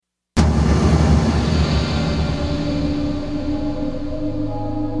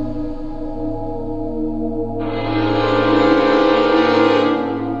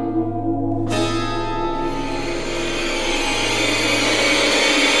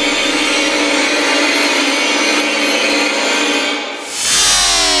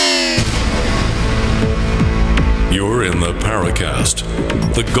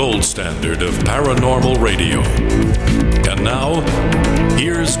the gold standard of paranormal radio. And now,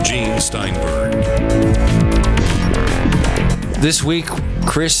 here's Gene Steinberg. This week,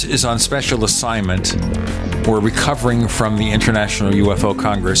 Chris is on special assignment. We're recovering from the International UFO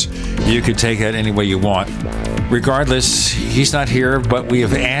Congress. You could take that any way you want. Regardless, he's not here, but we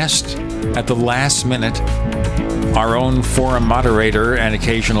have asked at the last minute our own forum moderator and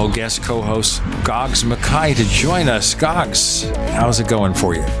occasional guest co-host, Goggs Mackay, to join us. Goggs, how's it going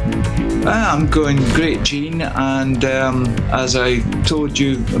for you? I'm going great, Gene, and as I told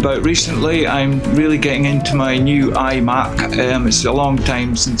you about recently, I'm really getting into my new iMac. It's a long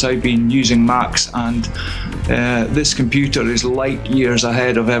time since I've been using Macs, and this computer is light years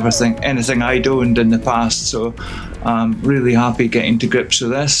ahead of anything I'd owned in the past, so I'm really happy getting to grips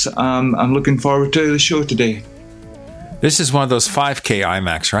with this. I'm looking forward to the show today. This is one of those 5K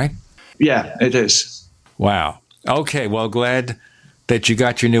iMacs, right? Yeah, it is. Wow. Okay, well, glad that you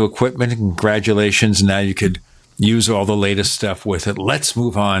got your new equipment. Congratulations. Now you could use all the latest stuff with it. Let's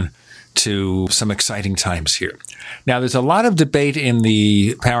move on to some exciting times here. Now, there's a lot of debate in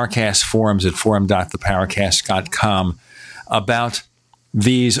the Powercast forums at forum.thepowercast.com about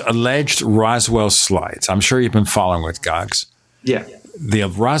these alleged Roswell slides. I'm sure you've been following with Goggs. Yeah. The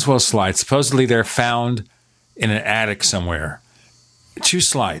Roswell slides, supposedly they're found in an attic somewhere. 2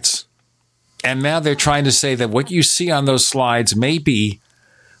 slides. And now they're trying to say that what you see on those slides may be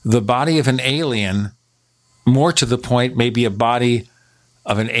the body of an alien, more to the point, maybe a body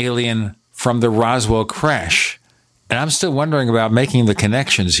of an alien from the Roswell crash. And I'm still wondering about making the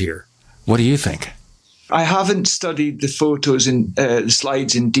connections here. What do you think? I haven't studied the photos and the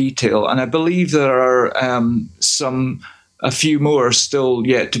slides in detail, and I believe there are a few more still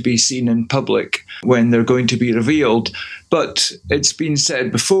yet to be seen in public when they're going to be revealed. But it's been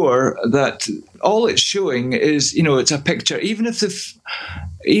said before that all it's showing is, it's a picture. Even if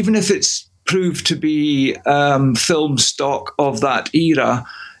it's proved to be film stock of that era,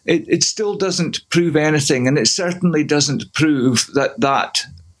 it still doesn't prove anything, and it certainly doesn't prove that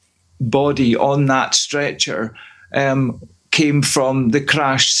body on that stretcher came from the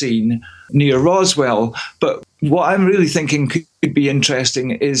crash scene near Roswell. But what I'm really thinking could be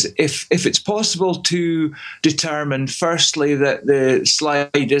interesting is if it's possible to determine, firstly, that the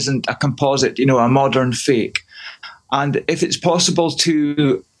slide isn't a composite, a modern fake, and if it's possible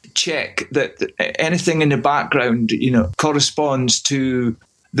to check that anything in the background, corresponds to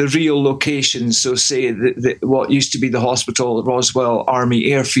the real locations. So say what used to be the hospital, Roswell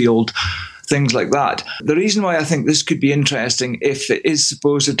Army Airfield, things like that. The reason why I think this could be interesting, if it is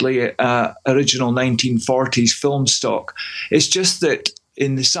supposedly original 1940s film stock, is just that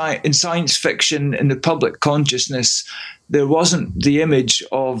in science fiction, in the public consciousness, there wasn't the image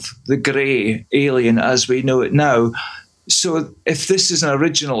of the grey alien as we know it now. So if this is an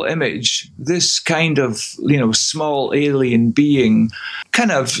original image, this kind of, small alien being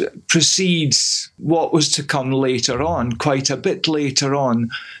kind of precedes what was to come later on, quite a bit later on.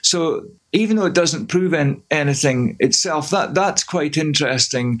 So even though it doesn't prove anything itself, that's quite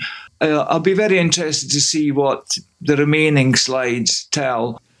interesting. I'll be very interested to see what the remaining slides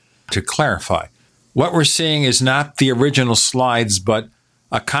tell. To clarify, what we're seeing is not the original slides, but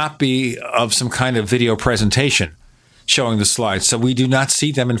a copy of some kind of video presentation showing the slides. So we do not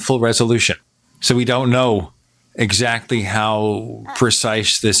see them in full resolution. So we don't know exactly how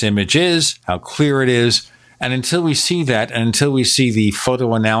precise this image is, how clear it is. And until we see that, and until we see the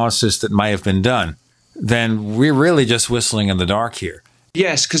photo analysis that might have been done, then we're really just whistling in the dark here.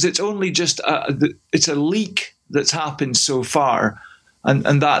 Yes, because it's only just it's a leak that's happened so far,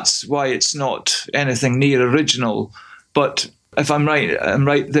 and that's why it's not anything near original. But if I'm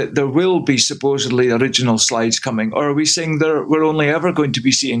right that there will be supposedly original slides coming, or are we saying we're only ever going to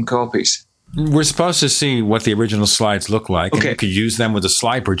be seeing copies? We're supposed to see what the original slides look like, okay, and you could use them with a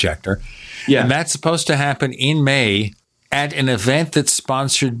slide projector. Yeah. And that's supposed to happen in May at an event that's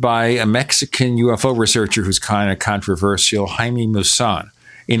sponsored by a Mexican UFO researcher who's kind of controversial, Jaime Maussan,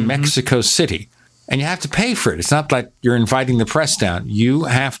 in Mexico City. And you have to pay for it. It's not like you're inviting the press down. You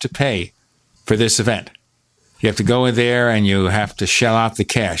have to pay for this event. You have to go in there and you have to shell out the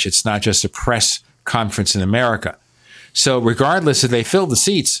cash. It's not just a press conference in America. So regardless if they fill the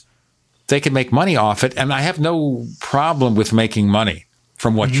seats, they can make money off it. And I have no problem with making money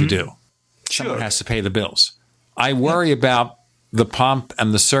from what you do. Sure. Someone has to pay the bills. I worry about the pomp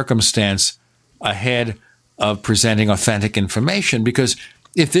and the circumstance ahead of presenting authentic information, because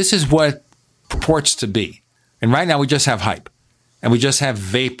if this is what purports to be, and right now we just have hype, and we just have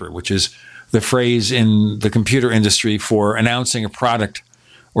vapor, which is the phrase in the computer industry for announcing a product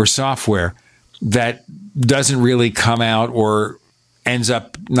or software that doesn't really come out or ends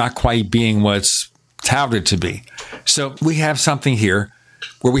up not quite being what it's touted to be. So we have something here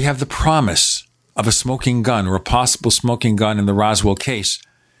where we have the promise of a smoking gun or a possible smoking gun in the Roswell case.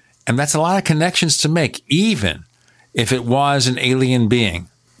 And that's a lot of connections to make, even if it was an alien being.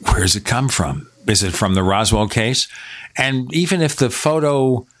 Where does it come from? Is it from the Roswell case? And even if the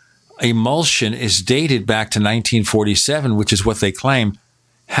photo emulsion is dated back to 1947, which is what they claim,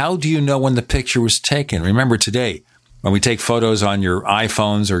 how do you know when the picture was taken? Remember today, when we take photos on your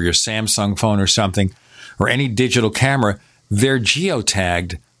iPhones or your Samsung phone or something, or any digital camera, they're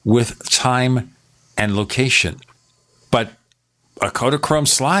geotagged with time and location. But a Kodachrome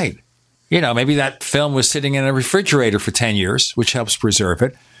slide, maybe that film was sitting in a refrigerator for 10 years, which helps preserve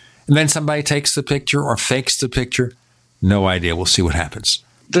it. And then somebody takes the picture or fakes the picture. No idea. We'll see what happens.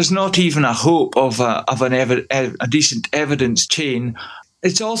 There's not even a hope of a decent evidence chain.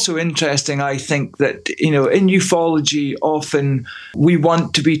 It's also interesting, I think, that, in ufology, often we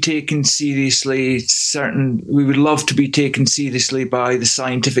want to be taken seriously. We would love to be taken seriously by the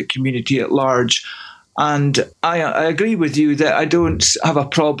scientific community at large. And I agree with you that I don't have a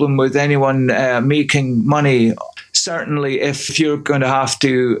problem with anyone making money. Certainly, if you're going to have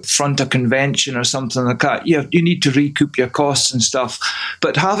to front a convention or something like that, you need to recoup your costs and stuff.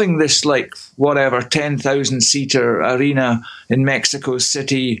 But having this, 10,000-seater arena in Mexico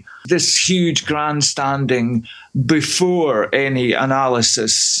City, this huge grandstanding before any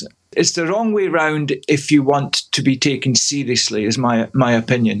analysis, it's the wrong way round if you want to be taken seriously, is my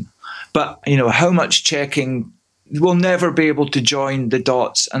opinion. But, how much checking, we'll never be able to join the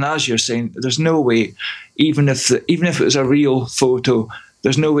dots. And as you're saying, there's no way, even if it was a real photo,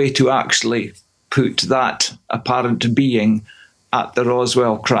 there's no way to actually put that apparent being at the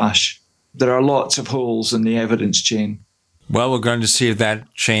Roswell crash. There are lots of holes in the evidence chain. Well, we're going to see if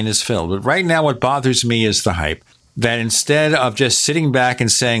that chain is filled. But right now, what bothers me is the hype. That instead of just sitting back and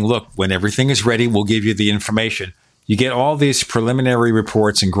saying, look, when everything is ready, we'll give you the information, you get all these preliminary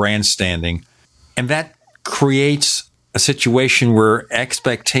reports and grandstanding, and that creates a situation where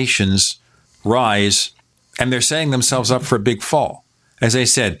expectations rise, and they're setting themselves up for a big fall. As I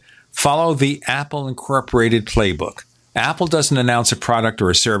said, follow the Apple Incorporated playbook. Apple doesn't announce a product or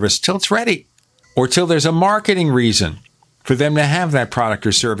a service till it's ready, or till there's a marketing reason for them to have that product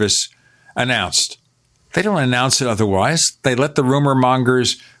or service announced. They don't announce it otherwise. They let the rumor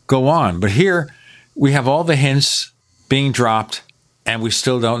mongers go on. But here, we have all the hints being dropped, and we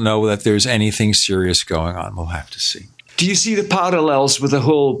still don't know that there's anything serious going on. We'll have to see. Do you see the parallels with the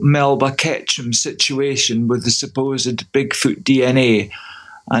whole Melba Ketchum situation with the supposed Bigfoot DNA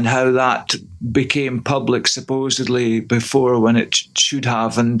and how that became public supposedly before when it should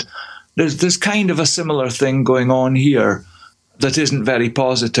have? And there's kind of a similar thing going on here that isn't very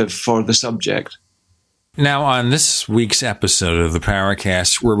positive for the subject. Now, on this week's episode of the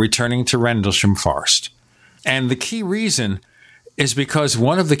Paracast, we're returning to Rendlesham Forest. And the key reason is because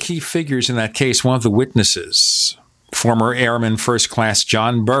one of the key figures in that case, one of the witnesses, former Airman First Class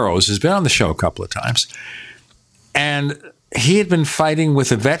John Burroughs, has been on the show a couple of times. And he had been fighting with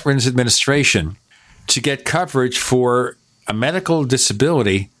the Veterans Administration to get coverage for a medical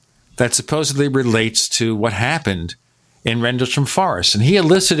disability that supposedly relates to what happened in Rendlesham Forest. And he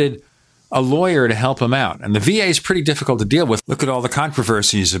elicited a lawyer to help him out. And the VA is pretty difficult to deal with. Look at all the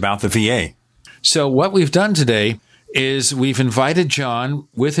controversies about the VA. So what we've done today is we've invited John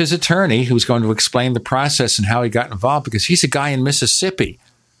with his attorney, who's going to explain the process and how he got involved, because he's a guy in Mississippi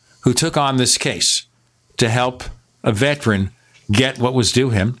who took on this case to help a veteran get what was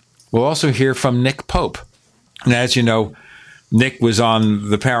due him. We'll also hear from Nick Pope. And as you know, Nick was on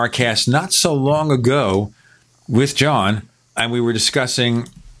the Paracast not so long ago with John, and we were discussing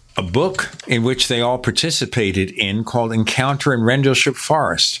a book in which they all participated in called Encounter in Rendlesham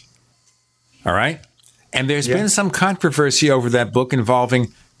Forest. All right? And there's been some controversy over that book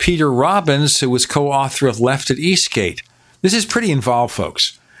involving Peter Robbins, who was co-author of Left at Eastgate. This is pretty involved,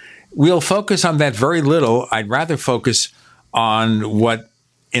 folks. We'll focus on that very little. I'd rather focus on what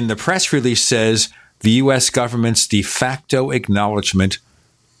in the press release says the U.S. government's de facto acknowledgement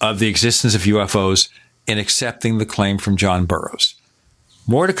of the existence of UFOs in accepting the claim from John Burroughs.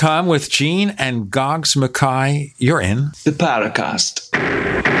 More to come with Gene and Goggs Mackay. You're in the Paracast.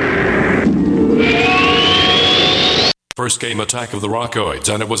 First came Attack of the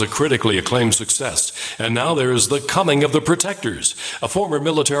Rockoids, and it was a critically acclaimed success. And now there's The Coming of the Protectors. A former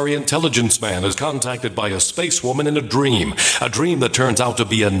military intelligence man is contacted by a space woman in a dream that turns out to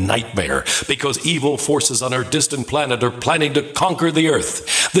be a nightmare because evil forces on her distant planet are planning to conquer the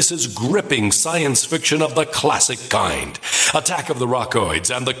Earth. This is gripping science fiction of the classic kind. Attack of the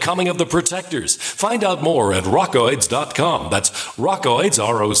Rockoids, and the coming of the Protectors. Find out more at rockoids.com. That's rockoids,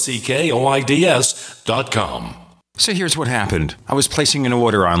 ROCKOIDS.com. So here's what happened. I was placing an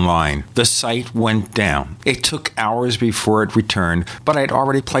order online. The site went down. It took hours before it returned, but I had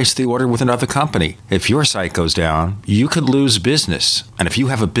already placed the order with another company. If your site goes down, you could lose business. And if you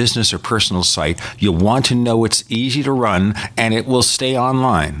have a business or personal site, you'll want to know it's easy to run and it will stay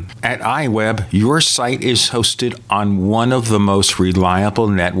online. At iWeb, your site is hosted on one of the most reliable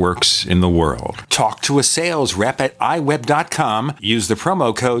networks in the world. Talk to a sales rep at iWeb.com. Use the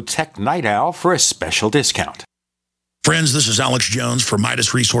promo code TechNightOwl for a special discount. Friends, this is Alex Jones for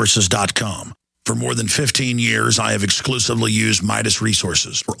MidasResources.com. For more than 15 years, I have exclusively used Midas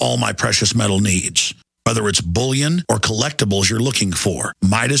Resources for all my precious metal needs. Whether it's bullion or collectibles you're looking for,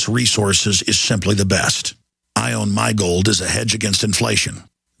 Midas Resources is simply the best. I own my gold as a hedge against inflation.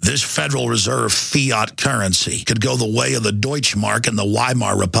 This Federal Reserve fiat currency could go the way of the Deutschmark and the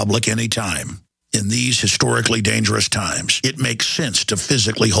Weimar Republic anytime. In these historically dangerous times, it makes sense to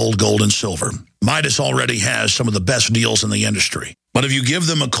physically hold gold and silver. Midas already has some of the best deals in the industry. But if you give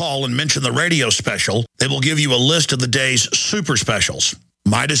them a call and mention the radio special, they will give you a list of the day's super specials.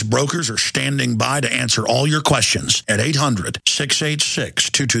 Midas brokers are standing by to answer all your questions at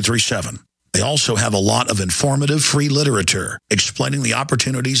 800-686-2237. They also have a lot of informative free literature explaining the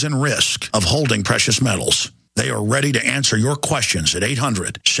opportunities and risk of holding precious metals. They are ready to answer your questions at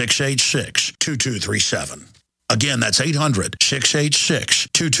 800-686-2237. Again, that's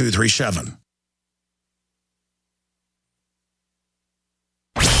 800-686-2237.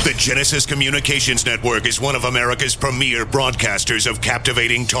 The Genesis Communications Network is one of America's premier broadcasters of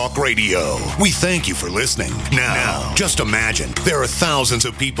captivating talk radio. We thank you for listening. Now, just imagine, there are thousands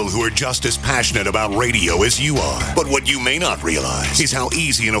of people who are just as passionate about radio as you are. But what you may not realize is how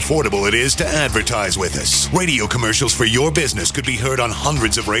easy and affordable it is to advertise with us. Radio commercials for your business could be heard on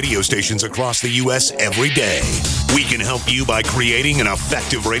hundreds of radio stations across the U.S. every day. We can help you by creating an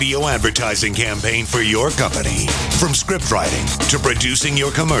effective radio advertising campaign for your company. From script writing to producing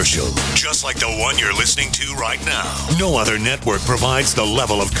your commercial, just like the one you're listening to right now. No other network provides the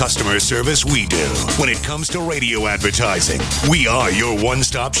level of customer service we do. When it comes to radio advertising, we are your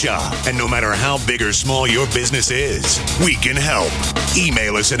one-stop shop. And no matter how big or small your business is, we can help.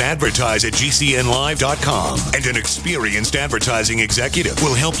 Email us at advertise@gcnlive.com, and an experienced advertising executive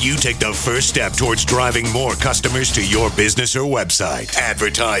will help you take the first step towards driving more customers to your business or website.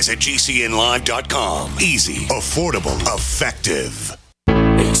 Advertise@gcnlive.com. Easy, affordable, effective.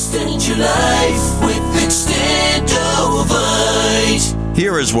 Extend your life with Extendovite.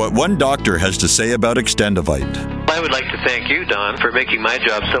 Here is what one doctor has to say about Extendovite. I would like to thank you, Don, for making my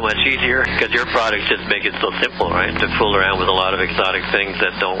job so much easier, because your products just make it so simple, right? To fool around with a lot of exotic things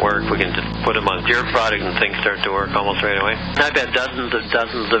that don't work, we can just put them on your product and things start to work almost right away. I've had dozens of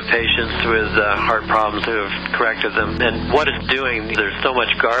patients with heart problems who have corrected them, and what it's doing, there's so much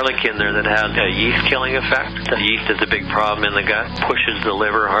garlic in there that has a yeast-killing effect. The yeast is a big problem in the gut, pushes the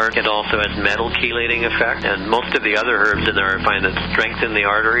liver hard. It also has metal chelating effect, and most of the other herbs in there I find that strengthen the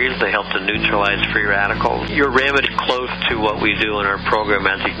arteries. They help to neutralize free radicals. Your remedy close to what we do in our program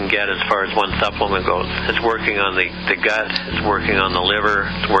as you can get as far as one supplement goes. It's working on the gut, it's working on the liver,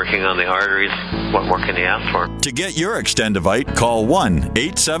 it's working on the arteries. What more can you ask for? To get your Extendovite, call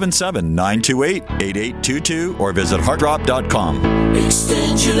 1-877-928-8822 or visit heartdrop.com.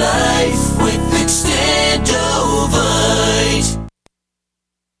 Extend your life with Extendovite.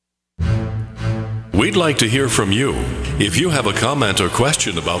 We'd like to hear from you. If you have a comment or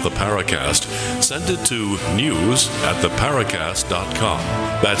question about the Paracast, send it to news@theparacast.com.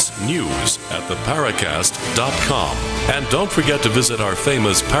 That's news@theparacast.com. And don't forget to visit our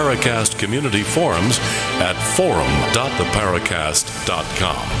famous Paracast community forums at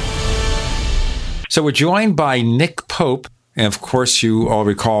forum.theparacast.com. So we're joined by Nick Pope. And of course, you all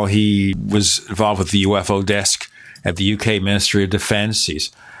recall he was involved with the UFO desk at the UK Ministry of Defense. He's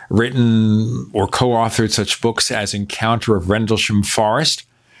written or co-authored such books as Encounter of Rendlesham Forest.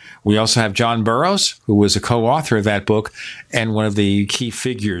 We also have John Burroughs, who was a co-author of that book and one of the key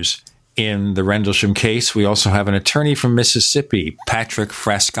figures in the Rendlesham case. We also have an attorney from Mississippi, Patrick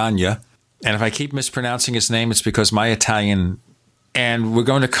Frascogna. And if I keep mispronouncing his name, it's because my Italian... And we're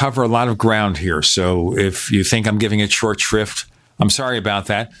going to cover a lot of ground here. So if you think I'm giving it short shrift, I'm sorry about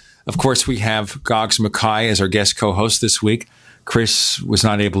that. Of course, we have Goggs Mackay as our guest co-host this week. Chris was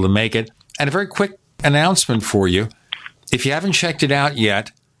not able to make it. And a very quick announcement for you. If you haven't checked it out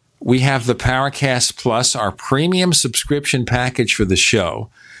yet, we have the Paracast Plus, our premium subscription package for the show.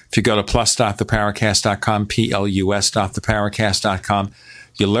 If you go to plus.theparacast.com, plus.theparacast.com,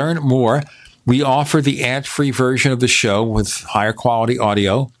 you learn more. We offer the ad-free version of the show with higher quality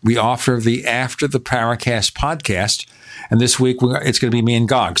audio. We offer the After the Paracast podcast. And this week, it's going to be me and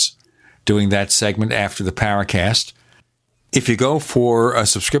Goggs doing that segment after the Paracast. If you go for a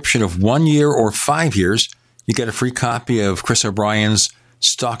subscription of 1 year or 5 years, you get a free copy of Chris O'Brien's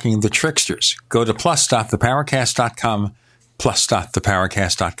Stalking the Tricksters. Go to plus.theparacast.com,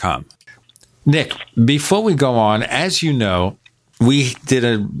 plus.theparacast.com. Nick, before we go on, as you know, we did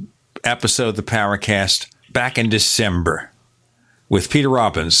an episode of the Paracast back in December with Peter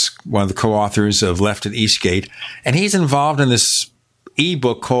Robbins, one of the co-authors of Left at Eastgate, and he's involved in this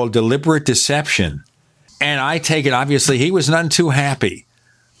ebook called Deliberate Deception. And I take it, obviously, he was none too happy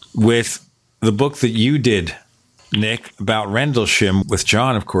with the book that you did, Nick, about Rendlesham with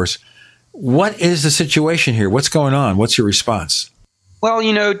John, of course. What is the situation here? What's going on? What's your response? Well,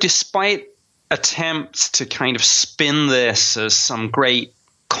 you know, despite attempts to kind of spin this as some great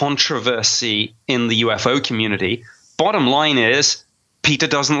controversy in the UFO community, bottom line is Peter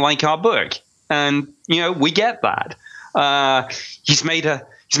doesn't like our book. And, you know, we get that. He's made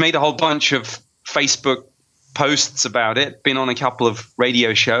a whole bunch of Facebook posts about it, been on a couple of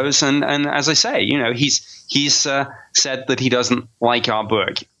radio shows, and as I say, you know, he's said that he doesn't like our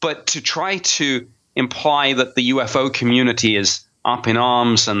book. But to try to imply that the UFO community is up in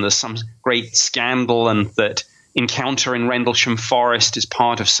arms and there's some great scandal and that Encounter in Rendlesham Forest is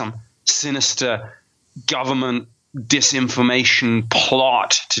part of some sinister government disinformation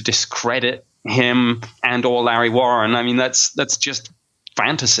plot to discredit him and or Larry Warren, I mean, that's just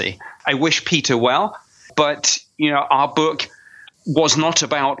fantasy. I wish Peter well, but, you know, our book was not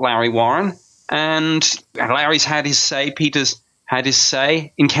about Larry Warren, and Larry's had his say, Peter's had his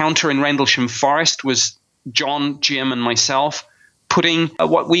say. Encounter in Rendlesham Forest was John, Jim, and myself putting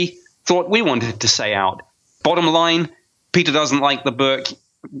what we thought we wanted to say out. Bottom line, Peter doesn't like the book.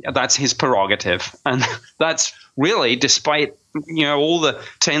 That's his prerogative. And that's really, despite, you know, all the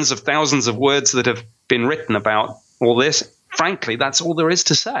tens of thousands of words that have been written about all this, frankly, that's all there is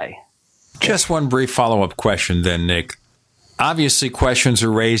to say. Just one brief follow-up question then, Nick. Obviously, questions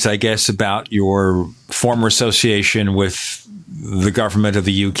are raised, I guess, about your former association with the government of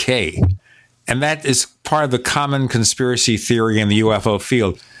the UK. And that is part of the common conspiracy theory in the UFO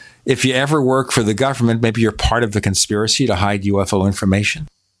field. If you ever work for the government, maybe you're part of the conspiracy to hide UFO information.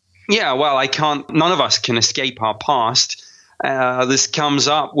 Yeah, well, none of us can escape our past. This comes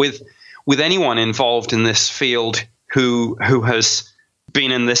up with anyone involved in this field who has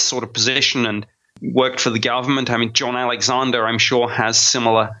been in this sort of position and worked for the government. I mean, John Alexander, I'm sure, has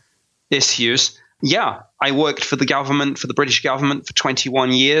similar issues. Yeah, I worked for the government, for the British government, for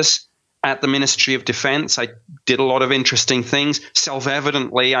 21 years at the Ministry of Defence. I did a lot of interesting things.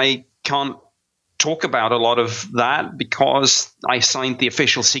 Self-evidently, I can't talk about a lot of that because I signed the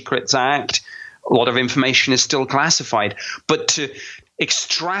Official Secrets Act. A lot of information is still classified. But to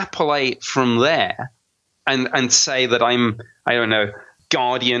extrapolate from there and say that I'm, I don't know,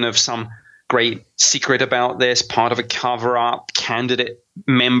 guardian of some great secret about this, part of a cover-up, candidate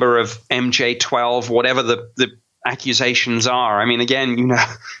member of MJ12, whatever the accusations are. I mean, again, you know,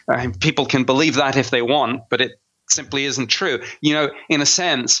 people can believe that if they want, but it simply isn't true. You know, in a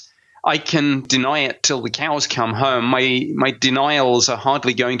sense, I can deny it till the cows come home. My denials are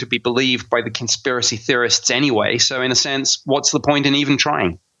hardly going to be believed by the conspiracy theorists anyway. So in a sense, what's the point in even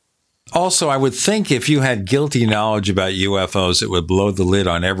trying? Also, I would think if you had guilty knowledge about UFOs, it would blow the lid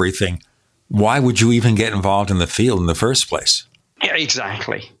on everything. Why would you even get involved in the field in the first place? Yeah,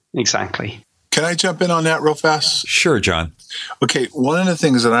 exactly. Can I jump in on that real fast? Sure, John. Okay, one of the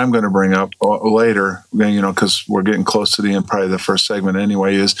things that I'm going to bring up later, you know, because we're getting close to the end, probably the first segment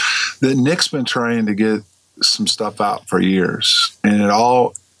anyway, is that Nick's been trying to get some stuff out for years, and it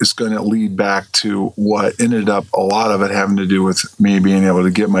all is going to lead back to what ended up, a lot of it having to do with me being able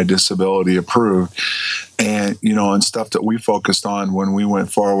to get my disability approved, and, you know, and stuff that we focused on when we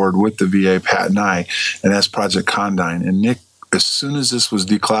went forward with the VA Pat and I, and that's Project Condign. And Nick, as soon as this was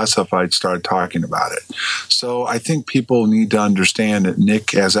declassified, started talking about it. So I think people need to understand that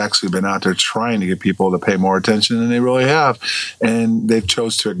Nick has actually been out there trying to get people to pay more attention than they really have, and they've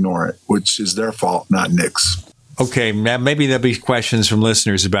chose to ignore it, which is their fault, not Nick's. Okay, now maybe there'll be questions from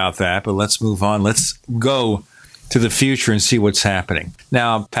listeners about that, but let's move on. Let's go to the future and see what's happening.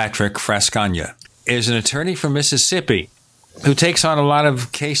 Now, Patrick Frascogna is an attorney from Mississippi who takes on a lot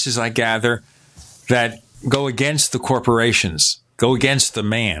of cases, I gather, that go against the corporations, go against the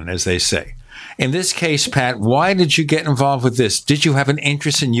man, as they say. In this case, Pat, why did you get involved with this? Did you have an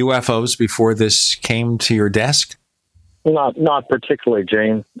interest in UFOs before this came to your desk? Not particularly,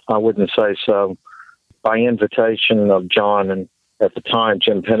 Gene. I wouldn't say so. By invitation of John and at the time,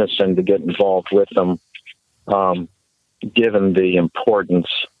 Jim Penniston, to get involved with them, given the importance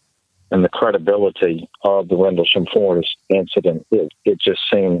and the credibility of the Rendlesham Forest incident. It just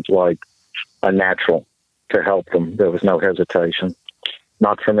seemed like a natural to help them. There was no hesitation.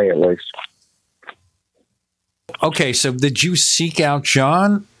 Not for me, at least. Okay, so did you seek out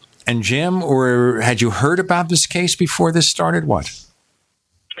John and Jim, or had you heard about this case before this started? What?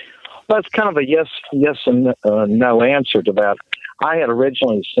 That's kind of a yes and no answer to that. I had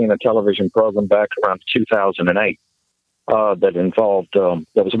originally seen a television program back around 2008 that involved,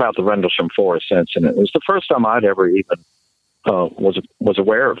 that was about the Rendlesham Forest incident. It was the first time I'd ever even was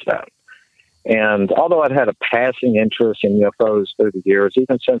aware of that. And although I'd had a passing interest in UFOs through the years,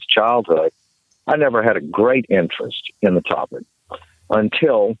 even since childhood, I never had a great interest in the topic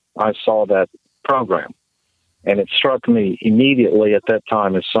until I saw that program. And it struck me immediately at that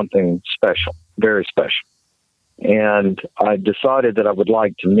time as something special, very special. And I decided that I would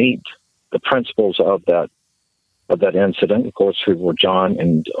like to meet the principals of that incident, of course, who were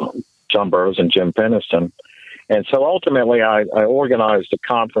John Burroughs and Jim Penniston. And so ultimately I organized a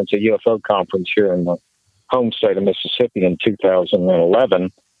conference, a UFO conference here in the home state of Mississippi in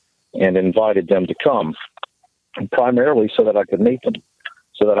 2011 and invited them to come, primarily so that I could meet them,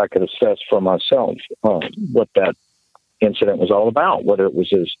 so that I could assess for myself what that incident was all about, whether it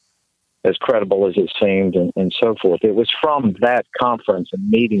was as credible as it seemed and so forth. It was from that conference and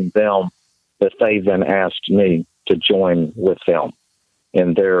meeting them that they then asked me to join with them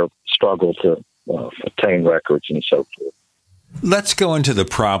in their struggle to obtain records and so forth. Let's go into the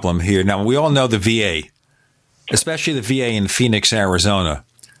problem here. Now, we all know the VA, especially the VA in Phoenix, Arizona,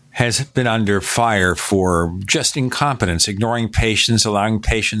 has been under fire for just incompetence, ignoring patients, allowing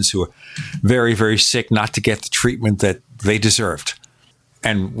patients who are very, very sick not to get the treatment that they deserved.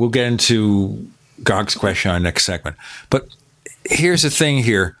 And we'll get into Goggs' question on our next segment. But here's the thing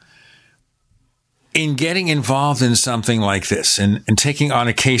here. In getting involved in something like this and taking on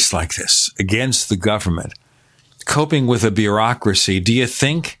a case like this against the government, coping with a bureaucracy, do you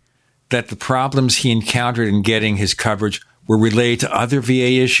think that the problems he encountered in getting his coverage were related to other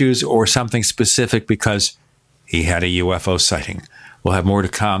VA issues or something specific because he had a UFO sighting? We'll have more to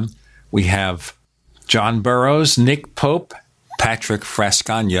come. We have John Burroughs, Nick Pope, Patrick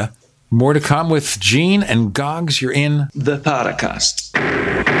Frascogna. More to come with Gene and Goggs. You're in the Paracast.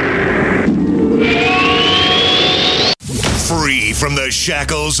 Free from the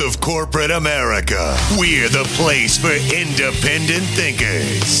shackles of corporate America, we're the place for independent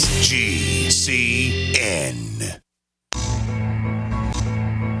thinkers. GCN.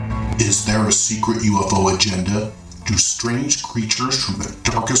 Is there a secret UFO agenda? Do strange creatures from the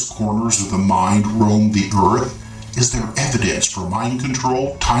darkest corners of the mind roam the earth? Is there evidence for mind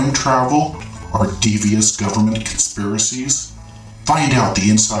control, time travel, or devious government conspiracies? Find out the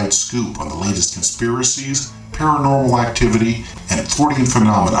inside scoop on the latest conspiracies, paranormal activity, and Fortean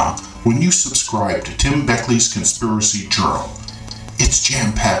phenomena when you subscribe to Tim Beckley's Conspiracy Journal. It's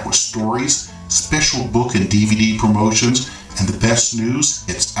jam-packed with stories, special book and DVD promotions, and the best news,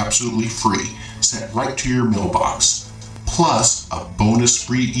 it's absolutely free, sent right to your mailbox. Plus, a bonus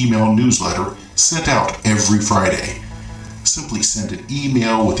free email newsletter sent out every Friday. Simply send an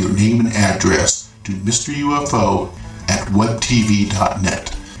email with your name and address to Mr. UFO at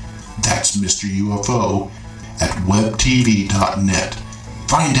webtv.net. That's Mr. UFO at webtv.net.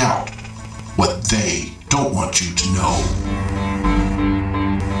 Find out what they don't want you to know.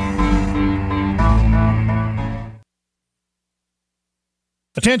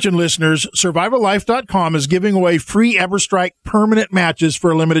 Attention listeners, SurvivalLife.com is giving away free EverStrike permanent matches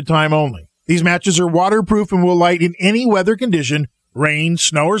for a limited time only. These matches are waterproof and will light in any weather condition, rain,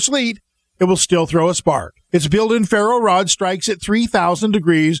 snow, or sleet. It will still throw a spark. Its built-in ferro rod strikes at 3,000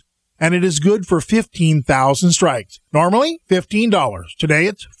 degrees, and it is good for 15,000 strikes. Normally, $15. Today,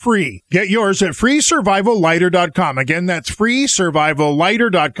 it's free. Get yours at freesurvivallighter.com. Again, that's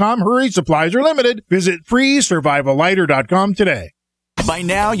freesurvivallighter.com. Hurry, supplies are limited. Visit freesurvivallighter.com today. By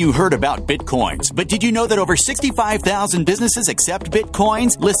now, you heard about Bitcoins, but did you know that over 65,000 businesses accept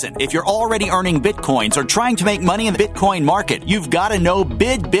Bitcoins? Listen, if you're already earning Bitcoins or trying to make money in the Bitcoin market, you've got to know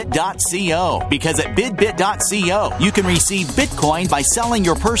bidbit.co, because at bidbit.co, you can receive Bitcoin by selling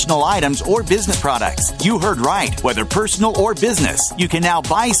your personal items or business products. You heard right. Whether personal or business, you can now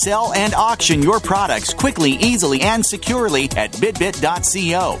buy, sell, and auction your products quickly, easily, and securely at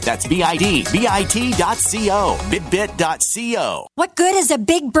bidbit.co. That's bidbit.co. Bidbit.co. What good is a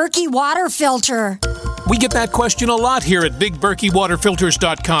big Berkey water filter? We get that question a lot here at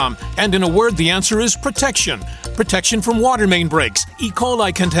BigBerkeyWaterFilters.com. And in a word, the answer is protection. Protection from water main breaks, E.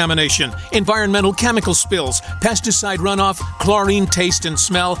 coli contamination, environmental chemical spills, pesticide runoff, chlorine taste and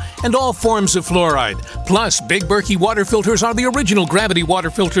smell, and all forms of fluoride. Plus, Big Berkey water filters are the original gravity water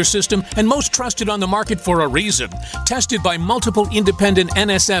filter system and most trusted on the market for a reason. Tested by multiple independent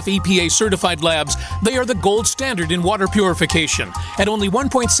NSF EPA certified labs, they are the gold standard in water purification. At only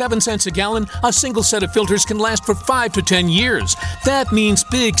 1.7 cents a gallon, a single set of filters can last for 5 to 10 years. That means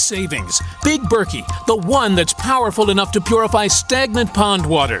big savings. Big Berkey, the one that's powerful enough to purify stagnant pond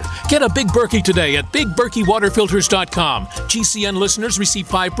water. Get a Big Berkey today at BigBerkeyWaterFilters.com. GCN listeners receive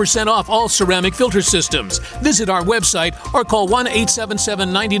 5% off all ceramic filter systems. Visit our website or call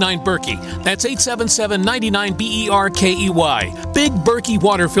 1-877-99-BERKEY. That's 877-99-BERKEY. Big Berkey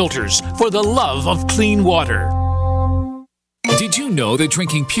Water Filters, for the love of clean water. Did you know that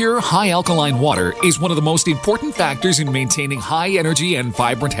drinking pure, high-alkaline water is one of the most important factors in maintaining high energy and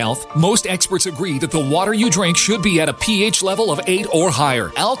vibrant health? Most experts agree that the water you drink should be at a pH level of 8 or higher.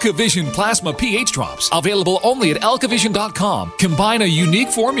 AlkaVision Plasma pH Drops, available only at alkavision.com, combine a unique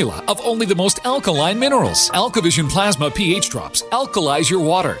formula of only the most alkaline minerals. AlkaVision Plasma pH Drops alkalize your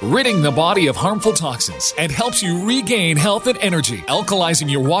water, ridding the body of harmful toxins, and helps you regain health and energy.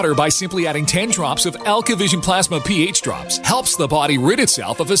 Alkalizing your water by simply adding 10 drops of AlkaVision Plasma pH Drops helps the body rid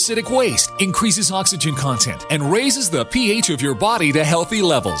itself of acidic waste, increases oxygen content, and raises the pH of your body to healthy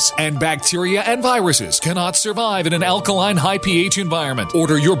levels. And bacteria and viruses cannot survive in an alkaline high pH environment.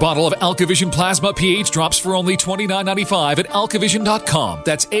 Order your bottle of AlkaVision Plasma pH Drops for only $29.95 at alkavision.com.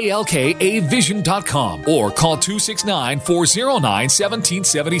 That's ALKAvision.com. Or call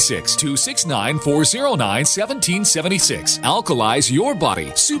 269-409-1776. 269-409-1776. Alkalize your body.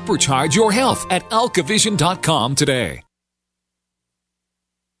 Supercharge your health at alkavision.com today.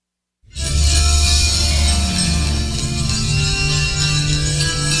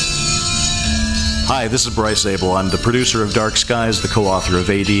 Hi, this is Bryce Abel. I'm the producer of Dark Skies, the co-author of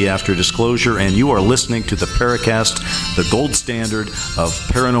AD After Disclosure, and you are listening to the Paracast, the gold standard of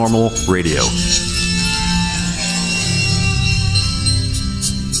paranormal radio.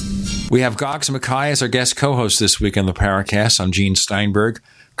 We have Goggs Mackay as our guest co-host this week on the Paracast. I'm Gene Steinberg.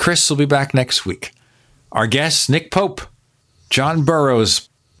 Chris will be back next week. Our guests, Nick Pope, John Burroughs,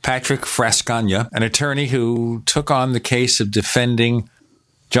 Patrick Frascogna, an attorney who took on the case of defending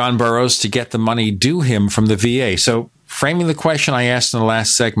John Burroughs to get the money due him from the VA. So, framing the question I asked in the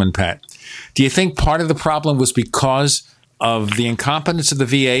last segment, Pat, do you think part of the problem was because of the incompetence of the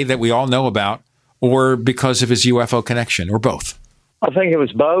VA that we all know about, or because of his UFO connection, or both? I think it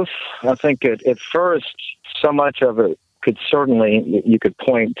was both. I think at first, so much of it could certainly, you could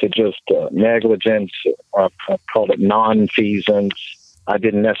point to just negligence, or I called it non-feasance. I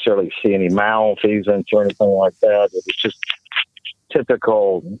didn't necessarily see any malfeasance or anything like that. It was just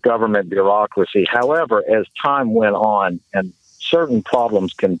typical government bureaucracy. However, as time went on and certain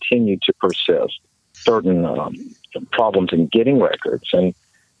problems continued to persist, certain problems in getting records and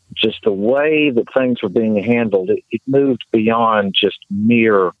just the way that things were being handled, it moved beyond just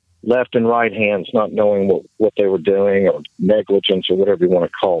mere left and right hands not knowing what they were doing, or negligence, or whatever you want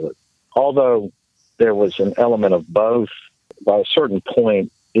to call it. Although there was an element of both, by a certain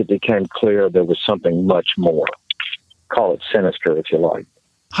point, it became clear there was something much more. Call it sinister, if you like.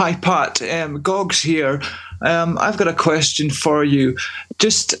 Hi, Pat. Goggs here. I've got a question for you.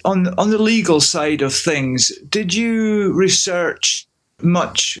 Just on the legal side of things, did you research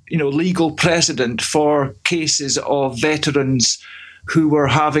much, legal precedent for cases of veterans who were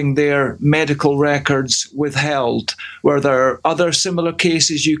having their medical records withheld? Were there other similar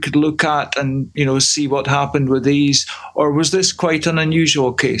cases you could look at and, see what happened with these? Or was this quite an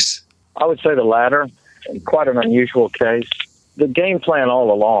unusual case? I would say the latter. Quite an unusual case. The game plan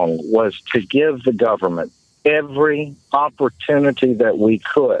all along was to give the government every opportunity that we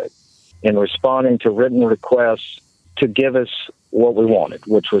could in responding to written requests to give us what we wanted,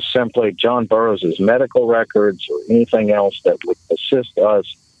 which was simply John Burroughs' medical records or anything else that would assist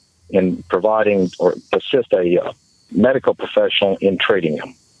us in providing or assist a medical professional in treating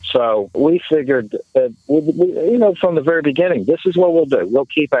him. So we figured that, from the very beginning, this is what we'll do. We'll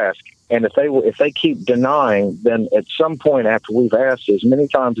keep asking. And if they keep denying, then at some point after we've asked as many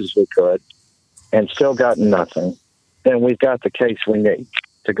times as we could and still gotten nothing, then we've got the case we need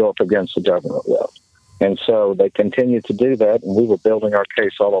to go up against the government with. And so they continued to do that, and we were building our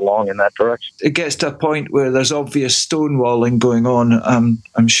case all along in that direction. It gets to a point where there's obvious stonewalling going on.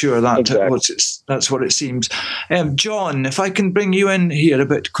 I'm sure that's what it seems. John, if I can bring you in here a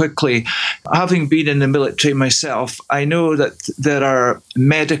bit quickly. Having been in the military myself, I know that there are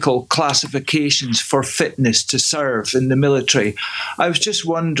medical classifications for fitness to serve in the military. I was just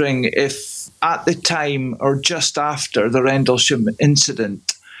wondering if at the time or just after the Rendlesham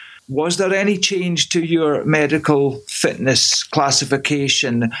incident, was there any change to your medical fitness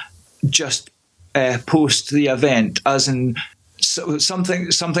classification just post the event, as in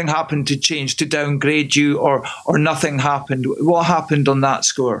something happened to change, to downgrade you, or nothing happened? What happened on that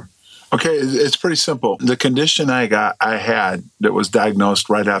score? Okay, it's pretty simple. The condition I had that was diagnosed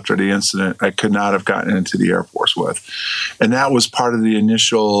right after the incident, I could not have gotten into the Air Force with. And that was part of the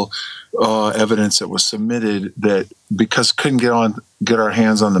initial evidence that was submitted, that because couldn't get our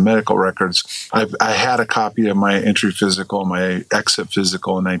hands on the medical records, I had a copy of my entry physical, my exit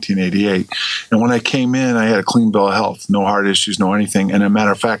physical in 1988. And when I came in, I had a clean bill of health, no heart issues, no anything. And as a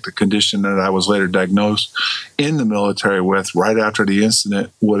matter of fact, the condition that I was later diagnosed in the military with right after the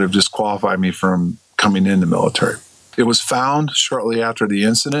incident would have disqualified me from coming in the military. It was found shortly after the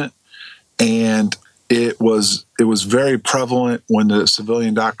incident, and it was very prevalent when the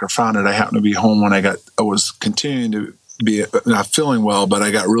civilian doctor found it. I happened to be home when I was continuing to be not feeling well, but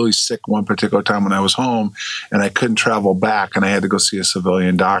I got really sick one particular time when I was home, and I couldn't travel back, and I had to go see a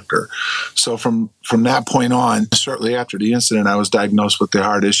civilian doctor. So from that point on, shortly after the incident, I was diagnosed with the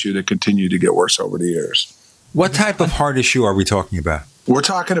heart issue that continued to get worse over the years. What type of heart issue are we talking about? We're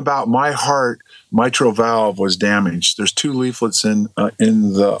talking about my heart mitral valve was damaged. There's two leaflets in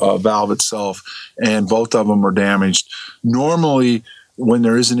the valve itself, and both of them are damaged. Normally, when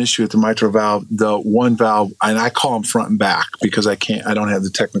there is an issue with the mitral valve, the one valve, and I call them front and back because I don't have the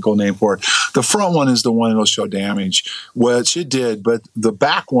technical name for it. The front one is the one that'll show damage, which it did, but the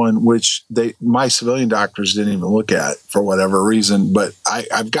back one, which my civilian doctors didn't even look at for whatever reason, but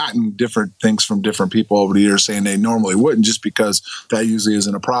I've gotten different things from different people over the years saying they normally wouldn't, just because that usually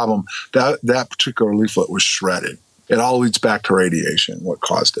isn't a problem. That particular leaflet was shredded. It all leads back to radiation, what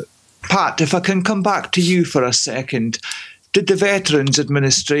caused it. Pat, if I can come back to you for a second. Did the Veterans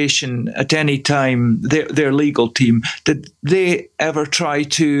Administration at any time, their legal team, did they ever try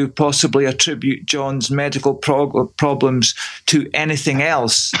to possibly attribute John's medical problems to anything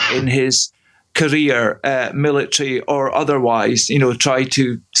else in his career, military or otherwise, try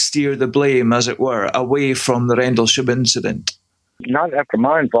to steer the blame, as it were, away from the Rendlesham incident? Not after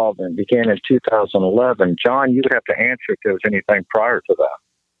my involvement began in 2011. John, you would have to answer if there was anything prior to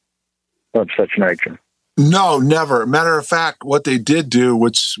that of such nature. No, never. Matter of fact, what they did do,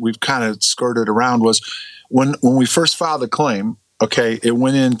 which we've kind of skirted around, was when we first filed the claim, okay, it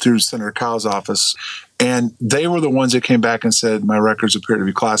went in through Senator Kyle's office, and they were the ones that came back and said my records appear to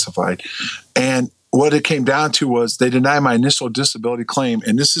be classified. And what it came down to was they denied my initial disability claim,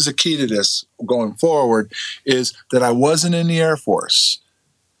 and this is a key to this going forward, is that I wasn't in the Air Force.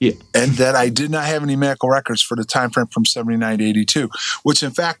 Yeah. And that I did not have any medical records for the time frame from 79 to 82, which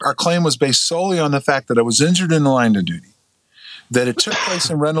in fact our claim was based solely on the fact that I was injured in the line of duty, that it took place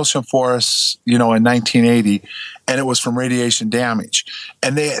in Rendlesham Forest, in 1980, and it was from radiation damage.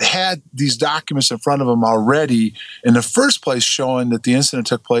 And they had these documents in front of them already in the first place showing that the incident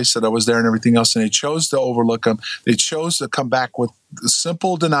took place, that I was there and everything else, and they chose to overlook them. They chose to come back with the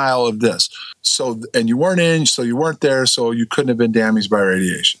simple denial of this. So, and you weren't in, so you weren't there, so you couldn't have been damaged by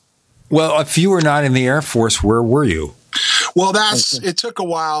radiation. Well, if you were not in the Air Force, where were you? Well, it took a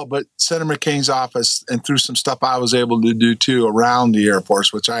while, but Senator McCain's office, and through some stuff I was able to do too around the Air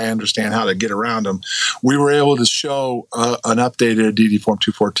Force, which I understand how to get around them, we were able to show an updated DD Form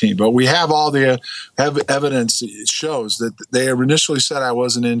 214. But we have all the evidence that shows that they initially said I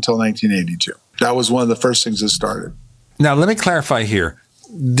wasn't in until 1982. That was one of the first things that started. Now, let me clarify here.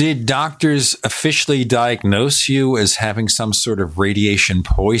 Did doctors officially diagnose you as having some sort of radiation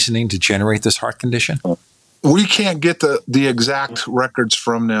poisoning to generate this heart condition? We can't get the exact records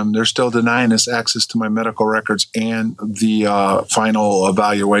from them. They're still denying us access to my medical records and the final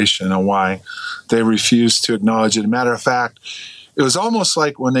evaluation on why they refuse to acknowledge it. As a matter of fact, it was almost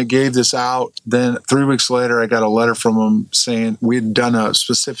like when they gave this out, then 3 weeks later, I got a letter from them saying we'd done a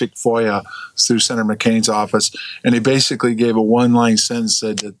specific FOIA through Senator McCain's office, and they basically gave a one-line sentence,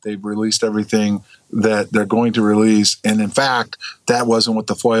 said that they've released everything that they're going to release. And in fact, that wasn't what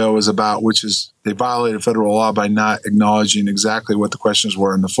the FOIA was about, which is they violated federal law by not acknowledging exactly what the questions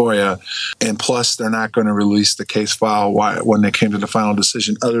were in the FOIA. And plus, they're not going to release the case file when they came to the final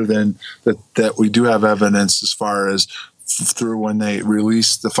decision, other than that we do have evidence as far as through when they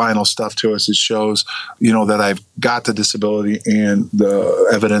release the final stuff to us, it shows, that I've got the disability and the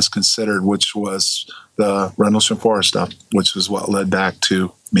evidence considered, which was the Rendlesham Forest stuff, which was what led back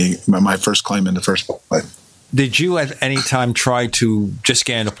to me, my first claim in the first place. Did you at any time try to just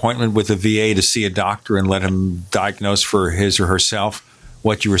get an appointment with the VA to see a doctor and let him diagnose for his or herself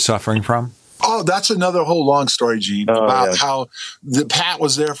what you were suffering from? Oh, that's another whole long story, Gene, about how the Pat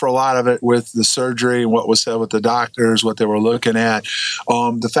was there for a lot of it with the surgery and what was said with the doctors, what they were looking at.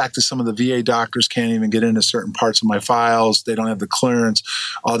 The fact that some of the VA doctors can't even get into certain parts of my files. They don't have the clearance.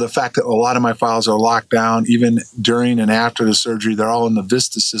 The fact that a lot of my files are locked down, even during and after the surgery, they're all in the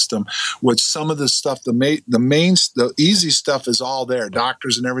VISTA system, which some of the stuff, the easy stuff is all there,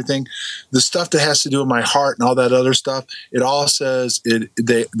 doctors and everything. The stuff that has to do with my heart and all that other stuff, it all says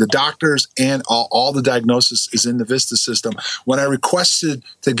the doctors and all the diagnosis is in the VISTA system. When I requested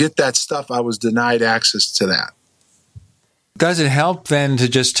to get that stuff, I was denied access to that. Does it help then to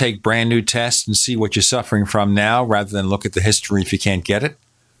just take brand new tests and see what you're suffering from now rather than look at the history if you can't get it?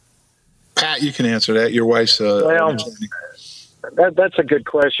 Pat, you can answer that. Your wife's... that's a good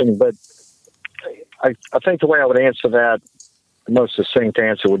question, but I think the way I would answer that, the most succinct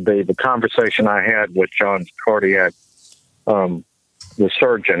answer would be the conversation I had with John's cardiac the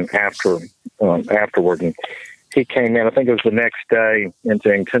surgeon afterward, and he came in, I think it was the next day,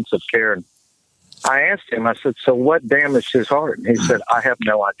 into intensive care, and I asked him, I said, so what damaged his heart? And he said, I have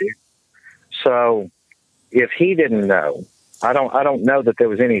no idea. So if he didn't know, I don't know that there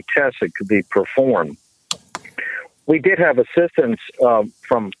was any test that could be performed. We did have assistance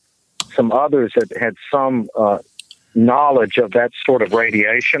from some others that had some knowledge of that sort of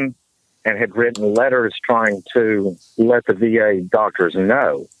radiation and had written letters trying to let the VA doctors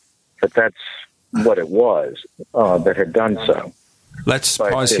know that that's what it was that had done so. Let's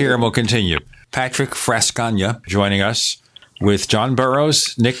pause here and we'll continue. Patrick Frascogna joining us with John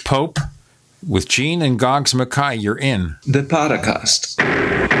Burroughs, Nick Pope, with Gene and Goggs Mackay. You're in the podcast.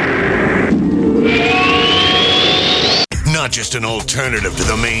 Not just an alternative to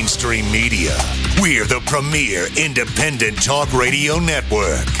the mainstream media. We're the premier independent talk radio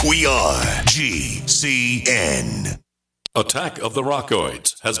network. We are GCN. Attack of the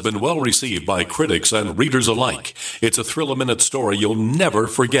Rockoids has been well received by critics and readers alike. It's a thrill-a-minute story you'll never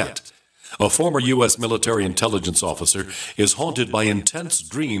forget. A former U.S. military intelligence officer is haunted by intense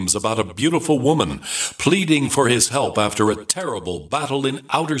dreams about a beautiful woman pleading for his help after a terrible battle in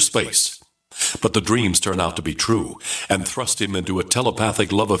outer space. But the dreams turn out to be true and thrust him into a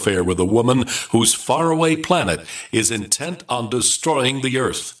telepathic love affair with a woman whose faraway planet is intent on destroying the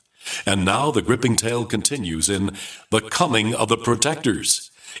Earth. And now the gripping tale continues in The Coming of the Protectors.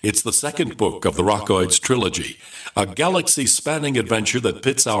 It's the second book of the Rockoids trilogy, a galaxy-spanning adventure that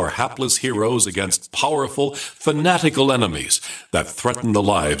pits our hapless heroes against powerful, fanatical enemies that threaten the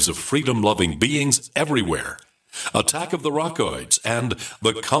lives of freedom-loving beings everywhere. Attack of the Rockoids and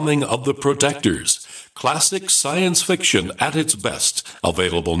The Coming of the Protectors. Classic science fiction at its best,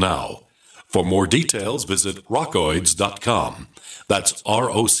 available now. For more details, visit rockoids.com. That's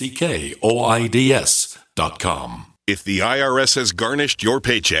ROCKOIDS.com. If the IRS has garnished your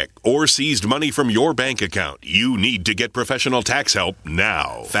paycheck or seized money from your bank account, you need to get professional tax help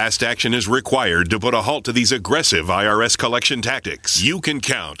now. Fast action is required to put a halt to these aggressive IRS collection tactics. You can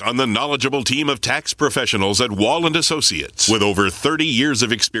count on the knowledgeable team of tax professionals at Wall & Associates. With over 30 years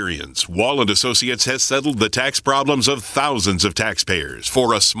of experience, Wall & Associates has settled the tax problems of thousands of taxpayers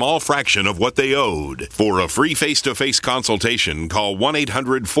for a small fraction of what they owed. For a free face-to-face consultation, call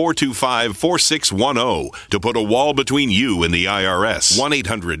 1-800-425-4610 to put a wall between you and the IRS.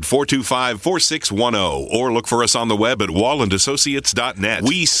 1-800-425-4610 or look for us on the web at wallandassociates.net.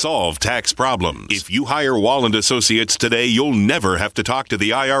 We solve tax problems. If you hire Wall & Associates today, you'll never have to talk to the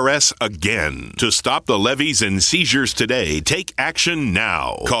IRS again. To stop the levies and seizures today, take action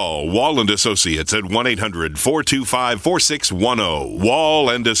now. Call Wall & Associates at 1-800-425-4610. Wall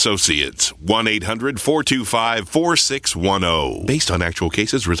 & Associates. 1-800-425-4610. Based on actual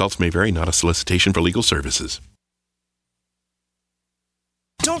cases, results may vary, not a solicitation for legal services.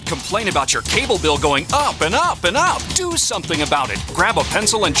 Don't complain about your cable bill going up and up and up. Do something about it. Grab a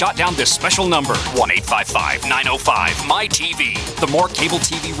pencil and jot down this special number, 1-855-905-MY-TV. The more cable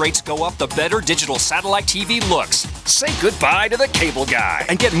TV rates go up, the better digital satellite TV looks. Say goodbye to the cable guy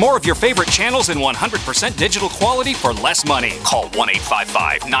and get more of your favorite channels in 100% digital quality for less money. Call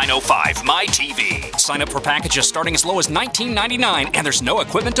 1-855-905-MY-TV. Sign up for packages starting as low as $19.99 and there's no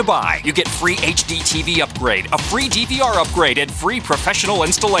equipment to buy. You get free HD TV upgrade, a free DVR upgrade, and free professional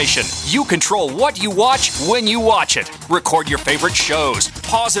installation. You control what you watch when you watch it. Record your favorite shows,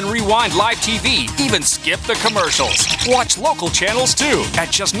 pause and rewind live TV, even skip the commercials. Watch local channels too. At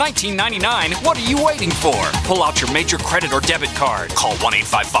just $19.99, what are you waiting for? Pull out your major credit or debit card. Call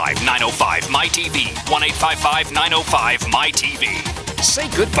 1-855-905-MyTV. 1-855-905-MyTV. Say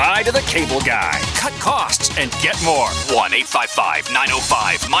goodbye to the cable guy. Cut costs and get more.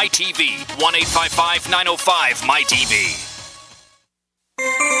 1-855-905-MyTV. 1-855-905-MyTV.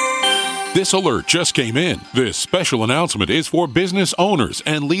 This alert just came in. This special announcement is for business owners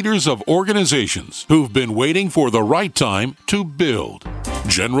and leaders of organizations who've been waiting for the right time to build.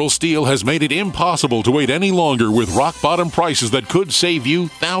 General Steel has made it impossible to wait any longer with rock-bottom prices that could save you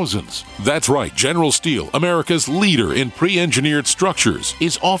thousands. That's right, General Steel, America's leader in pre-engineered structures,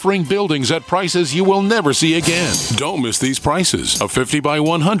 is offering buildings at prices you will never see again. Don't miss these prices. A 50 by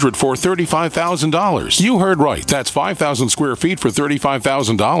 100 for $35,000. You heard right. That's 5,000 square feet for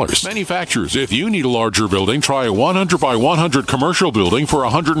 $35,000. Manufacturers, if you need a larger building, try a 100 by 100 commercial building for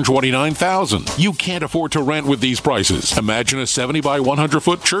 $129,000. You can't afford to rent with these prices. Imagine a 70 by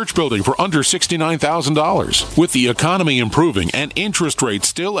 100-foot church building for under $69,000. With the economy improving and interest rates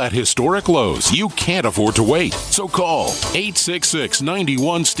still at historic lows, you can't afford to wait. So call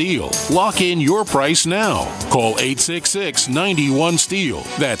 866-91-STEEL. Lock in your price now. Call 866-91-STEEL.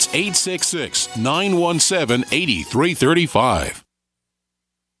 That's 866-917-8335.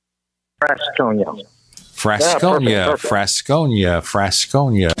 Frascogna. Frascogna, Frascogna,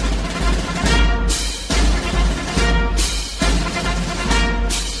 Frascogna.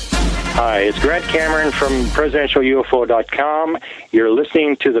 Hi, it's Grant Cameron from presidentialufo.com. You're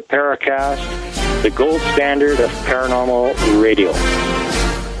listening to the Paracast, the gold standard of paranormal radio.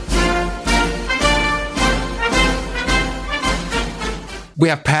 We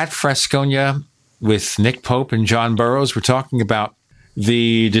have Pat Frascogna with Nick Pope and John Burroughs. We're talking about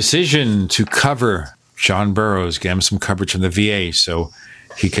the decision to cover John Burroughs, get him some coverage from the VA so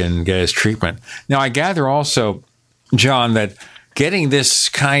he can get his treatment. Now, I gather also, John, that getting this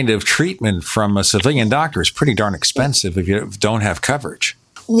kind of treatment from a civilian doctor is pretty darn expensive if you don't have coverage.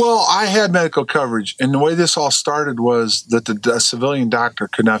 Well, I had medical coverage, and the way this all started was that the civilian doctor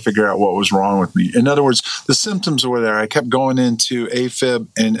could not figure out what was wrong with me. In other words, the symptoms were there. I kept going into AFib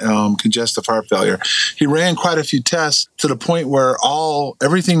and congestive heart failure. He ran quite a few tests to the point where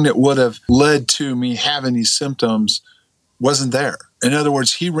everything that would have led to me having these symptoms wasn't there. In other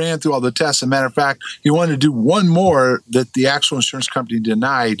words, he ran through all the tests. As a matter of fact, he wanted to do one more that the actual insurance company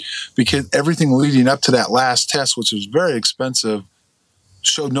denied because everything leading up to that last test, which was very expensive,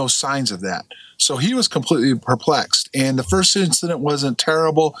 showed no signs of that. So he was completely perplexed. And the first incident wasn't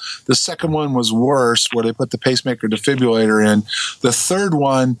terrible. The second one was worse, where they put the pacemaker defibrillator in. The third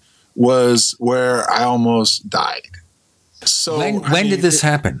one was where I almost died. So when did this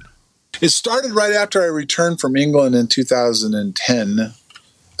happen? It started right after I returned from England in 2010,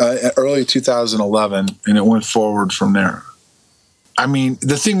 early 2011, and it went forward from there. I mean,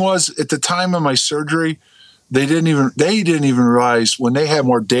 the thing was, at the time of my surgery, they didn't even realize when they had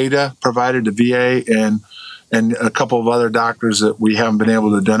more data provided to VA and a couple of other doctors that we haven't been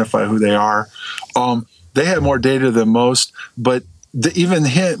able to identify who they are. They had more data than most, but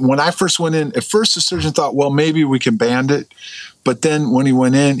when I first went in, at first the surgeon thought, well, maybe we can band it. But then when he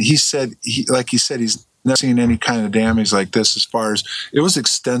went in, he said he's never seen any kind of damage like this as far as it was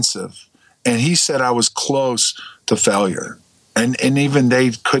extensive. And he said I was close to failure. And even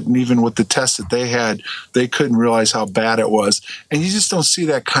they couldn't, even with the tests that they had, they couldn't realize how bad it was. And you just don't see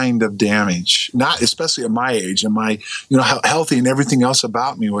that kind of damage, not especially at my age and how healthy and everything else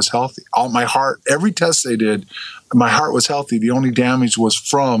about me was healthy. All my heart, every test they did, my heart was healthy. The only damage was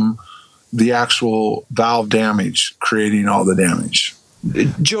from the actual valve damage, creating all the damage.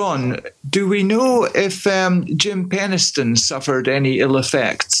 John, do we know if Jim Peniston suffered any ill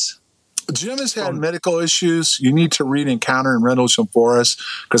effects? Jim has had medical issues. You need to read Encounter in Rendlesham Forest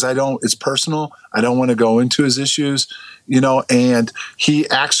because it's personal. I don't want to go into his issues, and he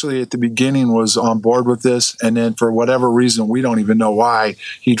actually at the beginning was on board with this. And then for whatever reason, we don't even know why,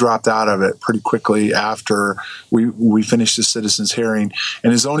 he dropped out of it pretty quickly after we finished the citizens hearing.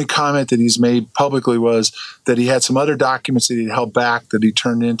 And his only comment that he's made publicly was that he had some other documents that he held back that he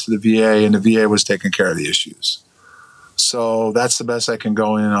turned into the VA, and the VA was taking care of the issues. So that's the best I can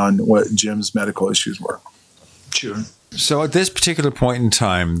go in on what Jim's medical issues were. Sure. So at this particular point in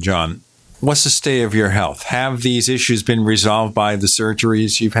time, John, what's the state of your health? Have these issues been resolved by the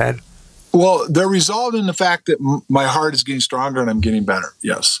surgeries you've had? Well, they're resolved in the fact that my heart is getting stronger and I'm getting better,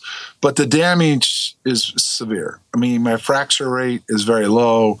 yes. But the damage is severe. I mean, my fracture rate is very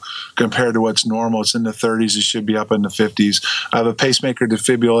low compared to what's normal. It's in the 30s. It should be up in the 50s. I have a pacemaker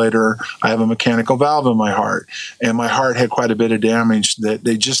defibrillator. I have a mechanical valve in my heart. And my heart had quite a bit of damage that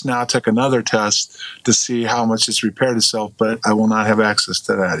they just now took another test to see how much it's repaired itself, but I will not have access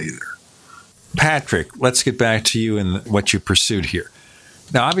to that either. Patrick, let's get back to you and what you pursued here.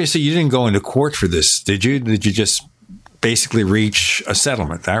 Now, obviously, you didn't go into court for this, did you? Did you just basically reach a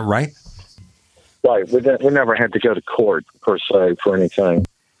settlement, that right? Right. We never had to go to court, per se, for anything,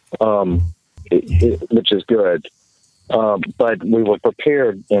 which is good. But we were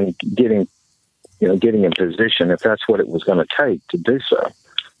prepared in getting in position if that's what it was going to take to do so.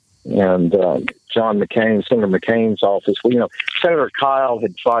 And Senator McCain's office, Senator Kyle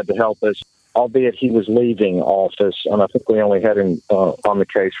had tried to help us, albeit he was leaving office, and I think we only had him on the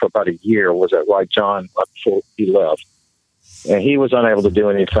case for about a year. Was that right, John, before he left? And he was unable to do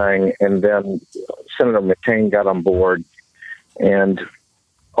anything, and then Senator McCain got on board, and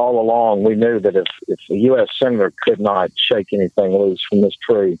all along we knew that if the U.S. Senator could not shake anything loose from this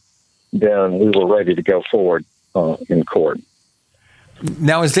tree, then we were ready to go forward in court.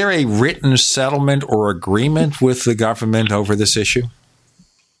 Now, is there a written settlement or agreement with the government over this issue?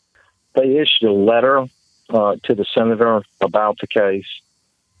 They issued a letter to the senator about the case.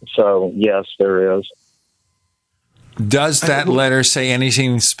 So, yes, there is. Does that letter say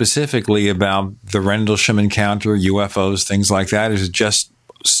anything specifically about the Rendlesham encounter, UFOs, things like that? Or is it just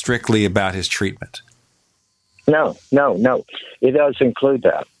strictly about his treatment? No. It does include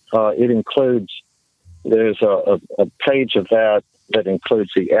that. It includes, there's a page of that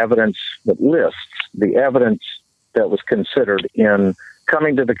includes the evidence, that lists the evidence that was considered in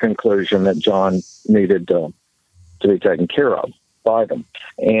coming to the conclusion that John needed to be taken care of by them.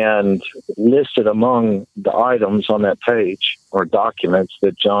 And listed among the items on that page or documents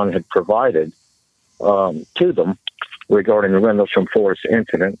that John had provided to them regarding the Rendlesham Forest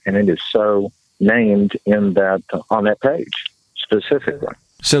incident, and it is so named in that on that page specifically.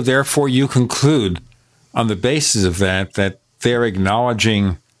 So therefore you conclude on the basis of that they're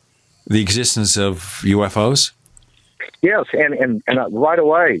acknowledging the existence of UFOs? Yes, and right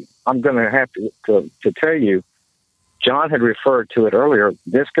away, I'm going to have to tell you, John had referred to it earlier.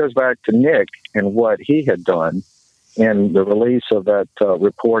 This goes back to Nick and what he had done in the release of that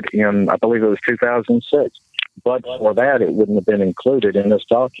report in, I believe it was 2006. But for that, it wouldn't have been included in this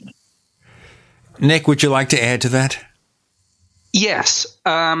document. Nick, would you like to add to that? Yes.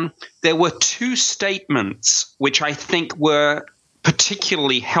 There were two statements which I think were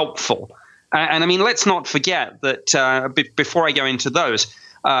particularly helpful. And I mean, let's not forget that before I go into those,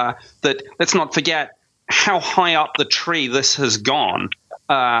 that let's not forget how high up the tree this has gone.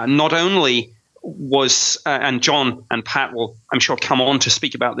 Not only was, and John and Pat will, I'm sure, come on to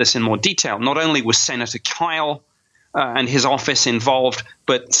speak about this in more detail, not only was Senator Kyle and his office involved,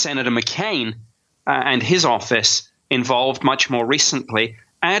 but Senator McCain and his office involved much more recently,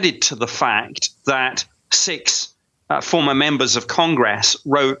 added to the fact that 6 former members of Congress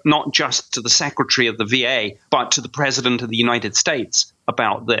wrote not just to the Secretary of the VA, but to the President of the United States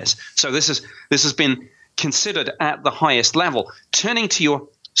about this. So this has been considered at the highest level. Turning to your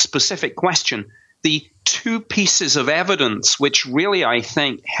specific question, the two pieces of evidence which really, I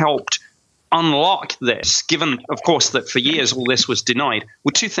think, helped unlock this, given, of course, that for years all this was denied,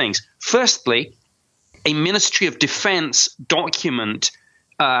 were two things. Firstly, a Ministry of Defense document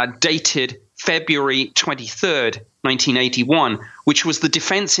dated February 23rd, 1981, which was the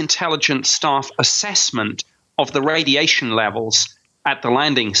Defense Intelligence Staff assessment of the radiation levels at the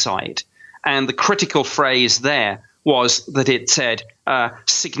landing site. And the critical phrase there was that it said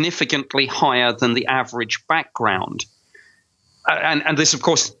significantly higher than the average background. And this, of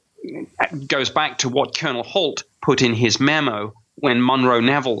course, goes back to what Colonel Holt put in his memo when Monroe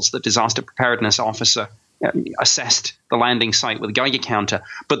Nevels, the disaster preparedness officer, assessed the landing site with a Geiger counter.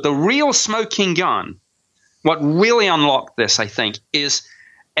 But the real smoking gun, what really unlocked this, I think, is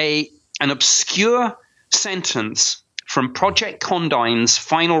an obscure sentence from Project Condign's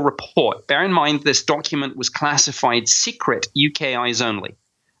final report. Bear in mind, this document was classified secret, UK eyes only,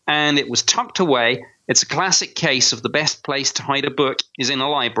 and it was tucked away. It's a classic case of the best place to hide a book is in a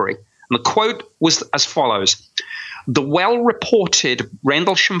library. And the quote was as follows: "The well-reported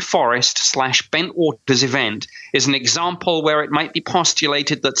Rendlesham Forest / Bentwaters event is an example where it might be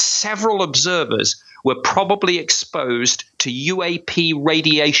postulated that several observers were probably exposed to UAP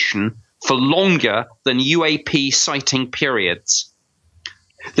radiation for longer than UAP sighting periods."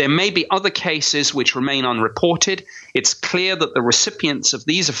 There may be other cases which remain unreported. It's clear that the recipients of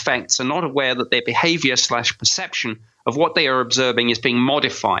these effects are not aware that their behavior/perception of what they are observing is being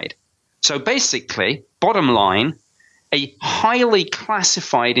modified. So basically, bottom line, a highly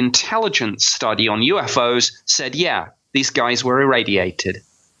classified intelligence study on UFOs said, yeah, these guys were irradiated.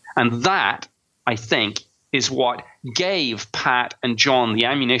 And that, I think, is what gave Pat and John the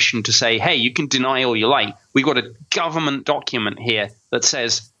ammunition to say, hey, you can deny all you like. We've got a government document here that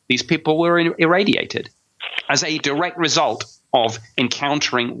says these people were irradiated as a direct result of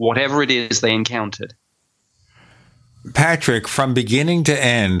encountering whatever it is they encountered. Patrick, from beginning to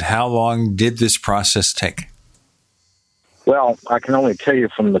end, how long did this process take? Well, I can only tell you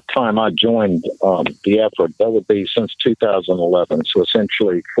from the time I joined the effort, that would be since 2011, so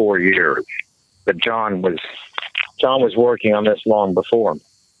essentially 4 years. But John was working on this long before,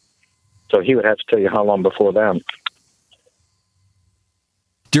 so he would have to tell you how long before then.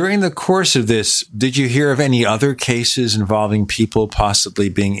 During the course of this, did you hear of any other cases involving people possibly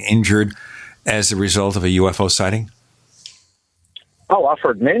being injured as a result of a UFO sighting? Oh, I've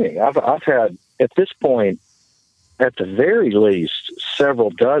heard many. I've had, at this point, at the very least,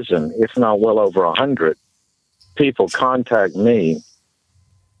 several dozen, if not well over 100, people contact me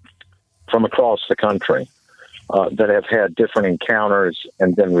from across the country that have had different encounters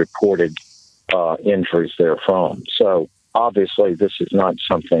and then reported injuries therefrom. So obviously this is not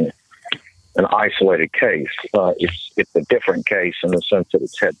an isolated case. It's a different case in the sense that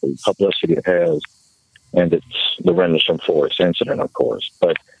it's had the publicity it has, and it's the Rendlesham Forest incident, of course.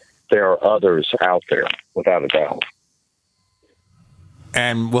 But there are others out there, without a doubt.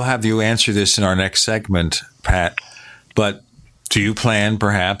 And we'll have you answer this in our next segment, Pat. But do you plan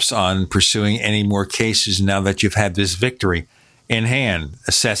perhaps on pursuing any more cases now that you've had this victory in hand,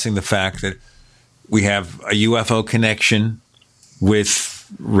 assessing the fact that we have a UFO connection with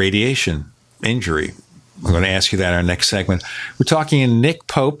radiation injury? I'm going to ask you that in our next segment. We're talking to Nick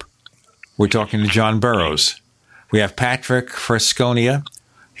Pope. We're talking to John Burroughs. We have Patrick Frascogna.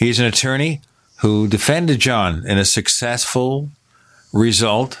 He's an attorney who defended John in a successful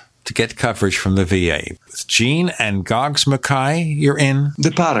result to get coverage from the VA. With Gene and Goggs Mackay, you're in the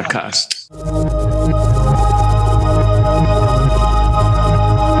Paracast.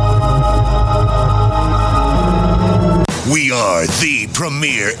 We are the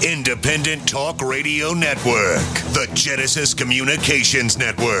premier independent talk radio network, the Genesis Communications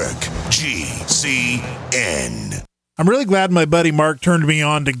Network, GCN. I'm really glad my buddy Mark turned me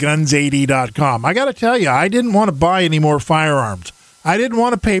on to guns80.com. I got to tell you, I didn't want to buy any more firearms. I didn't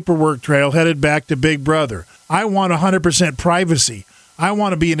want a paperwork trail headed back to Big Brother. I want 100% privacy. I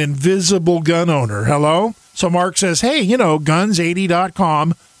want to be an invisible gun owner. Hello? So Mark says, hey,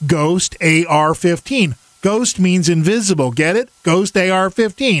 guns80.com, Ghost AR-15. Ghost means invisible. Get it? Ghost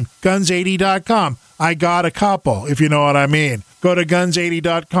AR-15. Guns80.com. I got a couple, if you know what I mean. Go to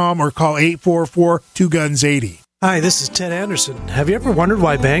guns80.com or call 844-2GUNS80. Hi, this is Ted Anderson. Have you ever wondered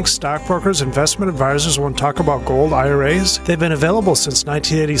why banks, stockbrokers, investment advisors won't talk about gold IRAs? They've been available since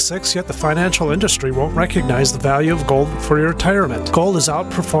 1986, yet the financial industry won't recognize the value of gold for your retirement. Gold has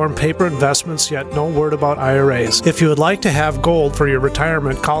outperformed paper investments, yet no word about IRAs. If you would like to have gold for your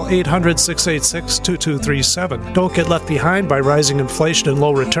retirement, call 800-686-2237. Don't get left behind by rising inflation and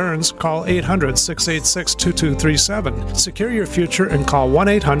low returns. Call 800-686-2237. Secure your future and call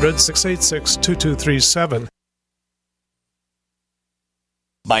 1-800-686-2237.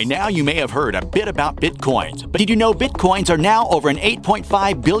 By now, you may have heard a bit about Bitcoins, but did you know Bitcoins are now over an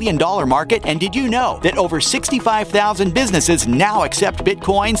 $8.5 billion market? And did you know that over 65,000 businesses now accept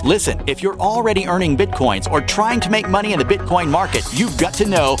Bitcoins? Listen, if you're already earning Bitcoins or trying to make money in the Bitcoin market, you've got to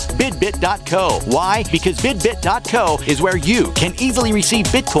know BidBit.co. Why? Because BidBit.co is where you can easily receive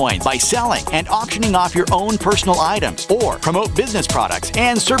Bitcoins by selling and auctioning off your own personal items or promote business products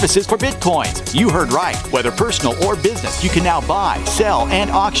and services for Bitcoins. You heard right. Whether personal or business, you can now buy, sell,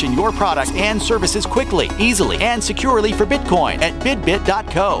 and auction your products and services quickly, easily, and securely for Bitcoin at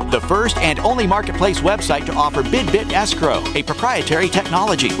BidBit.co, the first and only marketplace website to offer BidBit Escrow, a proprietary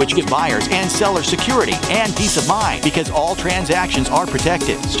technology which gives buyers and sellers security and peace of mind because all transactions are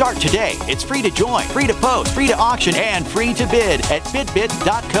protected. Start today. It's free to join, free to post, free to auction, and free to bid at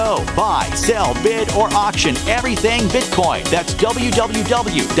BidBit.co. Buy, sell, bid, or auction everything Bitcoin. That's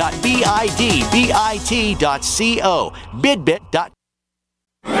www.bidbit.co. BidBit.co.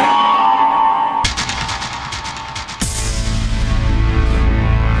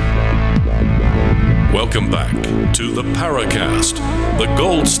 Welcome back to the Paracast, the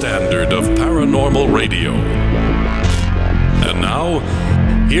gold standard of paranormal radio. And now,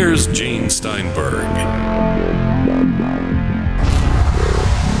 here's Gene Steinberg.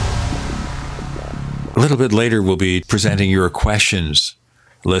 A little bit later, we'll be presenting your questions,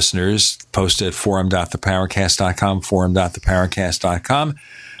 listeners. Post at forum.thepowercast.com, forum.thepowercast.com.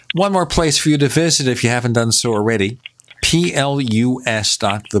 One more place for you to visit if you haven't done so already,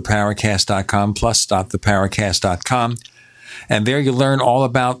 plus.thepowercast.com, plus.thepowercast.com. And there you learn all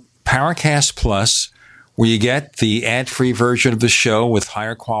about Powercast Plus, where you get the ad-free version of the show with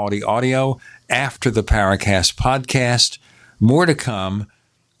higher quality audio after the Powercast podcast. More to come.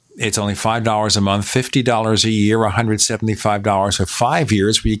 It's only $5 a month, $50 a year, $175 for 5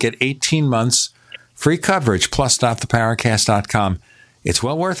 years, where you get 18 months free coverage, plus.thepowercast.com. It's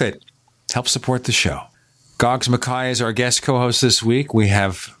well worth it. Help support the show. Goggs Mackay is our guest co-host this week. We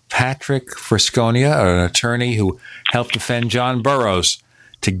have Patrick Frascogna, an attorney who helped defend John Burroughs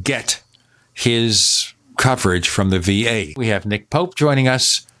to get his coverage from the VA. We have Nick Pope joining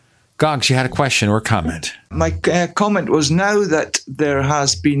us. Goggs, you had a question or comment? My comment was, now that there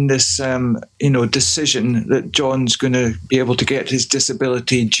has been this, decision that John's going to be able to get his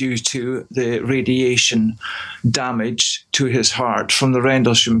disability due to the radiation damage to his heart from the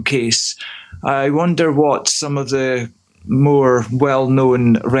Rendlesham case, I wonder what some of the more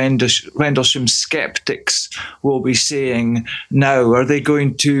well-known Rendlesham skeptics will be saying now. Are they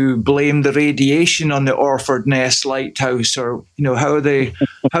going to blame the radiation on the Orford Ness Lighthouse, or how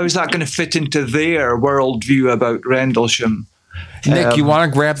is that going to fit into their worldview about Rendlesham? Nick, you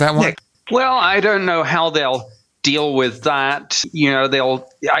want to grab that one? Nick. Well, I don't know how they'll deal with that.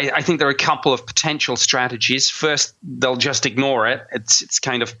 I think there are a couple of potential strategies. First, they'll just ignore it. It's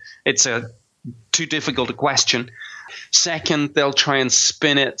a too difficult a question. Second, they'll try and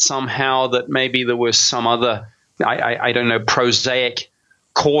spin it somehow that maybe there was some other, I don't know, prosaic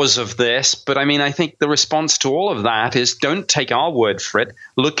cause of this. But I think the response to all of that is, don't take our word for it.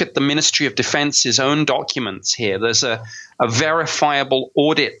 Look at the Ministry of Defense's own documents here. There's a verifiable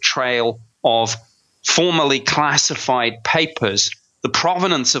audit trail of formally classified papers, the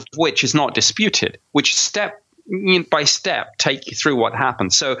provenance of which is not disputed, which step by step take you through what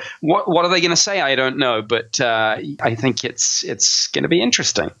happened. So what are they going to say? I don't know, but I think it's going to be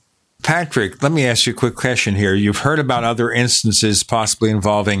interesting. Patrick, let me ask you a quick question here. You've heard about other instances possibly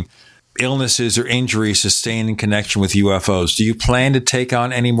involving illnesses or injuries sustained in connection with UFOs. Do you plan to take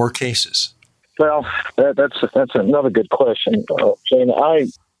on any more cases? Well, that's another good question, Gene.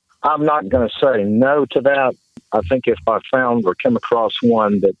 I'm not going to say no to that. I think if I found or came across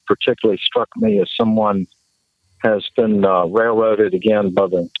one that particularly struck me as someone has been railroaded again by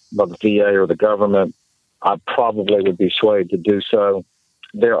the VA or the government, I probably would be swayed to do so.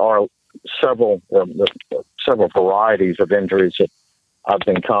 There are several varieties of injuries that I've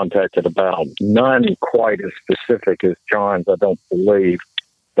been contacted about. None quite as specific as John's, I don't believe,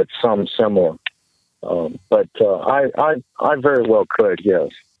 but some similar. But I very well could, yes.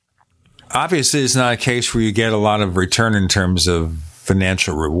 Obviously, it's not a case where you get a lot of return in terms of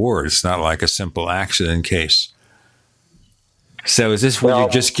financial reward. It's not like a simple accident case. So is this where you're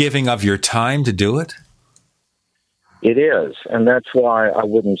just giving of your time to do it? It is, and that's why I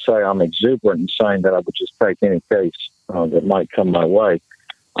wouldn't say I'm exuberant in saying that I would just take any case that might come my way.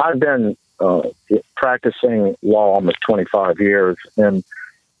 I've been practicing law almost 25 years, and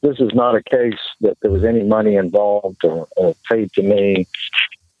this is not a case that there was any money involved or paid to me,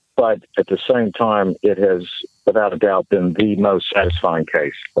 but at the same time, it has, without a doubt, been the most satisfying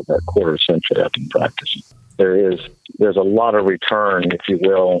case of that quarter century I've been practicing. There's a lot of return, if you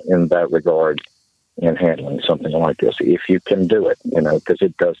will, in that regard in handling something like this, if you can do it, because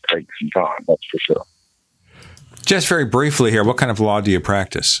it does take some time, that's for sure. Just very briefly here, what kind of law do you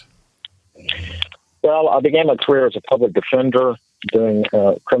practice? Well, I began my career as a public defender, doing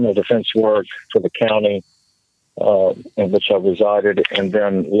criminal defense work for the county in which I resided, and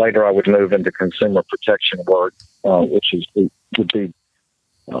then later I would move into consumer protection work, which would be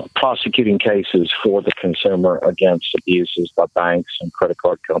prosecuting cases for the consumer against abuses by banks and credit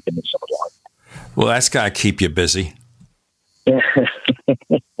card companies and the like. Well, that's got to keep you busy.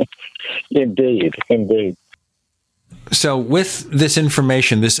 Indeed. So with this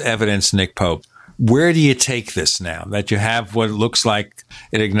information, this evidence, Nick Pope, where do you take this now that you have what looks like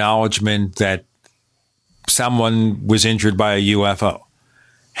an acknowledgement that someone was injured by a UFO?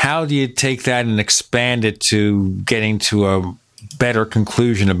 How do you take that and expand it to getting to a better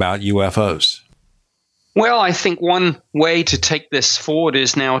conclusion about UFOs? Well, I think one way to take this forward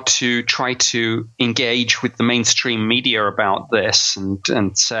is now to try to engage with the mainstream media about this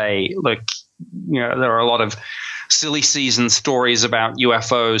and say, look, there are a lot of silly season stories about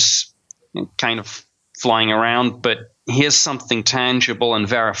UFOs kind of flying around, but here's something tangible and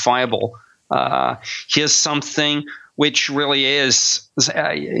verifiable. Here's something which really is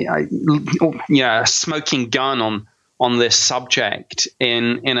a smoking gun on this subject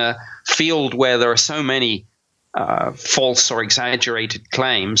in a field where there are so many false or exaggerated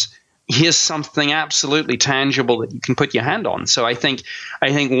claims. Here's something absolutely tangible that you can put your hand on. So I think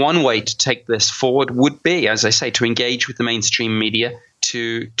one way to take this forward would be, as I say, to engage with the mainstream media,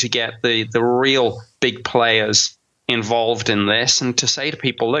 to get the real big players involved in this, and to say to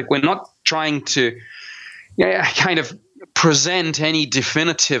people, look, we're not trying to kind of present any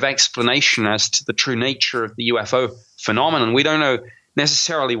definitive explanation as to the true nature of the UFO phenomenon. We don't know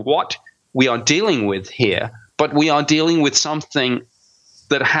necessarily what we are dealing with here, but we are dealing with something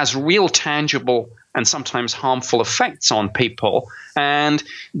that has real tangible and sometimes harmful effects on people, and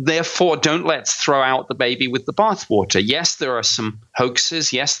therefore don't let's throw out the baby with the bathwater. Yes, there are some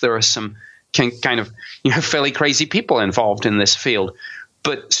hoaxes. Yes, there are some kind of fairly crazy people involved in this field,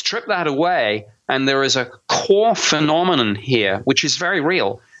 but strip that away and there is a core phenomenon here which is very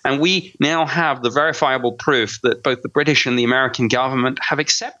real, and we now have the verifiable proof that both the British and the American government have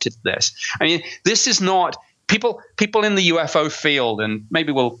accepted this. I mean, this is not people in the UFO field, and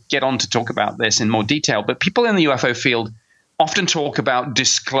maybe we'll get on to talk about this in more detail, but people in the UFO field often talk about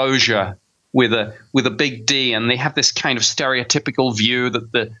disclosure with a big D, and they have this kind of stereotypical view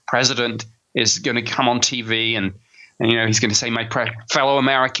that the president is going to come on TV and he's going to say, my fellow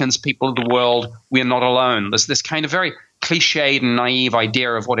Americans, people of the world, we are not alone. There's this kind of very cliched and naive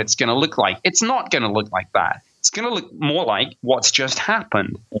idea of what it's going to look like. It's not going to look like that. It's going to look more like what's just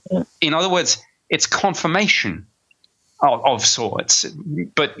happened. In other words, it's confirmation of sorts.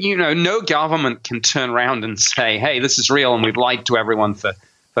 But, no government can turn around and say, hey, this is real and we've lied to everyone for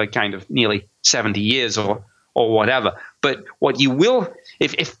kind of nearly 70 years or whatever. But what you will,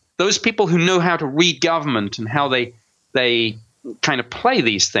 if those people who know how to read government and how they kind of play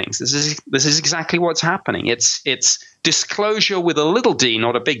these things, this is exactly what's happening. It's disclosure with a little d,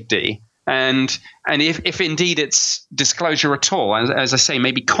 not a big D. And if indeed it's disclosure at all, as I say,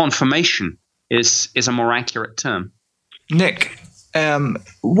 maybe confirmation is a more accurate term. Nick,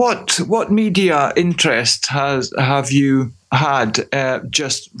 what media interest have you had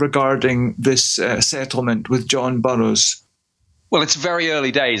just regarding this settlement with John Burroughs? Well, it's very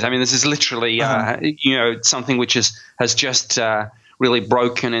early days. I mean, this is literally something which has just really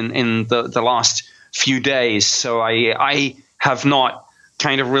broken in the last few days. So I have not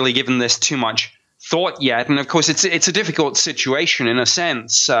kind of really given this too much thought yet. And of course, it's a difficult situation in a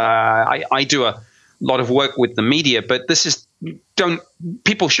sense. I do a lot of work with the media, but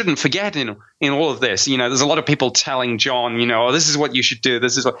people shouldn't forget in all of this. There's a lot of people telling John, this is what you should do.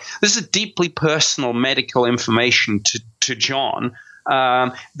 This is deeply personal medical information to John.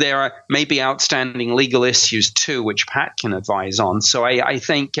 There are maybe outstanding legal issues too, which Pat can advise on. So I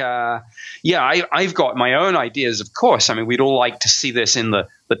think, I've got my own ideas, of course. I mean, we'd all like to see this in the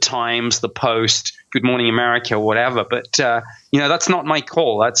Times, the Post, Good Morning America, whatever. But that's not my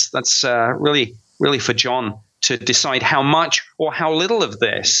call. That's really for John to decide how much or how little of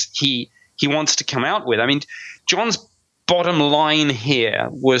this he wants to come out with. I mean, John's bottom line here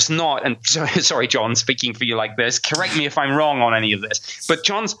was not, and sorry, John, speaking for you like this, correct me if I'm wrong on any of this, but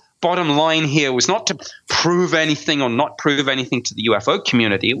John's bottom line here was not to prove anything or not prove anything to the UFO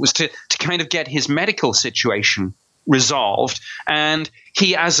community. It was to kind of get his medical situation resolved. And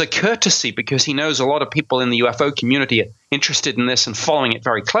he, as a courtesy, because he knows a lot of people in the UFO community are interested in this and following it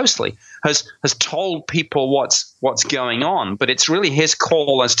very closely, has told people what's going on. But it's really his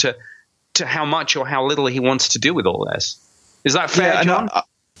call as to how much or how little he wants to do with all this. Is that fair, John?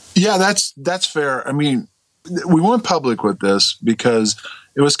 Yeah, that's fair. I mean, we went public with this because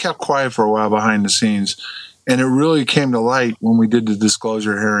it was kept quiet for a while behind the scenes. And it really came to light when we did the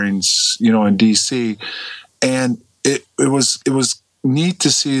disclosure hearings, in D.C. And it was neat to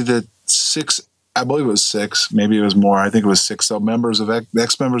see that I believe it was six, maybe it was more, I think it was six,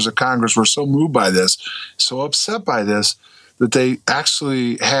 ex-members of Congress were so moved by this, so upset by this, that they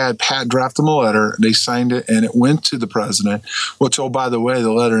actually had Pat draft them a letter, they signed it, and it went to the president, which, oh, by the way,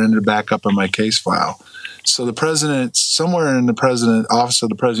 the letter ended back up in my case file. So the president, somewhere in the office of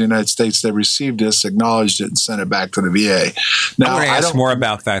the president of the United States, they received this, acknowledged it, and sent it back to the VA. Now, I ask more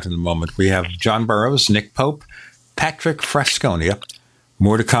about that in a moment. We have John Burroughs, Nick Pope, Patrick Frascogna.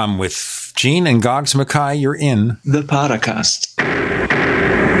 More to come with Gene and Goggs Mackay. You're in the Paracast.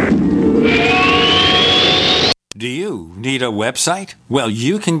 Do you need a website? Well,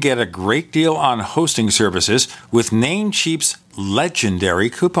 you can get a great deal on hosting services with Namecheap's legendary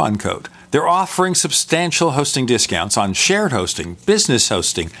coupon code. They're offering substantial hosting discounts on shared hosting, business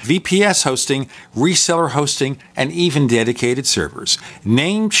hosting, VPS hosting, reseller hosting, and even dedicated servers.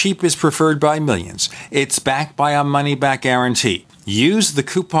 Namecheap is preferred by millions. It's backed by a money-back guarantee. Use the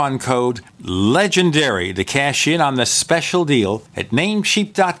coupon code LEGENDARY to cash in on the special deal at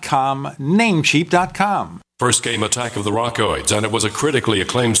Namecheap.com, Namecheap.com. First came Attack of the Rockoids, and it was a critically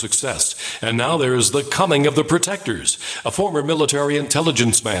acclaimed success. And now there is The Coming of the Protectors. A former military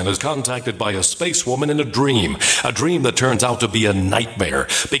intelligence man is contacted by a space woman in a dream that turns out to be a nightmare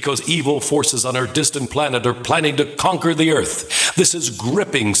because evil forces on her distant planet are planning to conquer the Earth. This is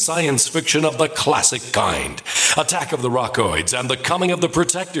gripping science fiction of the classic kind. Attack of the Rockoids and The Coming of the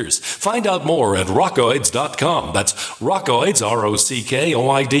Protectors. Find out more at rockoids.com. That's Rockoids,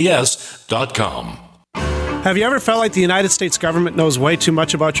 ROCKOIDS.com. Have you ever felt like the United States government knows way too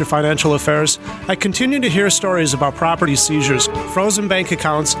much about your financial affairs? I continue to hear stories about property seizures, frozen bank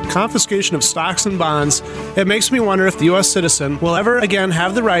accounts, confiscation of stocks and bonds. It makes me wonder if the U.S. citizen will ever again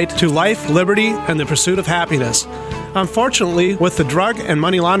have the right to life, liberty, and the pursuit of happiness. Unfortunately, with the Drug and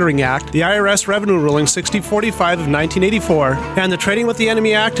Money Laundering Act, the IRS Revenue Ruling 6045 of 1984, and the Trading with the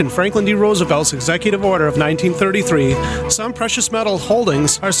Enemy Act and Franklin D. Roosevelt's Executive Order of 1933, some precious metal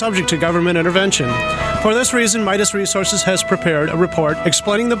holdings are subject to government intervention. For this reason, Midas Resources has prepared a report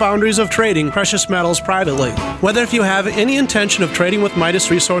explaining the boundaries of trading precious metals privately. Whether if you have any intention of trading with Midas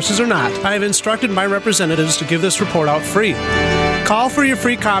Resources or not, I have instructed my representatives to give this report out free. Call for your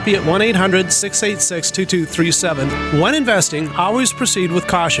free copy at 1-800-686-2237. When investing, always proceed with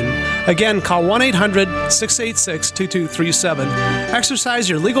caution. Again, call 1-800-686-2237. Exercise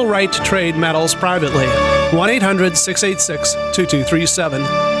your legal right to trade metals privately. 1-800-686-2237.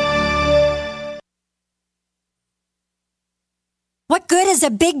 What good is a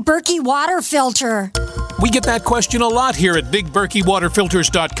Big Berkey water filter? We get that question a lot here at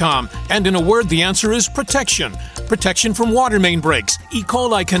BigBerkeyWaterFilters.com, and in a word, the answer is protection. Protection from water main breaks, E.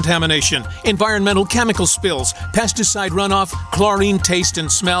 coli contamination, environmental chemical spills, pesticide runoff, chlorine taste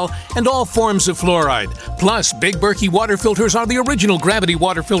and smell, and all forms of fluoride. Plus, Big Berkey water filters are the original gravity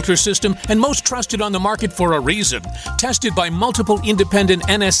water filter system and most trusted on the market for a reason. Tested by multiple independent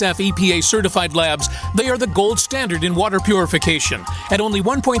NSF EPA certified labs, they are the gold standard in water purification. At only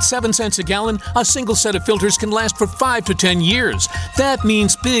 1.7 cents a gallon, a single set of filters can last for 5 to 10 years. That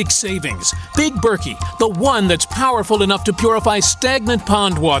means big savings. Big Berkey, the one that's powerful enough to purify stagnant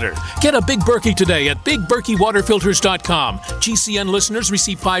pond water. Get a Big Berkey today at BigBerkeyWaterFilters.com. GCN listeners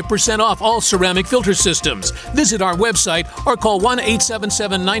receive 5% off all ceramic filter systems. Visit our website or call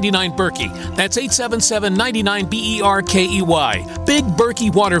 1-877-99-BERKEY. That's 877-99-BERKEY. Big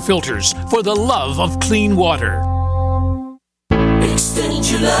Berkey Water Filters, for the love of clean water. Extend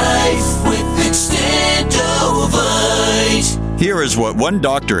your life with Extendovite. Here is what one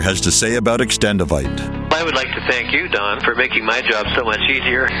doctor has to say about Extendovite. I would like to thank you, Don, for making my job so much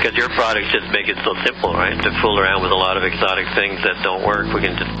easier, because your products just make it so simple, right? To fool around with a lot of exotic things that don't work, we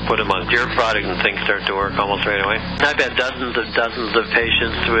can just put them on your product and things start to work almost right away. I've had dozens of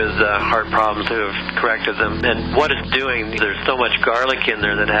patients with heart problems who have corrected them, and what it's doing, there's so much garlic in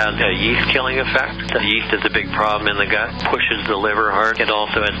there that has a yeast-killing effect. The yeast is a big problem in the gut, pushes the liver hard. It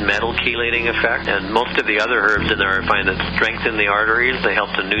also has metal chelating effect, and most of the other herbs in there I find that strengthen the arteries. They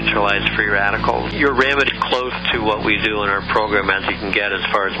help to neutralize free radicals. Your remedy close to what we do in our program as you can get as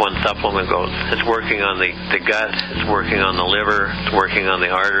far as one supplement goes. It's working on the gut, it's working on the liver, it's working on the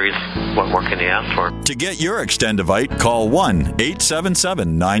arteries. What more can you ask for? To get your Extendovite, call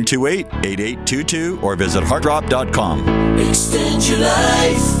 1-877-928-8822 or visit heartdrop.com. Extend your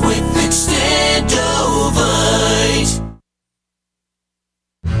life with Extendovite.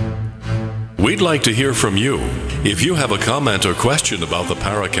 We'd like to hear from you. If you have a comment or question about the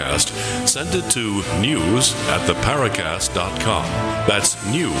Paracast, send it to news@theparacast.com. That's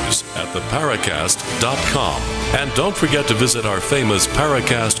news@theparacast.com. And don't forget to visit our famous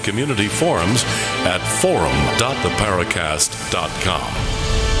Paracast community forums at forum.theparacast.com.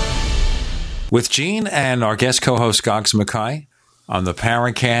 With Gene and our guest co-host Goggs Mackay on the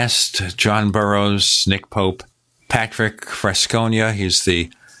Paracast, John Burroughs, Nick Pope, Patrick Frascogna. He's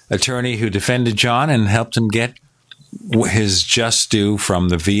the attorney who defended John and helped him get his just due from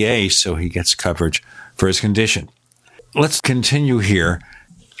the VA so he gets coverage for his condition. Let's continue here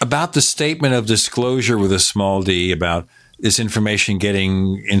about the statement of disclosure with a small d about this information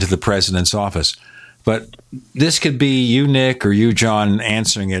getting into the president's office. But this could be you, Nick, or you, John,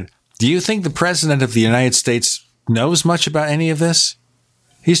 answering it. Do you think the president of the United States knows much about any of this?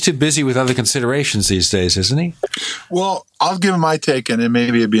 He's too busy with other considerations these days, isn't he? Well, I'll give my take, and then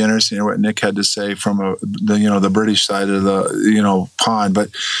maybe it'd be interesting what Nick had to say from the British side of the pond. But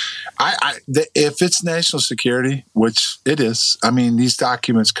If it's national security, which it is, I mean, these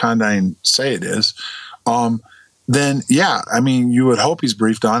documents Condign say it is, then yeah, I mean, you would hope he's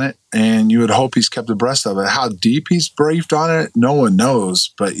briefed on it, and you would hope he's kept abreast of it. How deep he's briefed on it, no one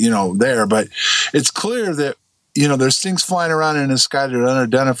knows, but but it's clear that there's things flying around in the sky that are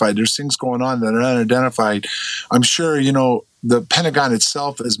unidentified. There's things going on that are unidentified. I'm sure, the Pentagon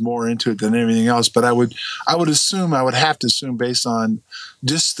itself is more into it than everything else, but I would have to assume based on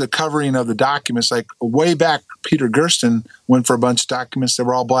just the covering of the documents, like way back, Peter Gersten went for a bunch of documents that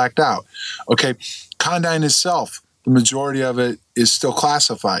were all blacked out. Okay. Condign itself, the majority of it is still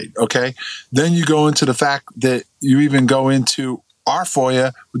classified. Okay. Then you go into the fact that you even go into our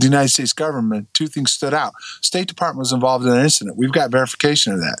FOIA with the United States government. Two things stood out. State Department was involved in an incident. We've got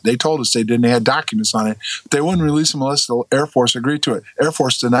verification of that. They told us they had documents on it, but they wouldn't release them unless the Air Force agreed to it. Air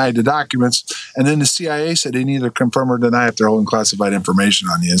Force denied the documents, and then the CIA said they neither confirm or deny if they're holding classified information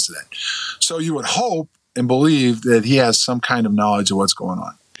on the incident. So you would hope and believe that he has some kind of knowledge of what's going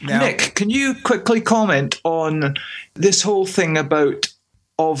on. Now, Nick, can you quickly comment on this whole thing about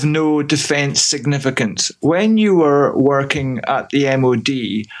of no defense significance? When you were working at the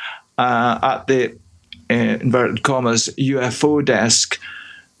MOD, at the inverted commas UFO desk,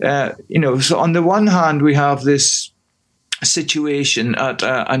 so on the one hand we have this situation at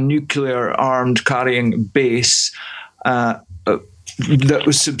a nuclear armed carrying base that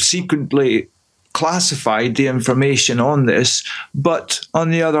was subsequently classified, the information on this, but on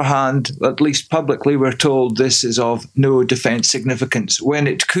the other hand, at least publicly, we're told this is of no defense significance when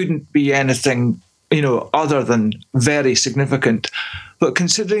it couldn't be anything, other than very significant. But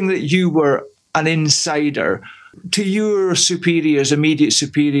considering that you were an insider, to your superiors, immediate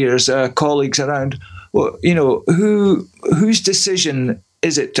superiors, colleagues around, whose decision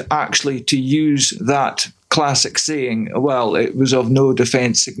is it to use that classic saying, well, it was of no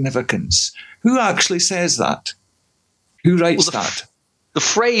defense significance? Who actually says that? Who writes that? The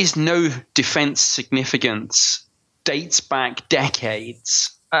phrase no defense significance dates back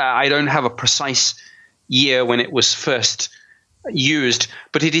decades. I don't have a precise year when it was first used,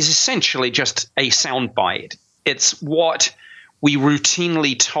 but it is essentially just a soundbite. It's what we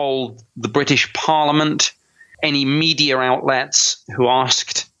routinely told the British Parliament, any media outlets who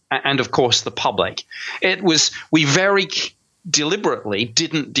asked, and of course the public. We very deliberately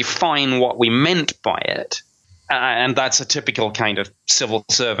didn't define what we meant by it, and that's a typical kind of civil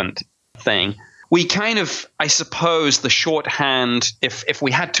servant thing. We kind of, I suppose, the shorthand, if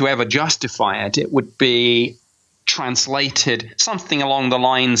we had to ever justify it, it would be translated something along the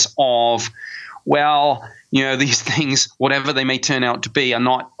lines of, well, these things, whatever they may turn out to be, are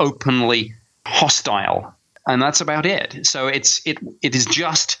not openly hostile, and that's about it. So it is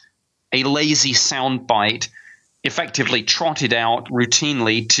just a lazy soundbite, effectively trotted out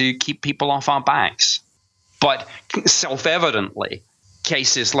routinely to keep people off our backs. But self-evidently,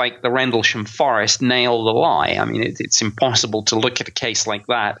 cases like the Rendlesham Forest nail the lie. I mean, it's impossible to look at a case like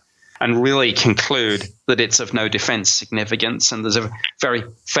that and really conclude that it's of no defense significance. And there's a very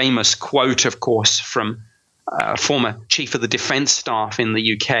famous quote, of course, from former Chief of the Defence Staff in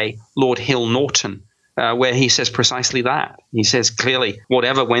the UK, Lord Hill Norton, where he says precisely that. He says clearly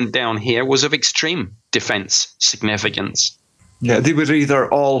whatever went down here was of extreme defense significance. Yeah, they were either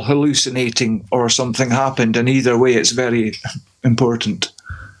all hallucinating or something happened, and either way it's very important.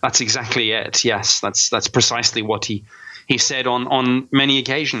 That's exactly it, yes. That's precisely what he said on many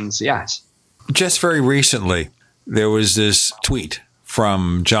occasions, yes. Just very recently, there was this tweet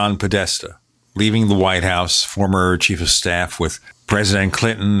from John Podesta, leaving the White House, former chief of staff with President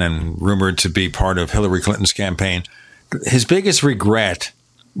Clinton and rumored to be part of Hillary Clinton's campaign. His biggest regret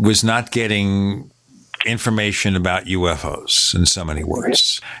was not getting information about UFOs, in so many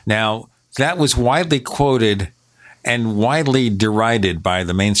words. Now, that was widely quoted and widely derided by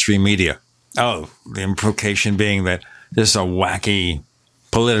the mainstream media. Oh, the implication being that this is a wacky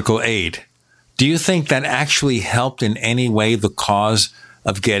political aid. Do you think that actually helped in any way the cause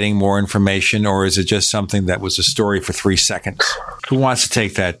of getting more information, or is it just something that was a story for 3 seconds? Who wants to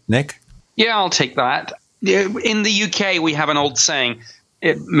take that? Nick? Yeah, I'll take that. In the UK, we have an old saying.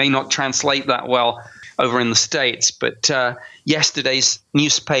 It may not translate that well over in the States, but yesterday's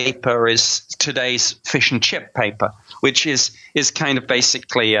newspaper is today's fish and chip paper, which is kind of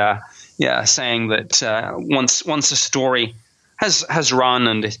basically saying that once a story has run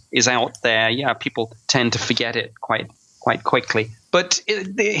and is out there, people tend to forget it quite quickly. But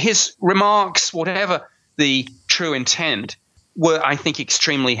his remarks, whatever the true intent, were, I think,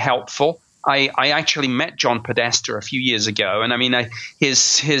 extremely helpful. I actually met John Podesta a few years ago, and I mean,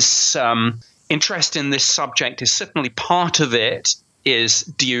 his interest in this subject is certainly part of it. is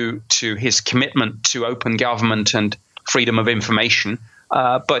due to his commitment to open government and freedom of information.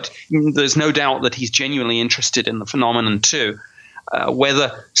 But there's no doubt that he's genuinely interested in the phenomenon too.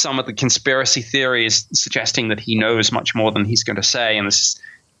 Whether some of the conspiracy theory is suggesting that he knows much more than he's going to say, and this is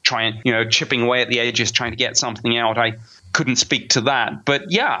chipping away at the edges, trying to get something out, I couldn't speak to that. But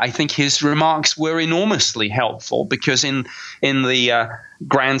yeah, I think his remarks were enormously helpful, because in the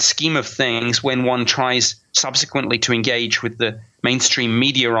grand scheme of things, when one tries subsequently to engage with the mainstream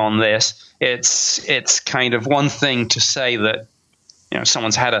media on this, it's kind of one thing to say that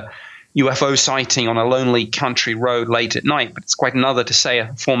someone's had a UFO sighting on a lonely country road late at night, but it's quite another to say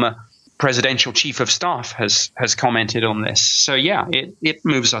a former presidential chief of staff has commented on this. So yeah, it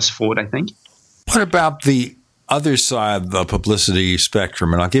moves us forward, I think. What about the other side of the publicity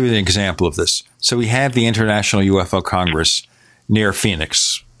spectrum? And I'll give you an example of this. So we had the International UFO Congress near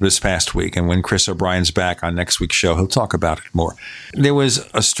Phoenix this past week, and when Chris O'Brien's back on next week's show, he'll talk about it more. There was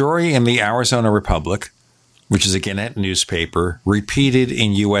a story in the Arizona Republic, which is a Gannett newspaper, repeated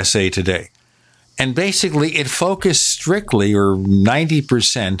in USA Today. And basically it focused strictly, or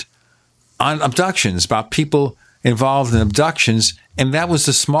 90%, on abductions, about people involved in abductions, and that was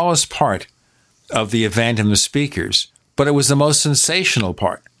the smallest part of the event and the speakers, but it was the most sensational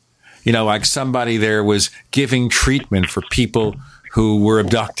part. Like somebody there was giving treatment for people who were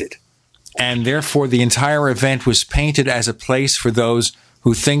abducted, and therefore the entire event was painted as a place for those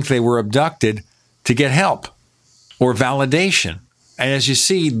who think they were abducted to get help or validation. And as you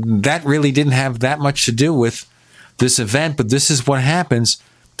see, that really didn't have that much to do with this event, but this is what happens.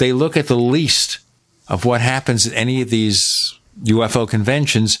 They look at the least of what happens at any of these UFO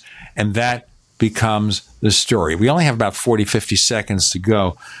conventions, and that becomes the story. We only have about 40, 50 seconds to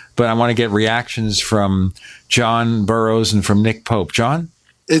go, but I want to get reactions from John Burroughs and from Nick Pope. John?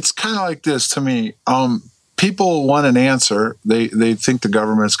 It's kind of like this to me. People want an answer. They think the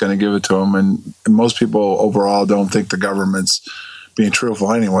government's going to give it to them, and most people overall don't think the government's being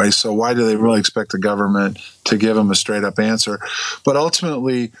truthful anyway. So why do they really expect the government to give them a straight up answer? But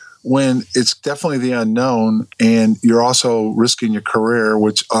ultimately, when it's definitely the unknown, and you're also risking your career,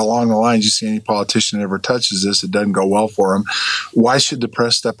 which along the lines, you see any politician that ever touches this, it doesn't go well for them. Why should the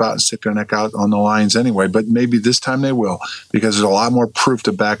press step out and stick their neck out on the lines anyway? But maybe this time they will, because there's a lot more proof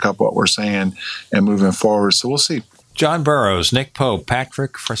to back up what we're saying and moving forward. So we'll see. John Burroughs, Nick Pope,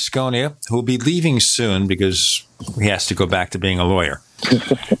 Patrick Frascogna, who will be leaving soon because he has to go back to being a lawyer.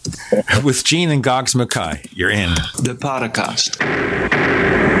 With Gene and Goggs Mackay, you're in the podcast.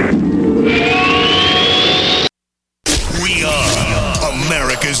 We are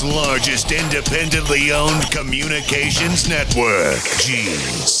America's largest independently owned communications network,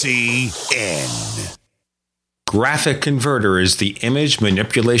 GCN. Graphic Converter is the image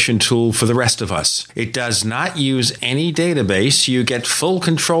manipulation tool for the rest of us. It does not use any database. You get full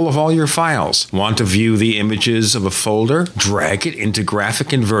control of all your files. Want to view the images of a folder? Drag it into Graphic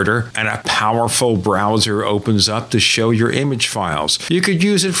Converter, and a powerful browser opens up to show your image files. You could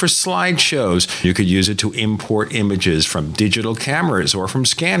use it for slideshows. You could use it to import images from digital cameras or from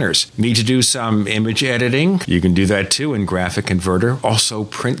scanners. Need to do some image editing? You can do that too in Graphic Converter. Also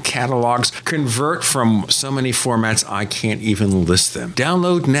print catalogs. Convert from so many formats I can't even list them.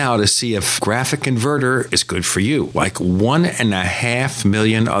 Download now to see if Graphic Converter is good for you, like 1.5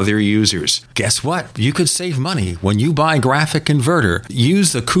 million other users. Guess what? You could save money when you buy Graphic Converter.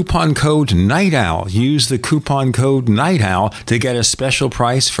 Use the coupon code Night Owl. Use the coupon code Night Owl to get a special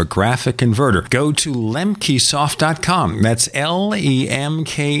price for Graphic Converter. Go to lemkesoft.com. That's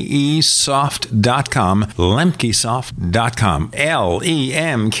LEMKEsoft.com. Lemkesoft.com.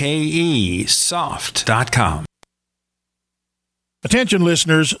 LEMKEsoft.com. Attention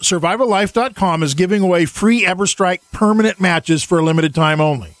listeners, SurvivalLife.com is giving away free EverStrike permanent matches for a limited time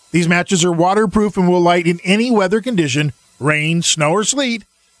only. These matches are waterproof and will light in any weather condition, rain, snow, or sleet.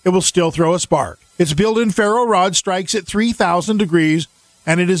 It will still throw a spark. Its built-in ferro rod strikes at 3,000 degrees,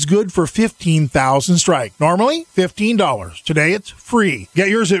 and it is good for 15,000 strike. Normally, $15. Today, it's free. Get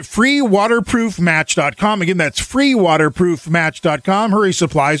yours at freewaterproofmatch.com. Again, that's freewaterproofmatch.com. Hurry,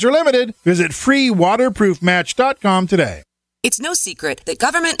 supplies are limited. Visit freewaterproofmatch.com today. It's no secret that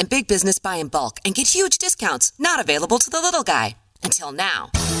government and big business buy in bulk and get huge discounts not available to the little guy. Until now.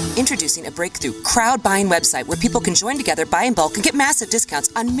 Introducing a breakthrough crowd buying website where people can join together, buy in bulk, and get massive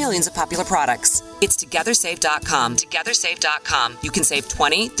discounts on millions of popular products. It's TogetherSave.com. TogetherSave.com. You can save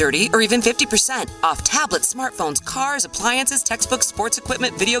 20, 30, or even 50% off tablets, smartphones, cars, appliances, textbooks, sports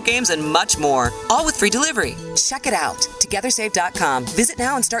equipment, video games, and much more. All with free delivery. Check it out. TogetherSave.com. Visit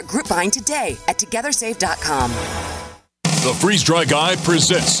now and start group buying today at TogetherSave.com. The Freeze Dry Guy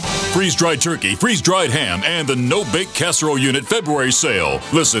presents freeze-dried turkey, freeze-dried ham, and the no-bake casserole unit February sale.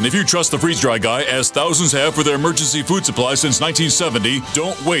 Listen, if you trust the Freeze Dry Guy, as thousands have for their emergency food supply since 1970,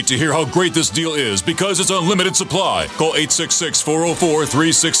 don't wait to hear how great this deal is, because it's unlimited supply. Call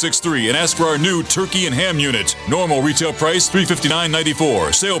 866-404-3663 and ask for our new turkey and ham unit. Normal retail price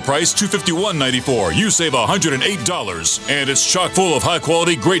 $359.94. Sale price $251.94. You save $108. And it's chock full of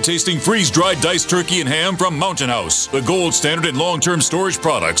high-quality, great-tasting freeze-dried diced turkey and ham from Mountain House, the gold standard in long-term storage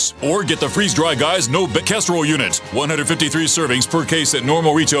products. Or get the Freeze Dry Guy's no-bake casserole unit. 153 servings per case at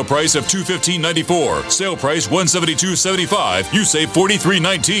normal retail price of $215.94. Sale price $172.75. You save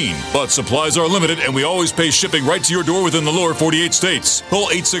 $43.19. But supplies are limited, and we always pay shipping right to your door within the lower 48 states. Call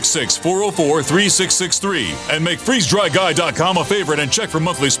 866-404-3663 and make FreezeDryGuy.com a favorite and check for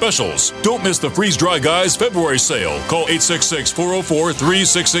monthly specials. Don't miss the Freeze Dry Guy's February sale. Call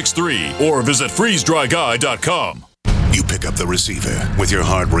 866-404-3663 or visit FreezeDryGuy.com. You pick up the receiver with your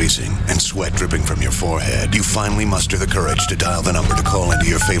heart racing and sweat dripping from your forehead. You finally muster the courage to dial the number to call into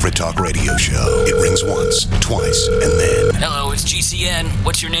your favorite talk radio show. It rings once, twice, and then... Hello, it's GCN.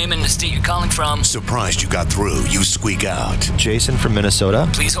 What's your name and the state you're calling from? Surprised you got through, you squeak out. Jason from Minnesota.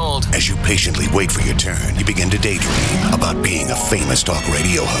 Please hold. As you patiently wait for your turn, you begin to daydream about being a famous talk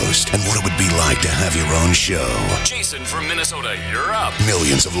radio host and what it would be like to have your own show. Jason from Minnesota, you're up.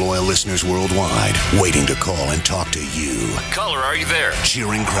 Millions of loyal listeners worldwide waiting to call and talk to you. Caller, are you there?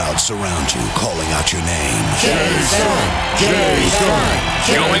 Cheering crowds surround you, calling out your name. Jason!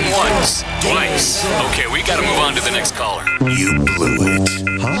 Jason! Going once, twice. Okay, we gotta move on to the next caller. You blew it.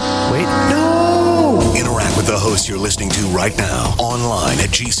 Huh? Wait, no! Interact with the host you're listening to right now, online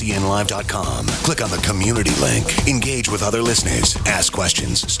at gcnlive.com. Click on the community link. Engage with other listeners. Ask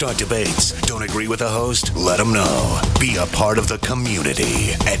questions. Start debates. Don't agree with the host? Let them know. Be a part of the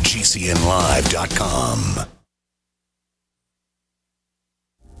community at gcnlive.com.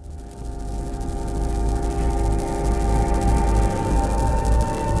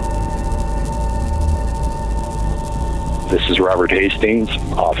 This is Robert Hastings,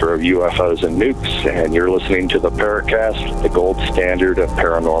 author of UFOs and Nukes, and you're listening to the Paracast, the gold standard of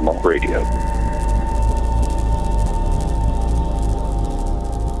paranormal radio.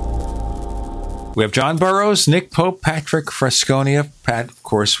 We have John Burroughs, Nick Pope, Patrick Frascogna. Pat, of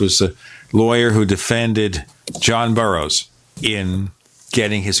course, was the lawyer who defended John Burroughs in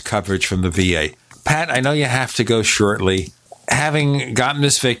getting his coverage from the VA. Pat, I know you have to go shortly. Having gotten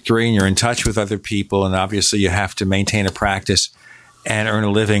this victory and you're in touch with other people, and obviously you have to maintain a practice and earn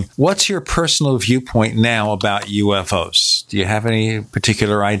a living, what's your personal viewpoint now about UFOs? Do you have any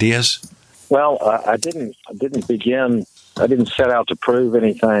particular ideas? Well, I didn't set out to prove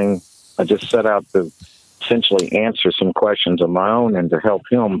anything. I just set out to essentially answer some questions of my own and to help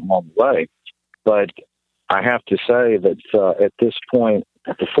him along the way. But I have to say that at this point,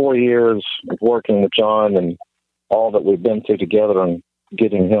 after 4 years of working with John and all that we've been through together and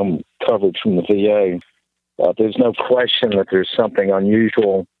getting him coverage from the VA, there's no question that there's something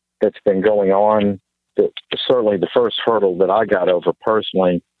unusual that's been going on. That certainly the first hurdle that I got over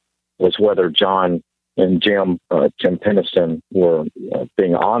personally was whether John and Jim Penniston were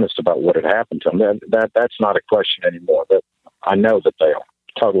being honest about what had happened to them. That's not a question anymore. That I know that they are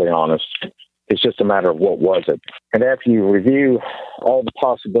totally honest. It's just a matter of what was it. And after you review all the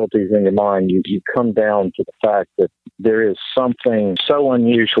possibilities in your mind, you come down to the fact that there is something so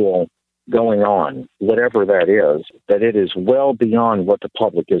unusual going on, whatever that is, that it is well beyond what the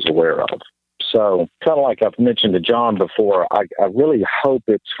public is aware of. So, kind of like I've mentioned to John before, I really hope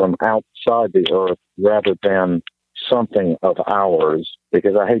it's from outside the Earth rather than something of ours,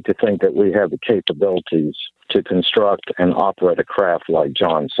 because I hate to think that we have the capabilities to construct and operate a craft like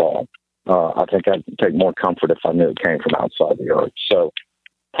John saw. I think I'd take more comfort if I knew it came from outside the Earth. So,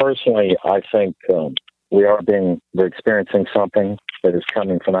 personally, I think we're experiencing something that is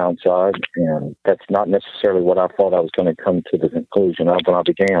coming from outside, and that's not necessarily what I thought I was going to come to the conclusion of when I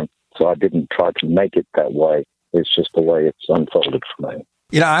began. So I didn't try to make it that way. It's just the way it's unfolded for me.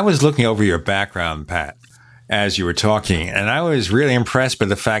 You know, I was looking over your background, Pat, as you were talking, and I was really impressed by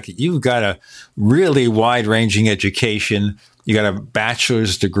the fact that you've got a really wide-ranging education. You got a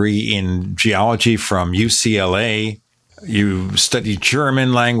bachelor's degree in geology from UCLA. You studied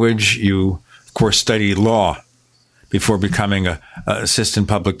German language. You, of course, studied law before becoming an assistant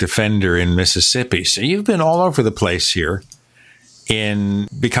public defender in Mississippi. So you've been all over the place here in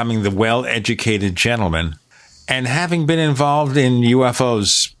becoming the well-educated gentleman. And having been involved in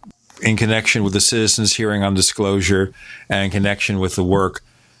UFOs in connection with the Citizens Hearing on Disclosure and in connection with the work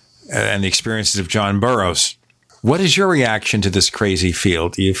and the experiences of John Burroughs, What is your reaction to this crazy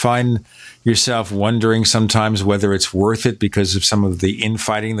field? Do you find yourself wondering sometimes whether it's worth it because of some of the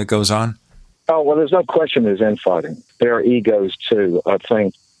infighting that goes on? Oh, well, there's no question there's infighting. There are egos, too, I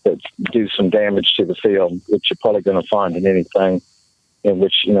think, that do some damage to the field, which you're probably going to find in anything in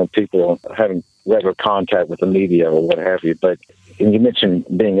which, people are having regular contact with the media or what have you. But and you mentioned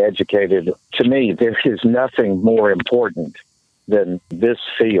being educated. To me, there is nothing more important than this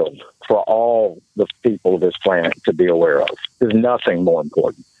field for all the people of this planet to be aware of. There's nothing more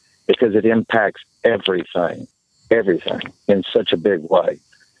important because it impacts everything in such a big way.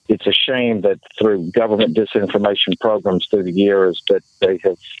 It's a shame that through government disinformation programs through the years that they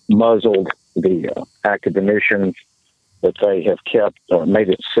have muzzled the academicians, that they have kept or made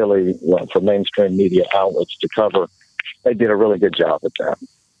it silly for mainstream media outlets to cover. They did a really good job at that.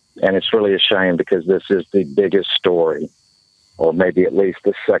 And it's really a shame because this is the biggest story, or maybe at least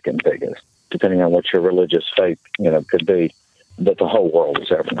the second biggest, depending on what your religious faith, could be, that the whole world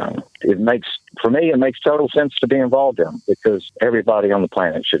has ever known. For me, it makes total sense to be involved in because everybody on the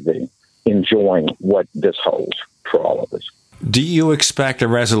planet should be enjoying what this holds for all of us. Do you expect a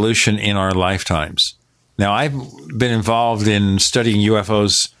resolution in our lifetimes? Now, I've been involved in studying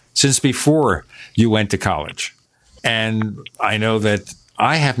UFOs since before you went to college. And I know that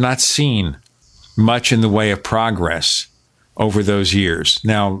I have not seen much in the way of progress over those years.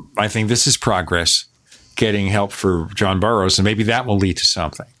 Now, I think this is progress, getting help for John Burroughs, and maybe that will lead to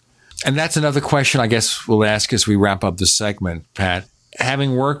something. And that's another question I guess we'll ask as we wrap up this segment, Pat.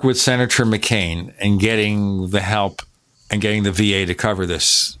 Having worked with Senator McCain and getting the help and getting the VA to cover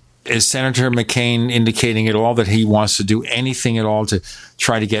this, is Senator McCain indicating at all that he wants to do anything at all to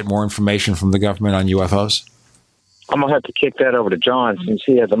try to get more information from the government on UFOs? I'm going to have to kick that over to John since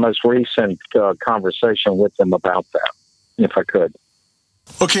he had the most recent conversation with them about that, if I could.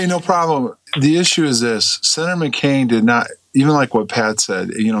 Okay, no problem. The issue is this. Senator McCain did not, even like what Pat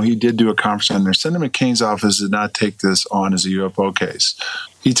said, he did do a conference on there. Senator McCain's office did not take this on as a UFO case.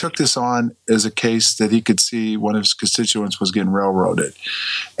 He took this on as a case that he could see one of his constituents was getting railroaded.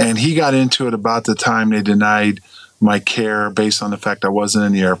 And he got into it about the time they denied my care based on the fact I wasn't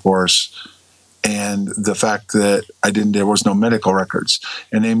in the Air Force and the fact that there was no medical records.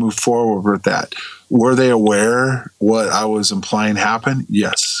 And they moved forward with that. Were they aware what I was implying happened?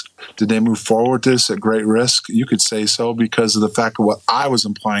 Yes. Did they move forward with this at great risk? You could say so because of the fact of what I was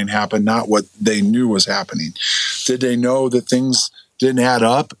implying happened, not what they knew was happening. Did they know that things didn't add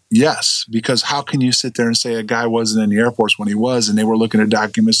up? Yes, because how can you sit there and say a guy wasn't in the Air Force when he was, and they were looking at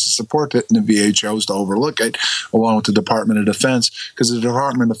documents to support it, and the VA chose to overlook it, along with the Department of Defense, because the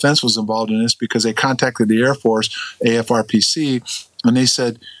Department of Defense was involved in this because they contacted the Air Force, AFRPC, and they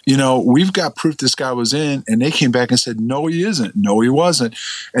said, we've got proof this guy was in, and they came back and said, no, he isn't. No, he wasn't.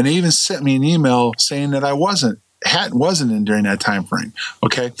 And they even sent me an email saying that I wasn't in during that time frame.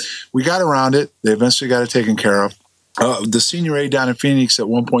 Okay, we got around it. They eventually got it taken care of. The senior aide down in Phoenix at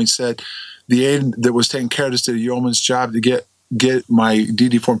one point said the aide that was taking care of this did a yeoman's job to get my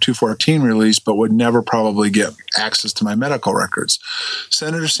DD Form 214 released, but would never probably get access to my medical records.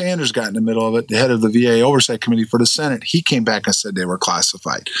 Senator Sanders got in the middle of it, the head of the VA Oversight Committee for the Senate. He came back and said they were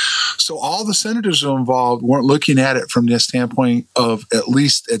classified. So all the senators who were involved weren't looking at it from the standpoint of, at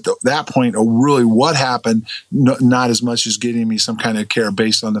least at that point, of really what happened, not as much as getting me some kind of care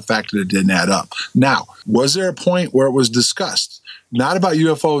based on the fact that it didn't add up. Now, was there a point where it was discussed, not about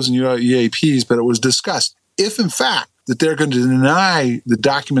UFOs and UAPs, but it was discussed, if in fact that they're going to deny the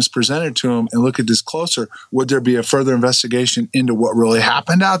documents presented to them and look at this closer, would there be a further investigation into what really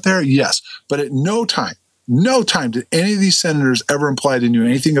happened out there? Yes. But at no time did any of these senators ever imply they knew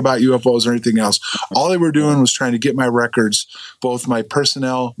anything about UFOs or anything else. All they were doing was trying to get my records, both my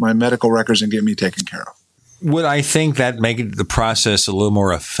personnel, my medical records, and get me taken care of. Would I think that make the process a little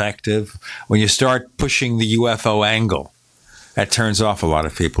more effective? When you start pushing the UFO angle, that turns off a lot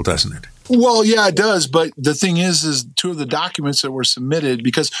of people, doesn't it? Well, yeah, it does. But the thing is two of the documents that were submitted,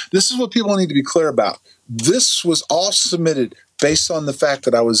 because this is what people need to be clear about. This was all submitted based on the fact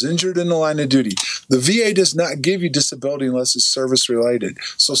that I was injured in the line of duty. The VA does not give you disability unless it's service related.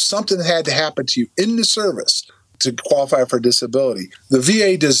 So something had to happen to you in the service to qualify for disability. The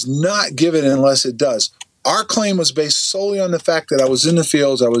VA does not give it unless it does. Our claim was based solely on the fact that I was in the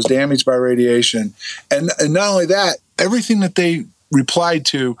fields, I was damaged by radiation. And not only that, everything that they replied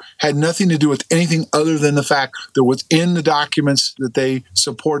to had nothing to do with anything other than the fact that within the documents that they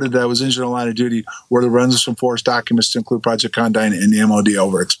supported that I was injured in the line of duty were the Rendlesham Forest documents to include Project Condign and the MOD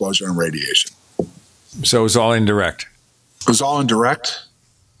overexposure and radiation. So it was all indirect? It was all indirect?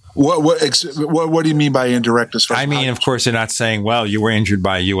 What do you mean by indirect? I mean, of course, they're not saying, well, you were injured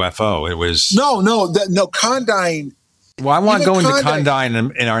by a UFO. It was... No, Condign... Well, I want to go into Condign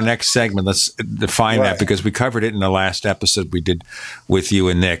in our next segment. Let's define that, because we covered it in the last episode we did with you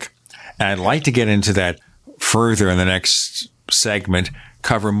and Nick. And I'd like to get into that further in the next segment,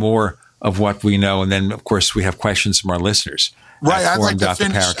 cover more of what we know. And then, of course, we have questions from our listeners. Right. I'd like to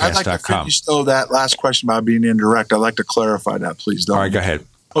finish, though, that last question about being indirect. I'd like to clarify that, please. All right, go ahead.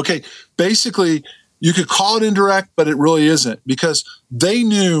 Okay. Basically, you could call it indirect, but it really isn't, because they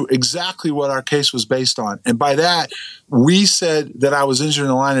knew exactly what our case was based on. And by that, we said that I was injured in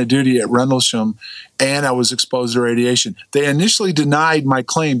the line of duty at Rendlesham and I was exposed to radiation. They initially denied my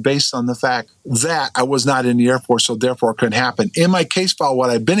claim based on the fact that I was not in the Air Force, so therefore it couldn't happen. In my case file, what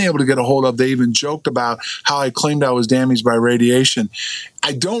I've been able to get a hold of, they even joked about how I claimed I was damaged by radiation.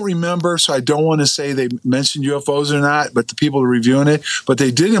 I don't remember, so I don't want to say they mentioned UFOs or not, but the people reviewing it, but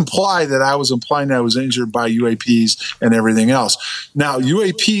they did imply that I was implying that I was injured by UAPs and everything else. Now,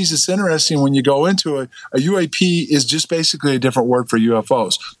 UAPs, it's interesting when you go into it, a UAP is just basically a different word for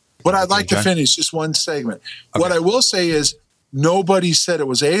UFOs. But I'd like to finish just one segment. Okay. What I will say is nobody said it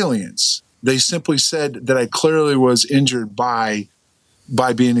was aliens. They simply said that I clearly was injured by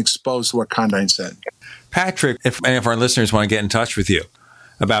being exposed to what Condign said. Patrick, if any of our listeners want to get in touch with you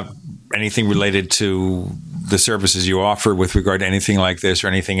about anything related to the services you offer with regard to anything like this or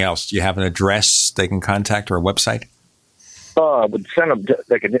anything else, do you have an address they can contact or a website? Would send them.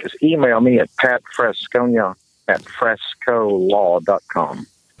 They can just email me at patfrascogna@frascolaw.com.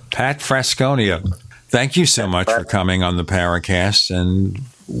 Pat Frascogna, thank you so much for coming on the Paracast, and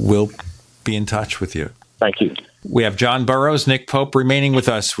we'll be in touch with you. Thank you. We have John Burroughs, Nick Pope remaining with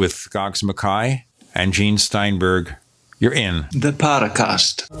us with Goggs Mackay, and Gene Steinberg. You're in the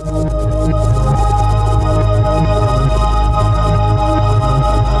Paracast.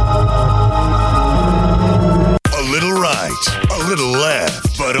 A little right, a little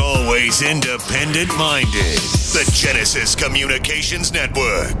left, but always independent-minded. The Genesis Communications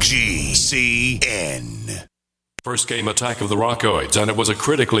Network, GCN. First came Attack of the Rockoids, and it was a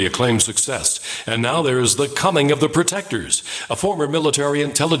critically acclaimed success. And now there is The Coming of the Protectors. A former military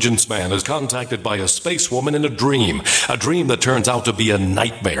intelligence man is contacted by a space woman in a dream that turns out to be a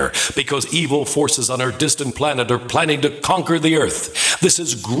nightmare because evil forces on our distant planet are planning to conquer the Earth. This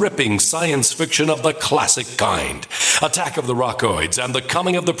is gripping science fiction of the classic kind. Attack of the Rockoids and The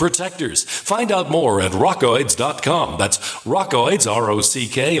Coming of the Protectors. Find out more at rockoids.com. That's Rockoids,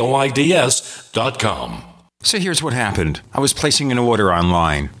 ROCKOIDS.com. So here's what happened. I was placing an order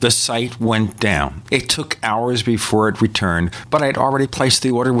online. The site went down. It took hours before it returned, but I'd already placed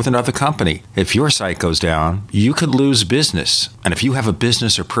the order with another company. If your site goes down, you could lose business. And if you have a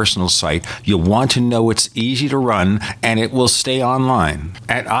business or personal site, you'll want to know it's easy to run and it will stay online.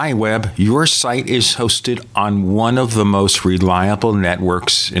 At iWeb, your site is hosted on one of the most reliable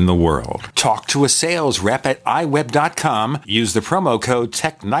networks in the world. Talk to a sales rep at iWeb.com. Use the promo code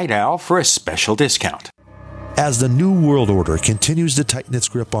TechNightOwl for a special discount. As the New World Order continues to tighten its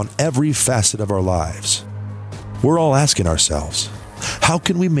grip on every facet of our lives, we're all asking ourselves, how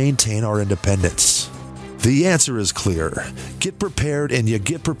can we maintain our independence? The answer is clear. Get prepared, and you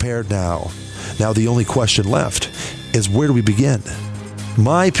get prepared now. Now the only question left is, where do we begin?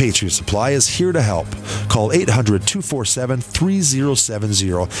 My Patriot Supply is here to help. Call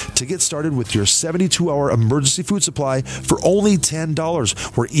 800-247-3070 to get started with your 72-hour emergency food supply for only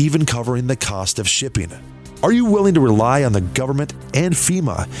 $10. We're even covering the cost of shipping. Are you willing to rely on the government and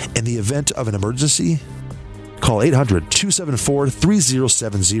FEMA in the event of an emergency? Call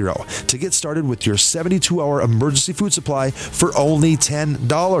 800-274-3070 to get started with your 72-hour emergency food supply for only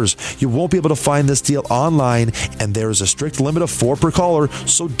 $10. You won't be able to find this deal online, and there is a strict limit of 4 per caller,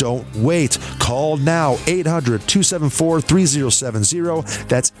 so don't wait. Call now, 800-274-3070.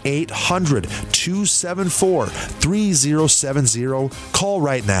 That's 800-274-3070. Call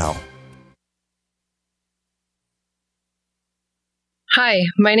right now. Hi,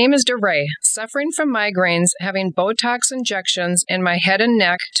 my name is DeRay, suffering from migraines, having Botox injections in my head and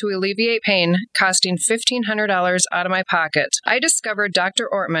neck to alleviate pain, costing $1,500 out of my pocket. I discovered Dr.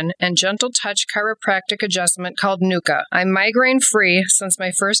 Ortman and Gentle Touch chiropractic adjustment called Nuka. I'm migraine-free since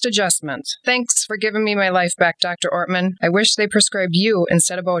my first adjustment. Thanks for giving me my life back, Dr. Ortman. I wish they prescribed you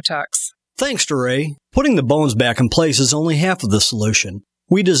instead of Botox. Thanks, DeRay. Putting the bones back in place is only half of the solution.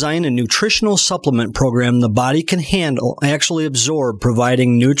 We design a nutritional supplement program the body can handle, actually absorb,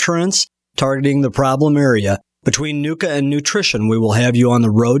 providing nutrients, targeting the problem area. Between Nuka and nutrition, we will have you on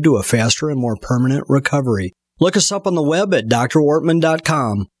the road to a faster and more permanent recovery. Look us up on the web at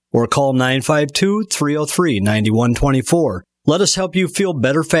drortman.com or call 952-303-9124. Let us help you feel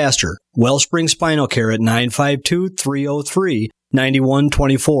better faster. Wellspring Spinal Care at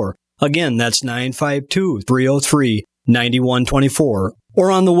 952-303-9124. Again, that's 952-303-9124. Or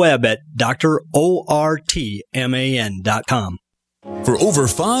on the web at drortman.com. For over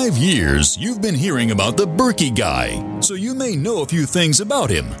 5 years, you've been hearing about the Berkey Guy, so you may know a few things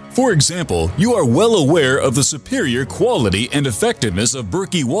about him. For example, you are well aware of the superior quality and effectiveness of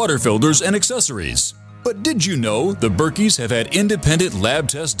Berkey water filters and accessories. But did you know the Berkeys have had independent lab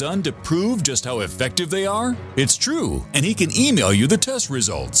tests done to prove just how effective they are? It's true, and he can email you the test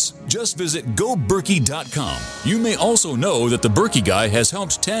results. Just visit goberkey.com. You may also know that the Berkey Guy has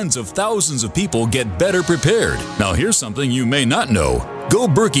helped tens of thousands of people get better prepared. Now here's something you may not know.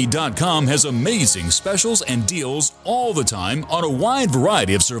 GoBerkey.com has amazing specials and deals all the time on a wide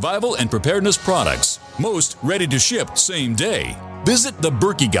variety of survival and preparedness products. Most ready to ship same day. Visit the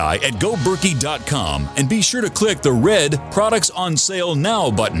Berkey Guy at GoBerkey.com and be sure to click the red Products on Sale Now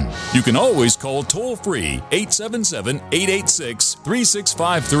button. You can always call toll-free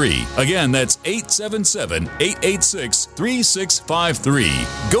 877-886-3653. Again, that's 877-886-3653.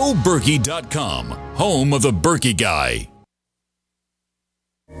 GoBerkey.com, home of the Berkey Guy.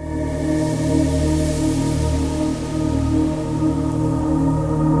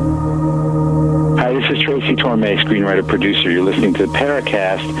 Hi, this is Tracy Torme, screenwriter, producer. You're listening to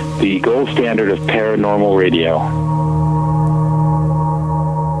Paracast, the gold standard of paranormal radio.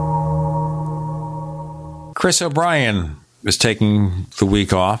 Chris O'Brien is taking the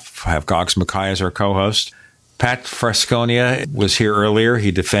week off. I have Goggs Mackay as our co-host. Pat Frascogna was here earlier.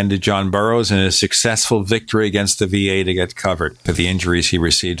 He defended John Burroughs in a successful victory against the VA to get covered for the injuries he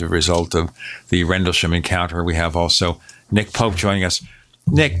received as a result of the Rendlesham encounter. We have also Nick Pope joining us.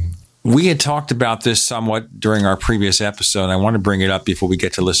 Nick, we had talked about this somewhat during our previous episode, and I want to bring it up before we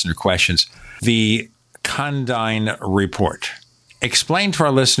get to listener questions. The Condign report. Explain to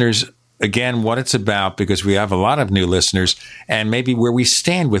our listeners again what it's about, because we have a lot of new listeners, and maybe where we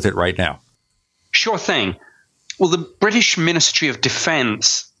stand with it right now. Sure thing. Well, the British Ministry of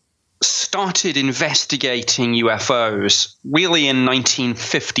Defence started investigating UFOs really in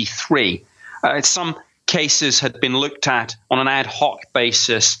 1953. Some cases had been looked at on an ad hoc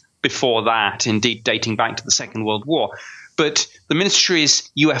basis before that, indeed dating back to the Second World War. But the ministry's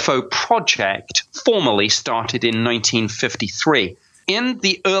UFO project formally started in 1953. In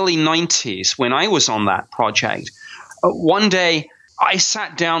the early 90s, when I was on that project, one day I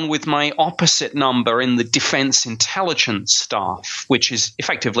sat down with my opposite number in the Defense Intelligence Staff, which is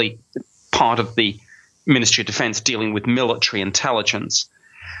effectively part of the Ministry of Defense dealing with military intelligence.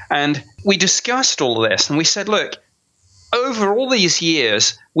 And we discussed all of this, and we said, look, over all these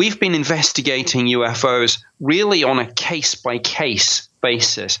years, we've been investigating UFOs really on a case-by-case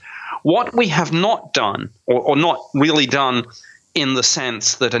basis. What we have not done, or not really done in the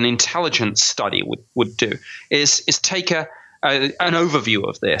sense that an intelligence study would do, is take an overview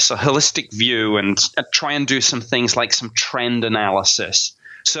of this, a holistic view, and try and do some things like some trend analysis.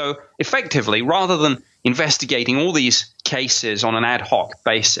 So effectively, rather than investigating all these cases on an ad hoc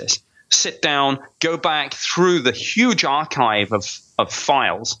basis, sit down, go back through the huge archive of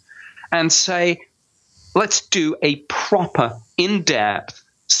files and say, let's do a proper, in-depth,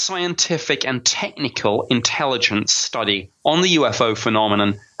 scientific and technical intelligence study on the UFO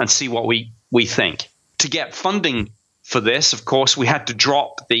phenomenon and see what we think. To get funding for this, of course, we had to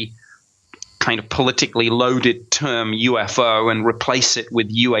drop the kind of politically loaded term UFO and replace it with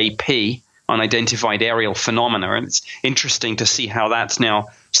UAP, unidentified aerial phenomena. And it's interesting to see how that's now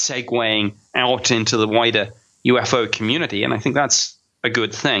segueing out into the wider UFO community, and I think that's a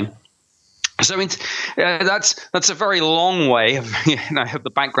good thing. So that's a very long way of, and I hope the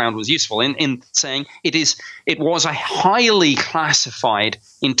background was useful in saying it was a highly classified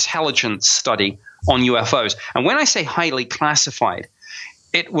intelligence study on UFOs. And when I say highly classified,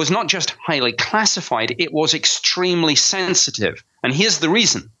 it was not just highly classified, it was extremely sensitive. And here's the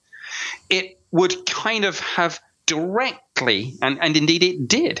reason. It would kind of have directly, and indeed it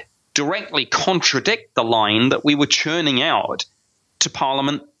did, directly contradict the line that we were churning out to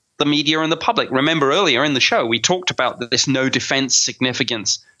Parliament, the media, and the public. Remember earlier in the show, we talked about this no defense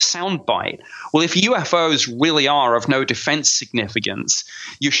significance soundbite. Well, if UFOs really are of no defense significance,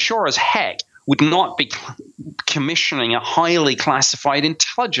 you sure as heck would not be commissioning a highly classified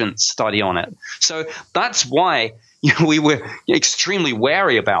intelligence study on it. So that's why we were extremely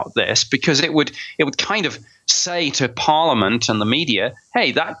wary about this, because it would kind of say to Parliament and the media,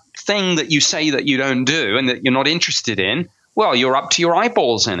 hey, that thing that you say that you don't do and that you're not interested in, well, you're up to your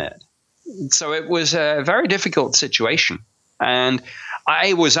eyeballs in it. So it was a very difficult situation. And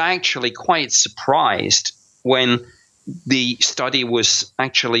I was actually quite surprised when the study was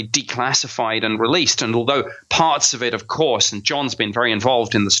actually declassified and released. And although parts of it, of course, and John's been very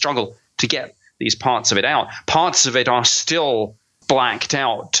involved in the struggle to get these parts of it out, parts of it are still blacked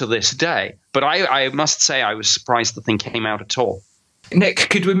out to this day. But I must say I was surprised the thing came out at all. Nick,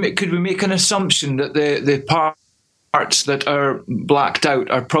 could we make an assumption that the parts that are blacked out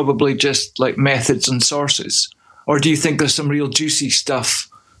are probably just like methods and sources? Or do you think there's some real juicy stuff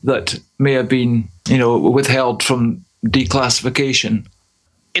that may have been, withheld from declassification?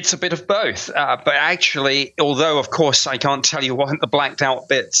 It's a bit of both. But actually, although, of course, I can't tell you what the blacked out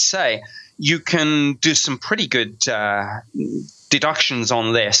bits say, you can do some pretty good deductions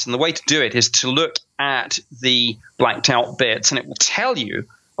on this. And the way to do it is to look at the blacked out bits, and it will tell you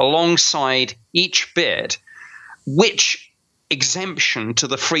alongside each bit which exemption to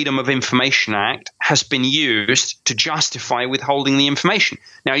the Freedom of Information Act has been used to justify withholding the information.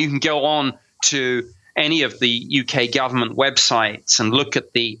 Now, you can go on to any of the UK government websites and look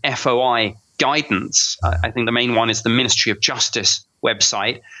at the FOI guidance. I think the main one is the Ministry of Justice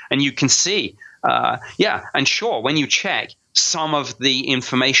website, and you can see, and sure, when you check, some of the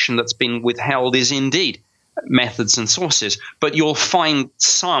information that's been withheld is indeed methods and sources, but you'll find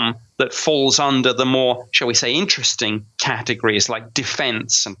some that falls under the more, shall we say, interesting categories like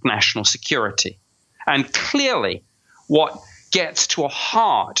defense and national security. And clearly, what gets to a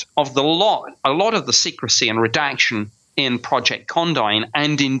heart of a lot of the secrecy and redaction in Project Condign,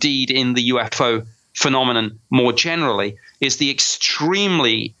 and indeed in the UFO phenomenon more generally, is the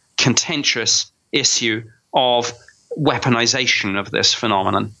extremely contentious issue of weaponization of this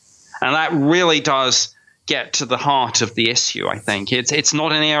phenomenon. And that really does get to the heart of the issue, I think. It's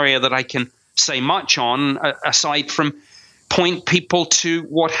not an area that I can say much on, aside from point people to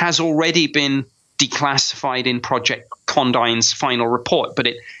what has already been declassified in Project Condign's final report. But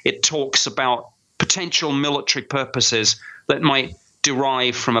it talks about potential military purposes that might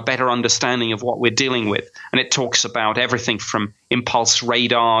derive from a better understanding of what we're dealing with. And it talks about everything from impulse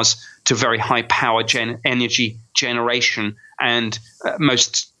radars to very high power energy generation, and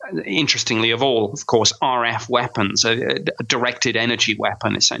most interestingly of all, of course, RF weapons, a directed energy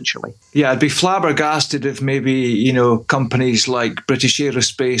weapon, essentially. Yeah, I'd be flabbergasted if maybe, companies like British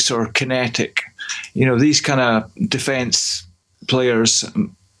Aerospace or Kinetic, these kind of defense players,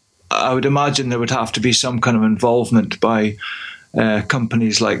 I would imagine there would have to be some kind of involvement by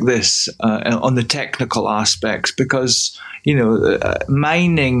companies like this on the technical aspects, because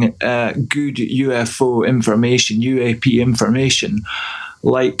mining good UFO information, UAP information,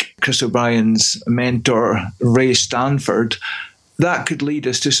 like Chris O'Brien's mentor Ray Stanford, that could lead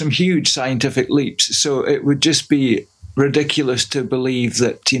us to some huge scientific leaps. So it would just be ridiculous to believe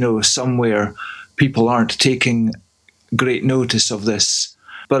that somewhere people aren't taking great notice of this.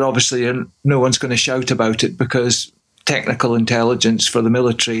 But obviously no one's going to shout about it, because technical intelligence for the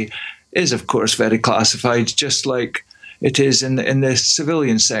military is, of course, very classified, just like it is in the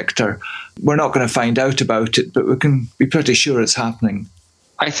civilian sector. We're not going to find out about it, but we can be pretty sure it's happening.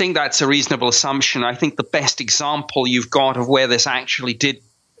 I think that's a reasonable assumption. I think the best example you've got of where this actually did,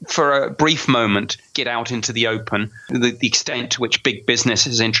 for a brief moment, get out into the open, the extent to which big business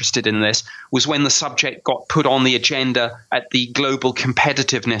is interested in this, was when the subject got put on the agenda at the Global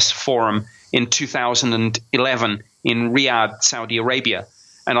Competitiveness Forum in 2011 in Riyadh, Saudi Arabia.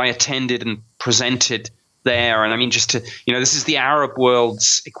 And I attended and presented there. And I mean, just to, this is the Arab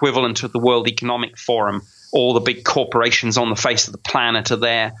world's equivalent of the World Economic Forum. All the big corporations on the face of the planet are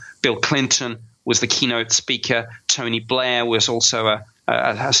there. Bill Clinton was the keynote speaker. Tony Blair was also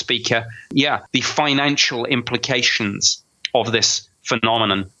a speaker. Yeah, the financial implications of this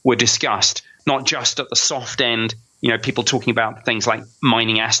phenomenon were discussed, not just at the soft end, people talking about things like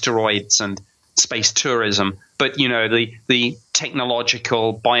mining asteroids and space tourism, but, the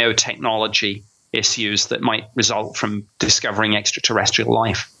technological, biotechnology issues that might result from discovering extraterrestrial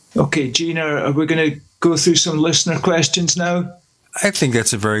life. Okay, Gina, are we going to go through some listener questions now? I think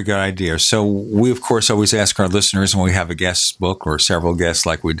that's a very good idea. So we, of course, always ask our listeners when we have a guest book or several guests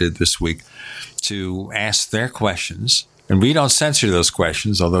like we did this week to ask their questions. And we don't censor those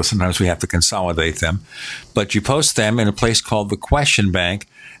questions, although sometimes we have to consolidate them. But you post them in a place called the Question Bank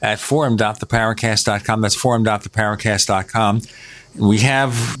at forum.theparacast.com. That's forum.theparacast.com. We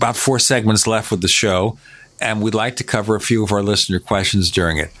have about 4 segments left with the show, and we'd like to cover a few of our listener questions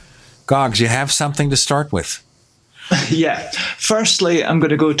during it. Goggs, you have something to start with? Yeah. Firstly, I'm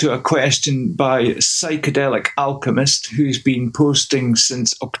going to go to a question by Psychedelic Alchemist, who's been posting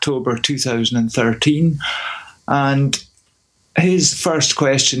since October 2013. And his first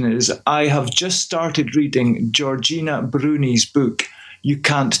question is, I have just started reading Georgina Bruni's book, You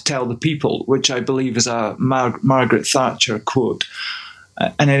Can't Tell the People, which I believe is a Margaret Thatcher quote.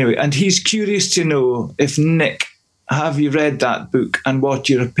 And he's curious to know if, Nick, have you read that book and what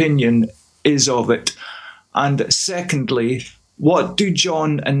your opinion is of it? And secondly, what do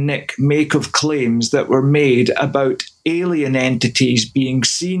John and Nick make of claims that were made about alien entities being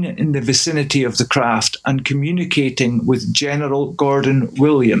seen in the vicinity of the craft and communicating with General Gordon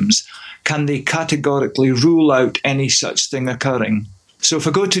Williams? Can they categorically rule out any such thing occurring? So if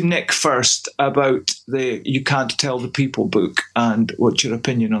I go to Nick first about the You Can't Tell the People book, and what's your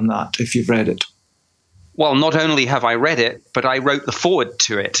opinion on that, if you've read it? Well, not only have I read it, but I wrote the foreword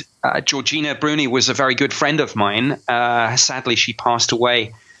to it. Georgina Bruni was a very good friend of mine. Sadly, she passed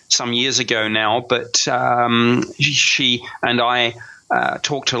away some years ago now, but she and I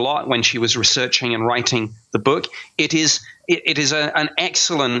talked a lot when she was researching and writing the book. It is an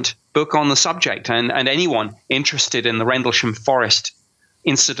excellent book on the subject, and anyone interested in the Rendlesham Forest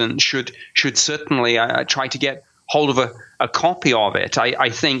incident should certainly try to get hold of a copy of it. I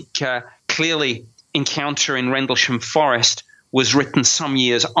think clearly Encounter in Rendlesham Forest was written some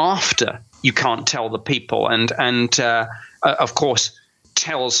years after You Can't Tell the People, and of course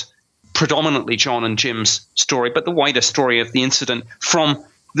tells predominantly John and Jim's story, but the wider story of the incident from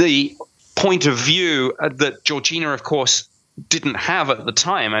the point of view that Georgina, of course, didn't have at the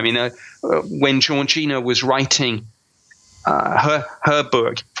time. I mean, when Georgina was writing her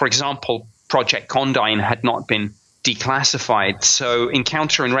book, for example, Project Condign had not been declassified. So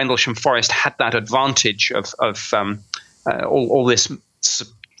Encounter in Rendlesham Forest had that advantage of all this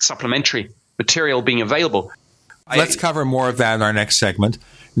supplementary material being available. Let's cover more of that in our next segment.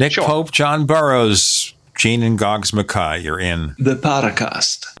 Nick Pope, John Burroughs, Gene and Goggs Mackay, you're in the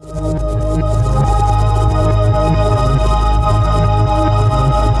Paracast.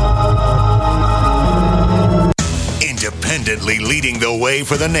 Independently leading the way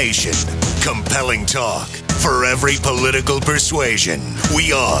for the nation. Compelling talk for every political persuasion.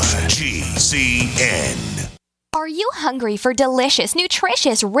 We are GCN. Are you hungry for delicious,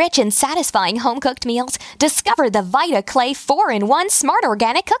 nutritious, rich, and satisfying home-cooked meals? Discover the Vita Clay 4-in-1 Smart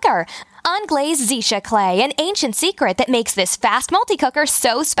Organic Cooker. Unglazed Zisha clay, an ancient secret that makes this fast multi-cooker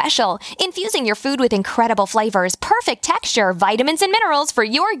so special. Infusing your food with incredible flavors, perfect texture, vitamins, and minerals for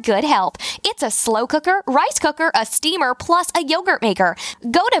your good health. It's a slow cooker, rice cooker, a steamer, plus a yogurt maker.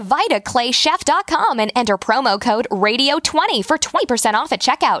 Go to VitaClayChef.com and enter promo code RADIO20 for 20% off at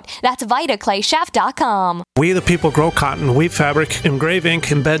checkout. That's VitaClayChef.com. We the people grow cotton, weave fabric, engrave ink,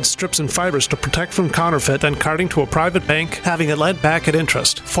 embed strips and fibers to protect from counterfeit, then carting to a private bank, having it lent back at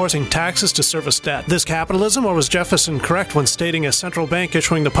interest, forcing taxes to service debt. This capitalism, or was Jefferson correct when stating a central bank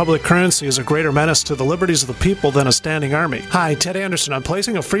issuing the public currency is a greater menace to the liberties of the people than a standing army? Hi, Ted Anderson. I'm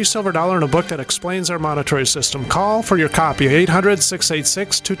placing a free silver dollar in a book that explains our monetary system. Call for your copy,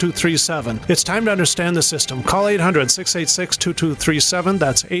 800-686-2237. It's time to understand the system. Call 800-686-2237.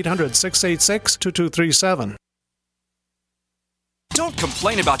 That's 800-686-2237. Don't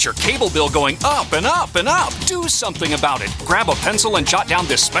complain about your cable bill going up and up and up. Do something about it. Grab a pencil and jot down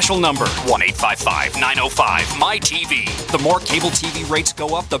this special number, 1-855-905-MY-TV. The more cable TV rates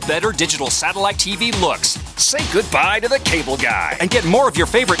go up, the better digital satellite TV looks. Say goodbye to the cable guy and get more of your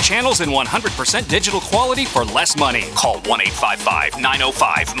favorite channels in 100% digital quality for less money. Call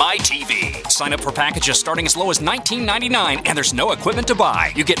 1-855-905-MY-TV. Sign up for packages starting as low as $19.99, and there's no equipment to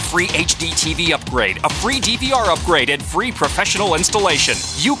buy. You get free HD TV upgrade, a free DVR upgrade, and free professional installation.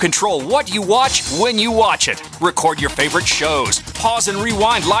 You control what you watch when you watch it. Record your favorite shows, pause and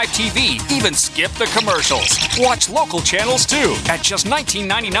rewind live TV, even skip the commercials. Watch local channels too. At just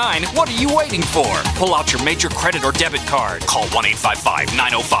 $19.99, what are you waiting for? Pull out your major credit or debit card. Call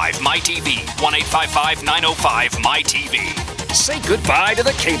 1-855-905-MY-TV. 1-855-905-MY-TV. Say goodbye to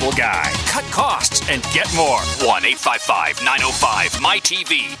the cable guy. Cut costs and get more.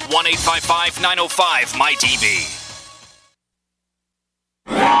 1-855-905-MY-TV. 1-855-905-MY-TV.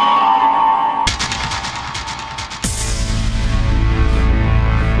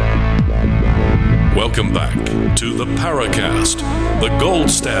 Welcome back to the Paracast, the gold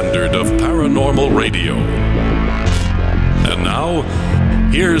standard of paranormal radio. And now,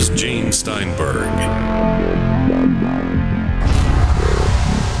 here's Gene Steinberg.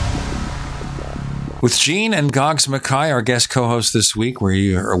 With Gene and Goggs Mackay, our guest co-host this week,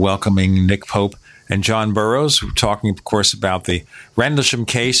 we are welcoming Nick Pope and John Burroughs. We're talking, of course, about the Rendlesham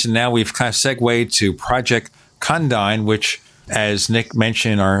case, and now we've kind of segued to Project Condign, which, as Nick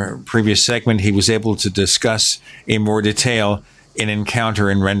mentioned in our previous segment, he was able to discuss in more detail in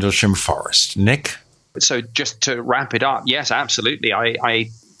Encounter in Rendlesham Forest. Nick? So just to wrap it up, yes, absolutely. I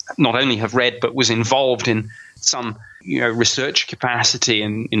not only have read, but was involved in some research capacity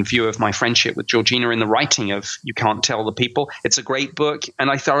in view of my friendship with Georgina in the writing of You Can't Tell the People. It's a great book, and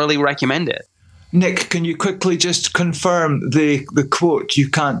I thoroughly recommend it. Nick, can you quickly just confirm the quote, "You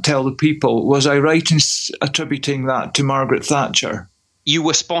can't tell the people"? Was I right in attributing that to Margaret Thatcher? You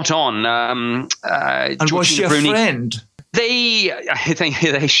were spot on. And Georgina was she a Bruni, friend?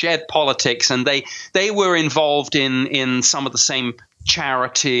 They shared politics, and they were involved in some of the same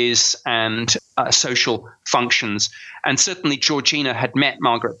charities and social functions. And certainly Georgina had met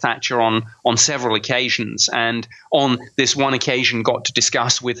Margaret Thatcher on several occasions, and on this one occasion got to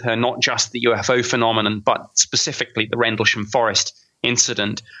discuss with her not just the UFO phenomenon, but specifically the Rendlesham Forest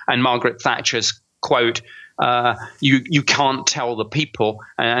incident. And Margaret Thatcher's quote, you can't tell the people,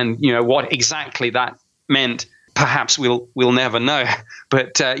 and what exactly that meant, perhaps we'll never know.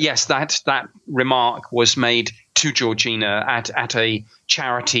 But yes, that remark was made to Georgina at a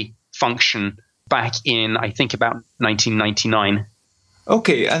charity function back in, I think, about 1999.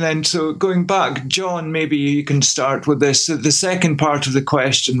 Okay, and then so going back, John, maybe you can start with this. The second part of the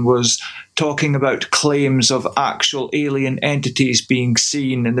question was talking about claims of actual alien entities being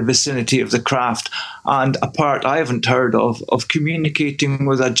seen in the vicinity of the craft, and a part I haven't heard of communicating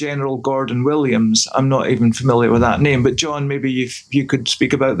with a General Gordon Williams. I'm not even familiar with that name, but John, maybe you could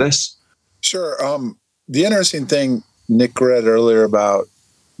speak about this. Sure. The interesting thing Nick read earlier about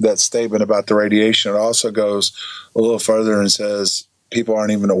that statement about the radiation, it also goes a little further and says people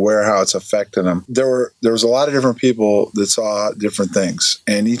aren't even aware how it's affecting them. There was a lot of different people that saw different things,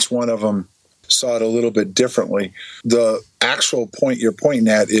 and each one of them saw it a little bit differently. The actual point you're pointing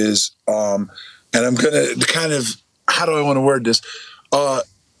at is, and I'm going to kind of, how do I want to word this?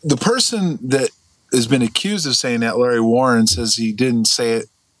 The person that has been accused of saying that, Larry Warren, says he didn't say it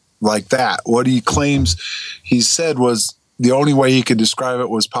like that. What he claims he said was the only way he could describe it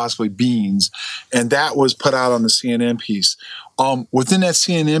was possibly beings, and that was put out on the CNN piece. Within that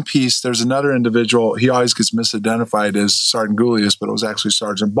CNN piece, there's another individual. He always gets misidentified as Sergeant Gullius, but it was actually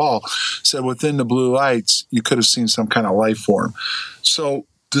Sergeant Ball. Said within the blue lights, you could have seen some kind of life form. So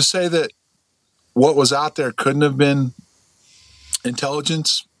to say that what was out there couldn't have been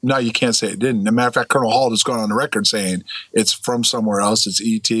intelligence, no, you can't say it didn't. As a matter of fact, Colonel Hall has gone on the record saying it's from somewhere else. It's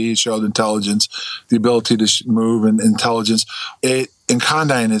ET. It showed intelligence, the ability to move, and intelligence. In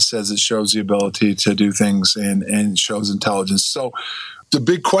Condign, it says it shows the ability to do things and shows intelligence. So the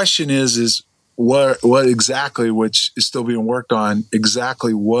big question is what exactly, which is still being worked on,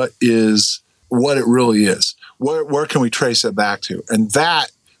 exactly what it really is. Where can we trace it back to? And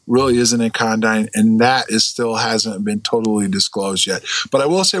that really isn't in Condign, and that still hasn't been totally disclosed yet. But I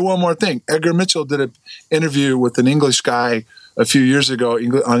will say one more thing. Edgar Mitchell did an interview with an English guy a few years ago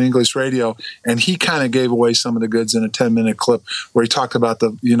on English radio, and he kind of gave away some of the goods in a 10-minute clip where he talked about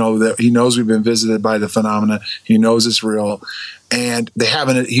that he knows we've been visited by the phenomena. He knows it's real. And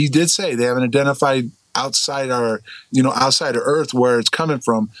he did say they haven't identified outside of Earth where it's coming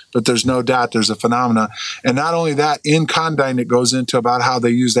from, but there's no doubt there's a phenomena. And not only that, in Condign it goes into about how they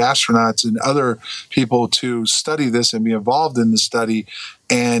used astronauts and other people to study this and be involved in the study.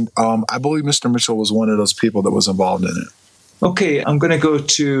 And I believe Mr. Mitchell was one of those people that was involved in it. Okay, I'm going to go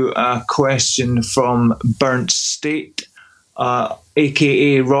to a question from Burnt State,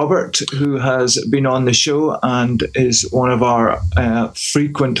 a.k.a. Robert, who has been on the show and is one of our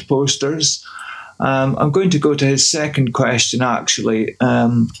frequent posters. I'm going to go to his second question, actually,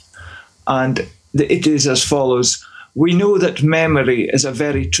 and it is as follows. We know that memory is a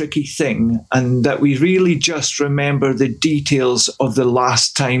very tricky thing, and that we really just remember the details of the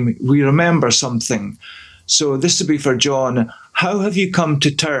last time we remember something. So this will be for John. How have you come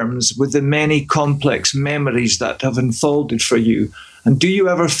to terms with the many complex memories that have unfolded for you? And do you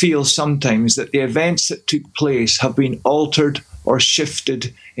ever feel sometimes that the events that took place have been altered or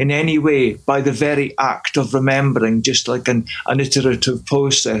shifted in any way by the very act of remembering, just like an iterative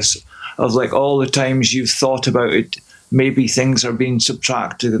process of like all the times you've thought about it, maybe things are being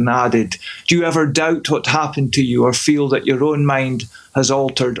subtracted and added? Do you ever doubt what happened to you or feel that your own mind has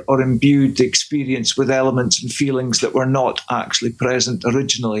altered or imbued the experience with elements and feelings that were not actually present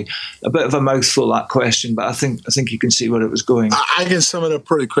originally? A bit of a mouthful, that question, but I think you can see where it was going. I can sum it up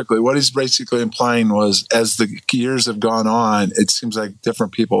pretty quickly. What he's basically implying was, as the years have gone on, it seems like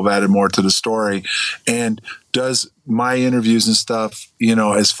different people have added more to the story. And does my interviews and stuff,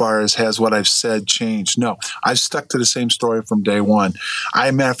 as far as has what I've said changed? No, I've stuck to the same story from day one.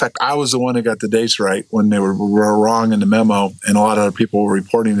 Matter of fact, I was the one who got the dates right when they were wrong in the memo, and a lot of other people were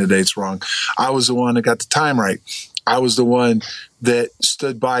reporting the dates wrong. I was the one that got the time right. I was the one that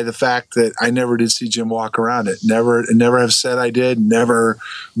stood by the fact that I never did see Jim walk around it. Never have said I did. Never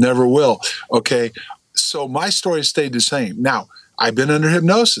will. Okay. So my story stayed the same. Now, I've been under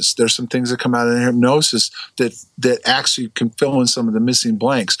hypnosis. There's some things that come out of hypnosis that actually can fill in some of the missing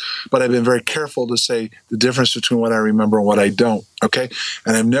blanks. But I've been very careful to say the difference between what I remember and what I don't. Okay?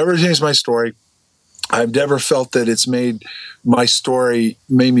 And I've never changed my story. I've never felt that it's made my story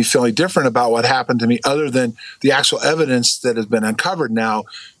made me feel any different about what happened to me, other than the actual evidence that has been uncovered now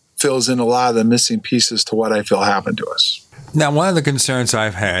fills in a lot of the missing pieces to what I feel happened to us. Now, one of the concerns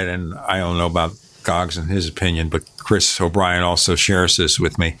I've had, and I don't know about Goggs and his opinion, but Chris O'Brien also shares this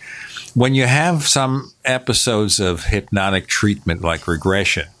with me. When you have some episodes of hypnotic treatment like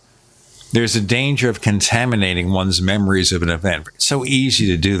regression, there's a danger of contaminating one's memories of an event. It's so easy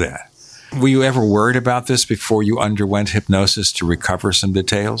to do that. Were you ever worried about this before you underwent hypnosis to recover some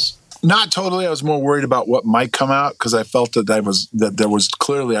details? Not totally. I was more worried about what might come out because I felt that there was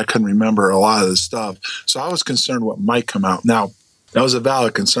clearly I couldn't remember a lot of the stuff. So I was concerned what might come out. Now, that was a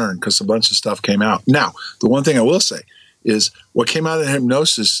valid concern because a bunch of stuff came out. Now, the one thing I will say is what came out of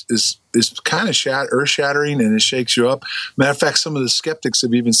hypnosis is kind of earth-shattering, and it shakes you up. Matter of fact, some of the skeptics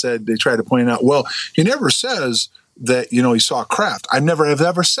have even said, they try to point out, well, he never says that, he saw a craft. I never have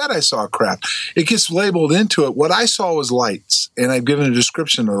ever said I saw a craft. It gets labeled into it. What I saw was lights, and I've given a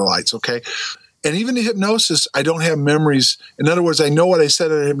description of the lights, okay? And even the hypnosis, I don't have memories. In other words, I know what I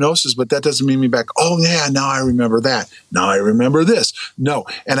said in hypnosis, but that doesn't mean me back, oh, yeah, now I remember that. Now I remember this. No.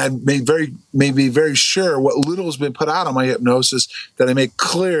 And I may be very sure what little has been put out on my hypnosis that I make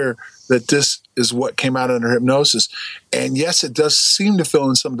clear that this is what came out under hypnosis. And yes, it does seem to fill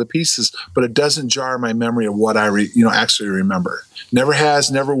in some of the pieces, but it doesn't jar my memory of what I actually remember. Never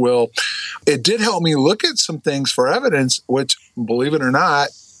has, never will. It did help me look at some things for evidence, which, believe it or not,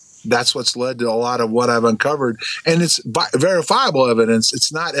 that's what's led to a lot of what I've uncovered. And it's verifiable evidence.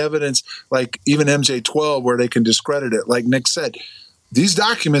 It's not evidence like even MJ-12 where they can discredit it. Like Nick said, these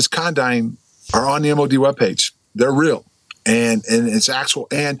documents, Condign, are on the MOD webpage. They're real. And it's actual.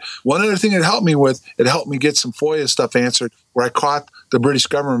 And one other thing it helped me get some FOIA stuff answered where I caught the British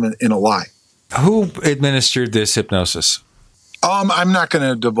government in a lie. Who administered this hypnosis? I'm not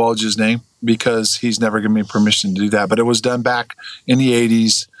going to divulge his name because he's never given me permission to do that. But it was done back in the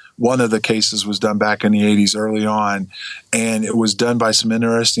 80s. One of the cases was done back in the 80s early on, and it was done by some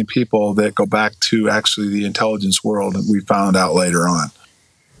interesting people that go back to actually the intelligence world, and we found out later on.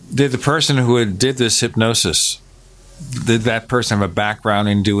 Did the person who did this hypnosis, did that person have a background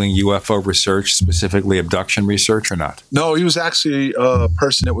in doing UFO research, specifically abduction research, or not? No, he was actually a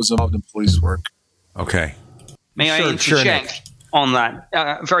person that was involved in police work. Okay. May I interject on that?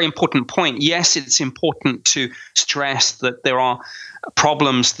 Very important point. Yes, it's important to stress that there are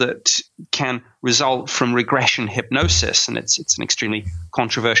problems that can result from regression hypnosis, and it's an extremely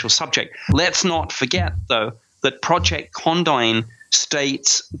controversial subject. Let's not forget, though, that Project Condign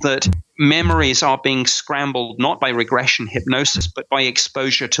states that memories are being scrambled not by regression hypnosis, but by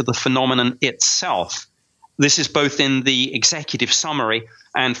exposure to the phenomenon itself. This is both in the executive summary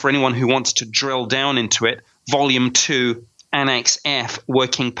and for anyone who wants to drill down into it, Volume 2, Annex F,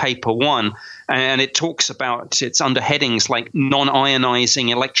 Working Paper 1. And it talks about, it's under headings like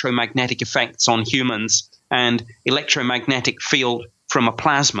non-ionizing electromagnetic effects on humans and electromagnetic field from a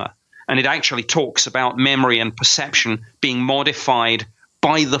plasma. And it actually talks about memory and perception being modified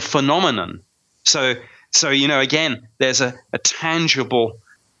by the phenomenon. So again, there's a tangible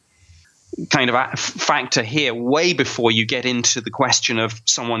kind of a factor here way before you get into the question of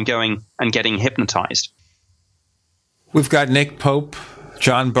someone going and getting hypnotized. We've got Nick Pope,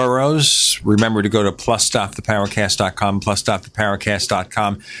 John Burroughs. Remember to go to plus.thepowercast.com,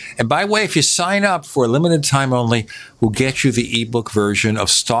 plus.thepowercast.com. And by the way, if you sign up for a limited time only, we'll get you the ebook version of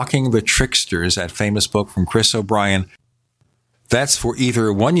Stalking the Tricksters, that famous book from Chris O'Brien. That's for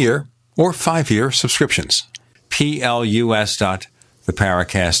either 1 year or 5-year subscriptions.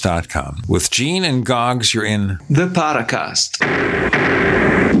 plus.thepowercast.com. With Gene and Goggs, you're in The Paracast.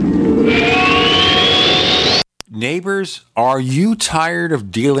 Neighbors, are you tired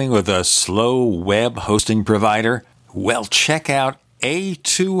of dealing with a slow web hosting provider? Well, check out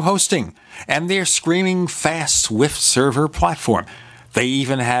A2 Hosting and their screaming fast Swift server platform. They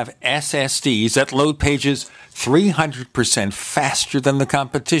even have SSDs that load pages 300% faster than the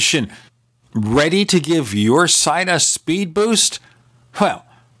competition. Ready to give your site a speed boost? Well,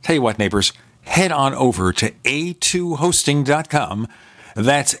 tell you what, neighbors, head on over to a2hosting.com.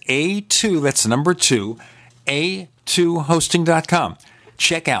 That's A2, that's number 2, a2hosting.com.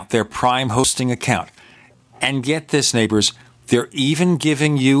 Check out their Prime hosting account. And get this, neighbors, they're even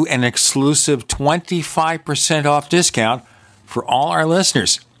giving you an exclusive 25% off discount for all our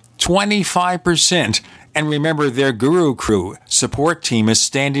listeners. 25%. And remember, their Guru Crew support team is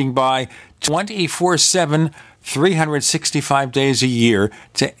standing by 24/7, 365 days a year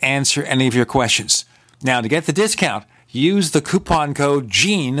to answer any of your questions. Now, to get the discount, use the coupon code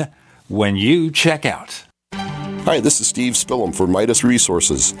GENE when you check out. Hi, this is Steve Spillum for Midas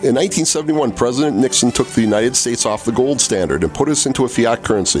Resources. In 1971, President Nixon took the United States off the gold standard and put us into a fiat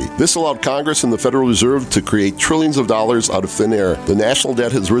currency. This allowed Congress and the Federal Reserve to create trillions of dollars out of thin air. The national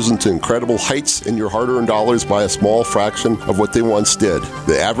debt has risen to incredible heights, and your hard-earned dollars by a small fraction of what they once did.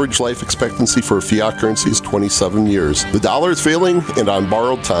 The average life expectancy for a fiat currency is 27 years. The dollar is failing and on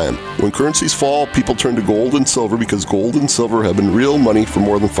borrowed time. When currencies fall, people turn to gold and silver because gold and silver have been real money for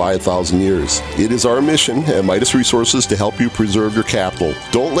more than 5,000 years. It is our mission at Midas Resources to help you preserve your capital.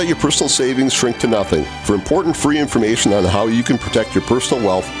 Don't let your personal savings shrink to nothing. For important free information on how you can protect your personal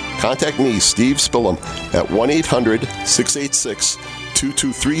wealth, contact me, Steve Spillum, at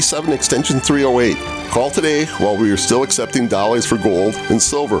 1-800-686-2237, extension 308. Call today while we are still accepting dollars for gold and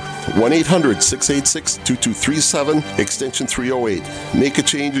silver. 1-800-686-2237, extension 308. Make a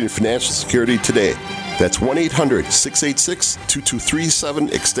change in your financial security today. That's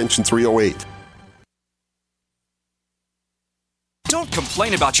 1-800-686-2237, extension 308. Don't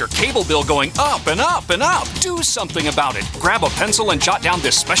complain about your cable bill going up and up and up. Do something about it. Grab a pencil and jot down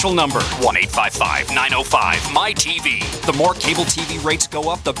this special number, 1-855-905-MY-TV. The more cable TV rates go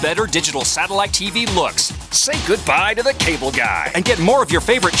up, the better digital satellite TV looks. Say goodbye to the cable guy and get more of your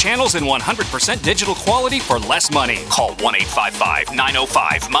favorite channels in 100% digital quality for less money. Call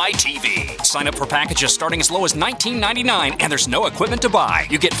 1-855-905-MY-TV. Sign up for packages starting as low as $19.99, and there's no equipment to buy.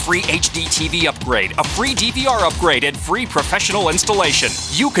 You get free HD TV upgrade, a free DVR upgrade, and free professional installation.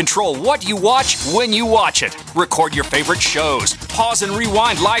 You control what you watch when you watch it. Record your favorite shows, pause and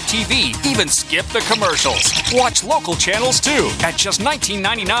rewind live TV, even skip the commercials. Watch local channels too. At just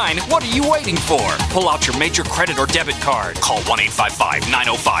 $19.99, what are you waiting for? Pull out your major credit or debit card. Call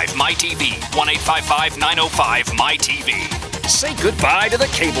 1-855-905-MY-TV. 1-855-905-MY-TV. Say goodbye to the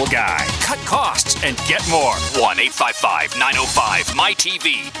cable guy. Cut costs and get more.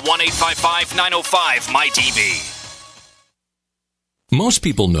 1-855-905-MY-TV. 1-855-905-MY-TV. Most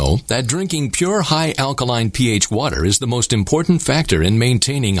people know that drinking pure high alkaline pH water is the most important factor in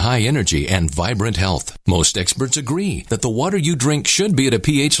maintaining high energy and vibrant health. Most experts agree that the water you drink should be at a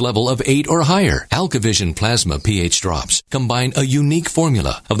pH level of 8 or higher. AlkaVision Plasma pH drops combine a unique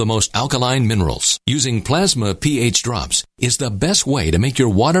formula of the most alkaline minerals. Using plasma pH drops is the best way to make your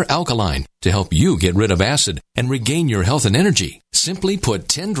water alkaline to help you get rid of acid and regain your health and energy. Simply put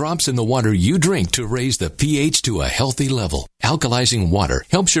 10 drops in the water you drink to raise the pH to a healthy level. Alkalizing water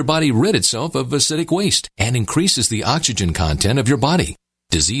helps your body rid itself of acidic waste and increases the oxygen content of your body.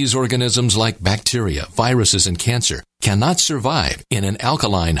 Disease organisms like bacteria, viruses, and cancer cannot survive in an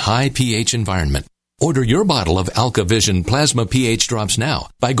alkaline high pH environment. Order your bottle of AlkaVision Plasma pH drops now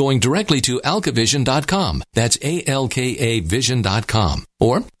by going directly to alkavision.com. That's ALKAvision.com.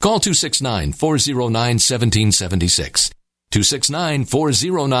 Or call 269-409-1776.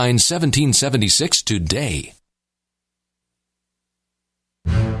 269-409-1776 today.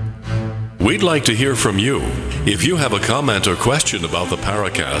 We'd like to hear from you. If you have a comment or question about the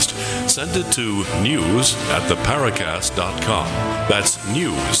Paracast, send it to news@theparacast.com. That's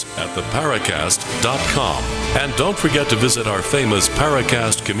news@theparacast.com. And don't forget to visit our famous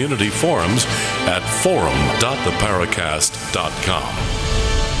Paracast community forums at forum.theparacast.com.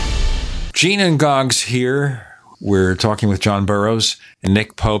 Gene and Goggs here. We're talking with John Burroughs and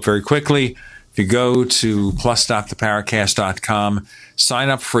Nick Pope. Very quickly, if you go to plus.theparacast.com, sign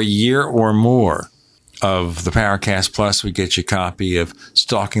up for a year or more of the Paracast Plus. We get you a copy of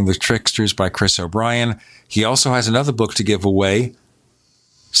Stalking the Tricksters by Chris O'Brien. He also has another book to give away,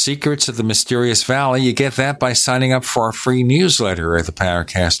 Secrets of the Mysterious Valley. You get that by signing up for our free newsletter at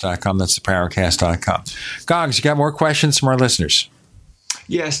theparacast.com. That's theparacast.com. Goggs, you got more questions from our listeners?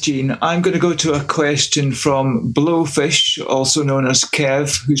 Yes, Gene. I'm going to go to a question from Blowfish, also known as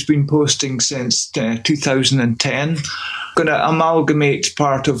Kev, who's been posting since 2010. I'm going to amalgamate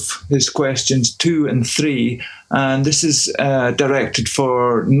part of his questions 2 and 3, and this is directed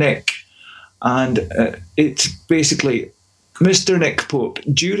for Nick. And it's basically, Mr. Nick Pope,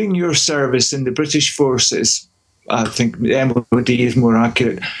 during your service in the British forces, I think the MOD is more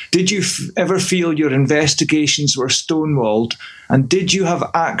accurate, did you ever feel your investigations were stonewalled? And did you have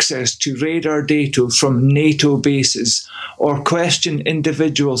access to radar data from NATO bases or question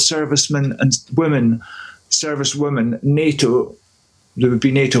individual servicemen and women, servicewomen, NATO, there would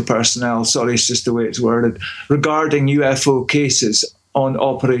be NATO personnel, sorry, it's just the way it's worded, regarding UFO cases on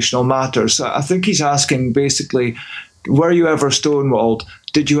operational matters? So I think he's asking basically, were you ever stonewalled?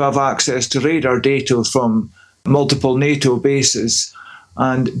 Did you have access to radar data from multiple NATO bases?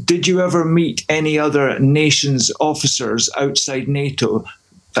 And did you ever meet any other nations' officers outside NATO,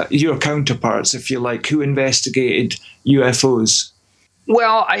 your counterparts, if you like, who investigated UFOs?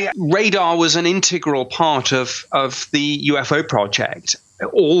 Well, radar was an integral part of the UFO project.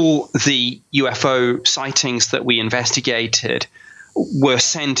 All the UFO sightings that we investigated were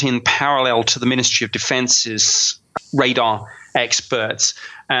sent in parallel to the Ministry of Defense's radar experts,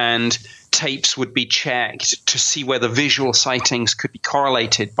 and tapes would be checked to see whether visual sightings could be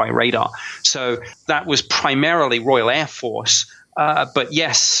correlated by radar. So that was primarily Royal Air Force. But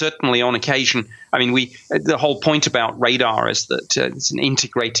yes, certainly on occasion. I mean, the whole point about radar is that it's an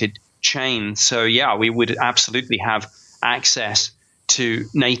integrated chain. So yeah, we would absolutely have access to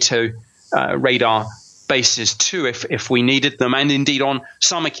NATO radar bases too if we needed them. And indeed, on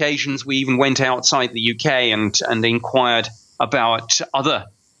some occasions, we even went outside the UK and inquired about other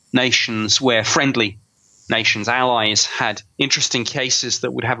nations where friendly nations, allies, had interesting cases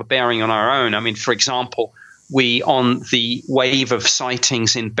that would have a bearing on our own. I mean, for example, we, on the wave of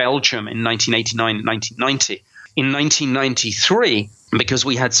sightings in Belgium in 1989 and 1990, in 1993, because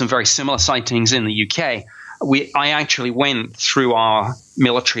we had some very similar sightings in the UK, I actually went through our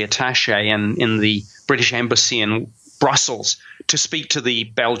military attaché in the British Embassy in Brussels to speak to the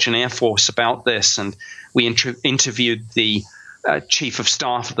Belgian Air Force about this, and we interviewed the Chief of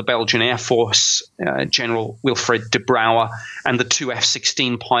Staff of the Belgian Air Force, General Wilfred de Brouwer, and the two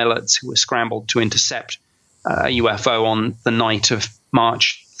F-16 pilots who were scrambled to intercept a UFO on the night of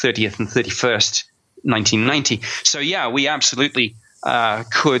March 30th and 31st, 1990. So yeah, we absolutely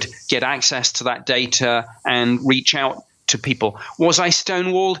could get access to that data and reach out to people. Was I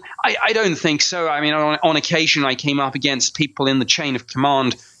stonewalled? I don't think so. I mean, on occasion, I came up against people in the chain of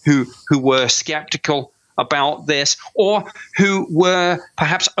command who were skeptical about this, or who were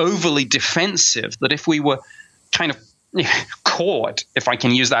perhaps overly defensive, that if we were kind of caught, if I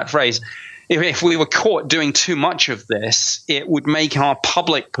can use that phrase, if we were caught doing too much of this, it would make our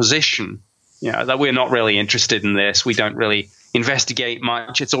public position, that we're not really interested in this, we don't really investigate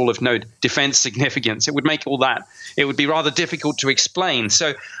much, it's all of no defense significance. It would make all that, it would be rather difficult to explain.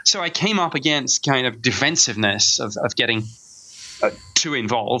 So I came up against kind of defensiveness of getting too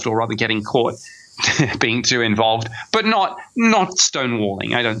involved, or rather getting caught being too involved, but not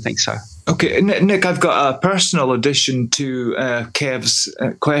stonewalling. I don't think so. Okay, Nick, I've got a personal addition to Kev's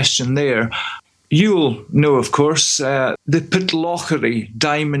question there. You'll know, of course, the Pitlochry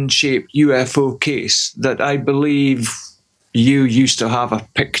diamond-shaped UFO case that I believe you used to have a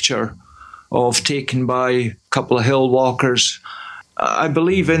picture of taken by a couple of hill walkers. I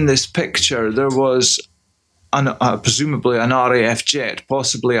believe in this picture there was presumably an RAF jet,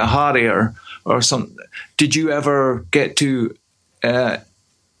 possibly a Harrier or something. Did you ever get to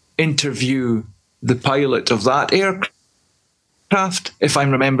interview the pilot of that aircraft, if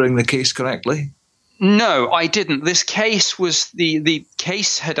I'm remembering the case correctly? No, I didn't. This case was the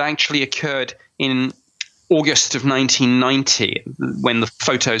case had actually occurred in August of 1990 when the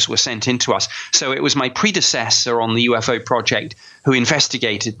photos were sent in to us. So it was my predecessor on the UFO project who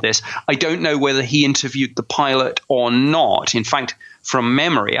investigated this. I don't know whether he interviewed the pilot or not. In fact, from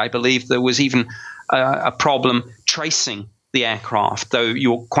memory, I believe there was even a problem tracing the aircraft, though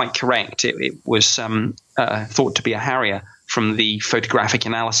you're quite correct. It was thought to be a Harrier from the photographic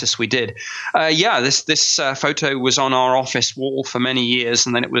analysis we did. This photo was on our office wall for many years,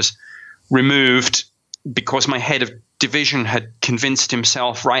 and then it was removed because my head of division had convinced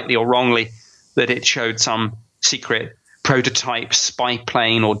himself, rightly or wrongly, that it showed some secret prototype spy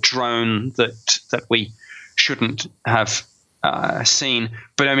plane or drone that we shouldn't have seen.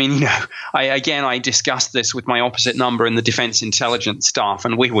 But I mean, I discussed this with my opposite number in the defense intelligence staff,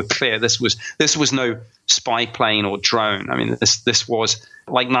 and we were clear this was no spy plane or drone. I mean, this was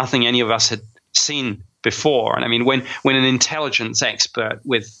like nothing any of us had seen before. And I mean, when an intelligence expert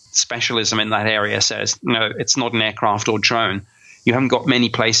with specialism in that area says, no, it's not an aircraft or drone, you haven't got many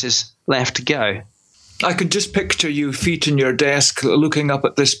places left to go. I could just picture you, feet in your desk, looking up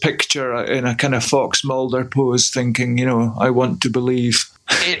at this picture in a kind of Fox Mulder pose, thinking, I want to believe.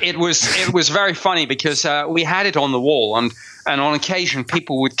 It was very funny because we had it on the wall, and on occasion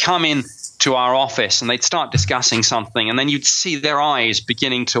people would come in to our office and they'd start discussing something, and then you'd see their eyes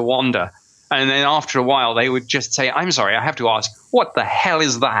beginning to wander. And then after a while, they would just say, I'm sorry, I have to ask, what the hell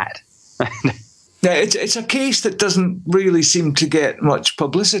is that? Yeah, it's a case that doesn't really seem to get much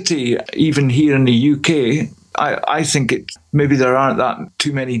publicity, even here in the UK. I think maybe there aren't that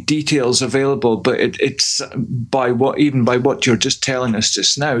too many details available, but it's by what you're just telling us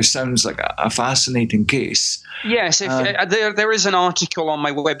just now, sounds like a fascinating case. Yes, there is an article on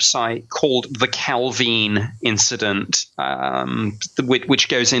my website called The Calvine Incident, which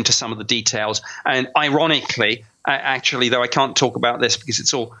goes into some of the details. And ironically, actually, though I can't talk about this because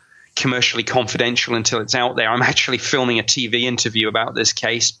it's all commercially confidential until it's out there, I'm actually filming a TV interview about this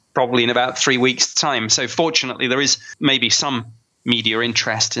case probably in about 3 weeks' time. So fortunately, there is maybe some media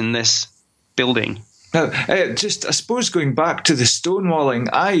interest in this building. Now, just I suppose going back to the stonewalling,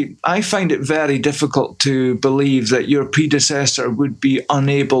 I find it very difficult to believe that your predecessor would be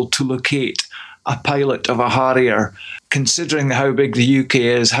unable to locate a pilot of a Harrier, considering how big the UK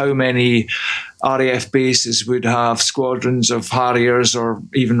is, how many RAF bases would have squadrons of Harriers, or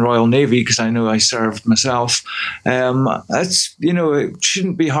even Royal Navy, because I know I served myself. That's, it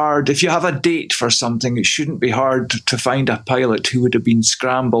shouldn't be hard. If you have a date for something, it shouldn't be hard to find a pilot who would have been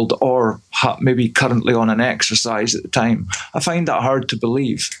scrambled or maybe currently on an exercise at the time. I find that hard to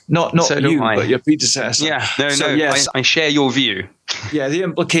believe. Not so you, but your predecessor. Yeah, yes, I share your view. Yeah, the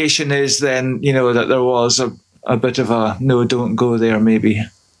implication is then, that there was a bit of a no, don't go there, maybe.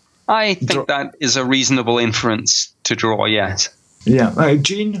 I think that is a reasonable inference to draw, yes. Yeah.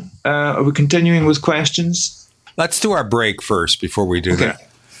 Gene, are we continuing with questions? Let's do our break first before we do that.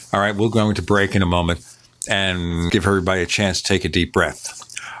 All right, we're going to break in a moment and give everybody a chance to take a deep breath.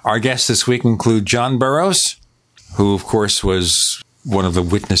 Our guests this week include John Burroughs, who, of course, was one of the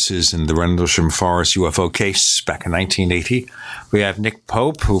witnesses in the Rendlesham Forest UFO case back in 1980. We have Nick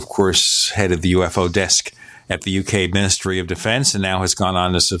Pope, who, of course, headed the UFO desk at the UK Ministry of Defense and now has gone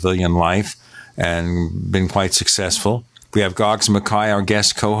on to civilian life and been quite successful. We have Goggs Mackay, our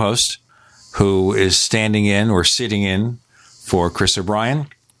guest co-host, who is standing in or sitting in for Chris O'Brien,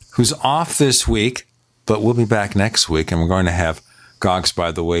 who's off this week, but we'll be back next week. And we're going to have Goggs,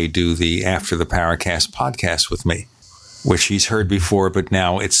 by the way, do the After the Paracast podcast with me, which he's heard before, but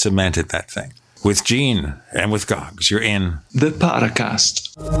now it's cemented, that thing. With Gene and with Goggs, you're in the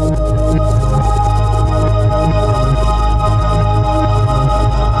Paracast.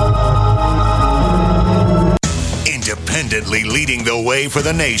 Independently leading the way for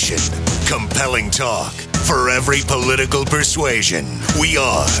the nation. Compelling talk for every political persuasion. We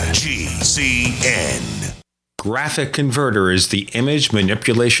are GCN. Graphic Converter is the image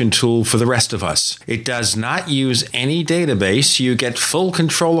manipulation tool for the rest of us. It does not use any database. You get full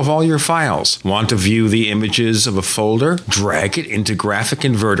control of all your files. Want to view the images of a folder? Drag it into Graphic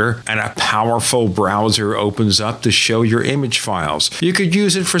Converter and a powerful browser opens up to show your image files. You could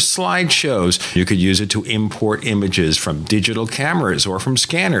use it for slideshows. You could use it to import images from digital cameras or from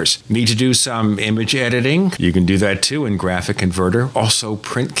scanners. Need to do some image editing? You can do that too in Graphic Converter. Also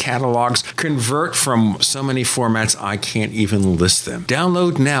print catalogs. Convert from so many formats I can't even list them.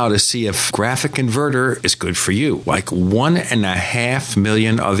 Download now to see if Graphic Converter is good for you, like 1.5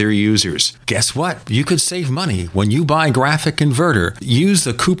 million other users. Guess what? You could save money when you buy Graphic Converter. Use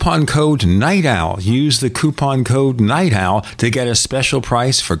the coupon code NIGHTOWL. Use the coupon code NIGHTOWL to get a special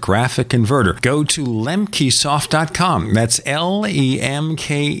price for Graphic Converter. Go to lemkesoft.com. That's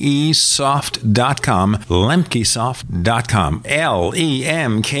LEMKE soft.com. lemkesoft.com.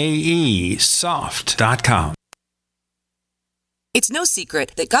 LEMKE soft.com. It's no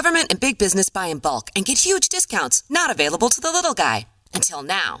secret that government and big business buy in bulk and get huge discounts not available to the little guy. Until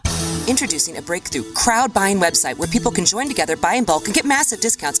now. Introducing a breakthrough crowd buying website where people can join together, buy in bulk, and get massive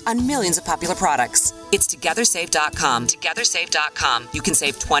discounts on millions of popular products. It's TogetherSave.com. TogetherSave.com. You can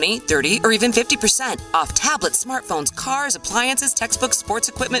save 20, 30, or even 50% off tablets, smartphones, cars, appliances, textbooks, sports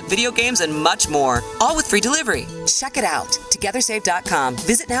equipment, video games, and much more. All with free delivery. Check it out. TogetherSave.com.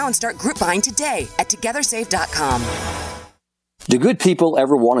 Visit now and start group buying today at TogetherSave.com. Do good people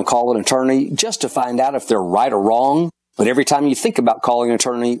ever want to call an attorney just to find out if they're right or wrong? But every time you think about calling an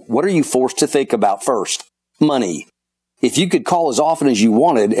attorney, what are you forced to think about first? Money. If you could call as often as you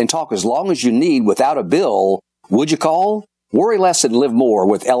wanted and talk as long as you need without a bill, would you call? Worry less and live more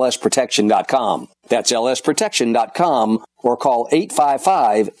with lsprotection.com. That's lsprotection.com or call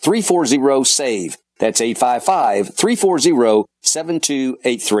 855-340-SAVE. That's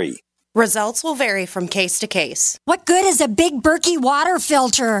 855-340-7283. Results will vary from case to case. What good is a Big Berkey water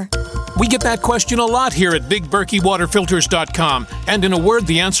filter? We get that question a lot here at BigBerkeyWaterFilters.com. And in a word,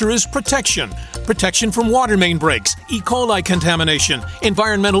 the answer is protection. protection from water main breaks, E. coli contamination,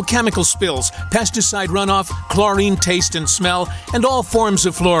 environmental chemical spills, pesticide runoff, chlorine taste and smell, and all forms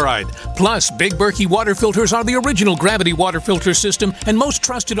of fluoride. Plus, Big Berkey water filters are the original gravity water filter system and most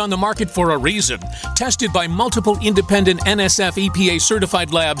trusted on the market for a reason. Tested by multiple independent NSF EPA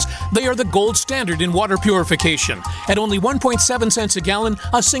certified labs, they are the gold standard in water purification. At only 1.7 cents a gallon,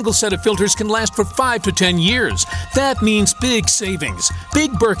 a single set of filters can last for 5 to 10 years. That means big savings.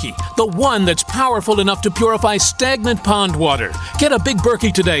 Big Berkey, the one that's powerful enough to purify stagnant pond water. Get a Big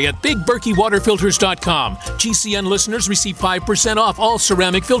Berkey today at BigBerkeyWaterFilters.com. GCN listeners receive 5% off all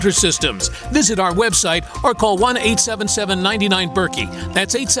ceramic filter systems. Visit our website or call 1-877-99-BERKEY.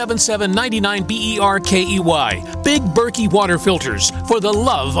 That's 877-99-BERKEY. Big Berkey Water Filters, for the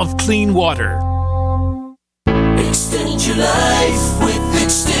love of clean water. Extend your life with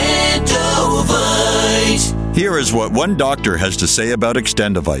Extendovite. Here is what one doctor has to say about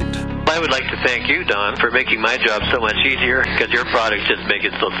Extendovite. I would like to thank you, Don, for making my job so much easier, because your products just make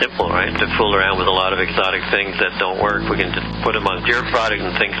it so simple, right? To fool around with a lot of exotic things that don't work, we can just put them on your product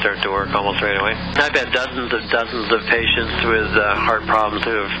and things start to work almost right away. I've had dozens of patients with heart problems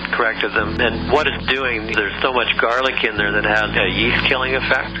who have corrected them, and what it's doing, there's so much garlic in there that has a yeast-killing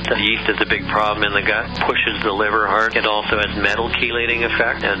effect. The yeast is a big problem in the gut, pushes the liver hard. It also has metal chelating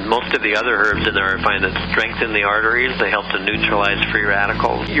effect, and most of the other herbs in there I find that strengthen the arteries. They help to neutralize free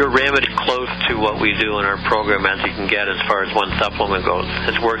radicals. Your remedy close to what we do in our program as you can get as far as one supplement goes.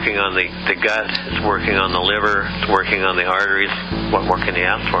 It's working on the gut, it's working on the liver, it's working on the arteries. What more can you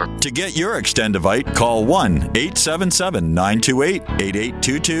ask for? To get your Extendovite, call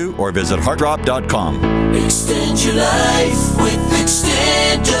 1-877-928-8822 or visit heartdrop.com. Extend your life with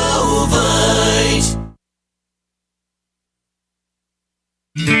Extendovite.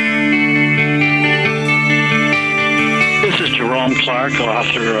 Jerome Clark,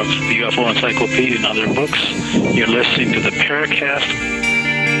 author of the UFO Encyclopedia and other books. You're listening to the Paracast.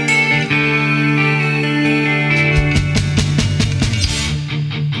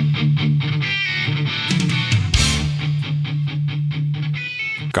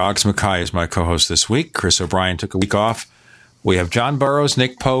 Goggs Mackay is my co-host this week. Chris O'Brien took a week off. We have John Burroughs,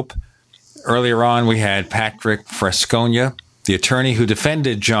 Nick Pope. Earlier on, we had Patrick Frascogna, the attorney who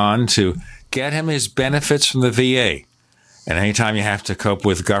defended John to get him his benefits from the VA. And anytime you have to cope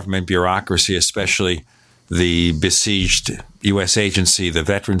with government bureaucracy, especially the besieged U.S. agency, the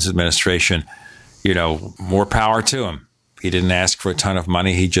Veterans Administration, more power to him. He didn't ask for a ton of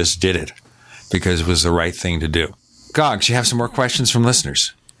money. He just did it because it was the right thing to do. Goggs, you have some more questions from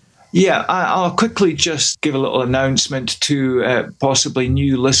listeners. Yeah, I'll quickly just give a little announcement to possibly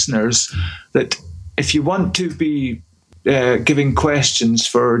new listeners that if you want to be giving questions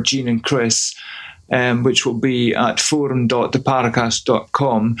for Gene and Chris, which will be at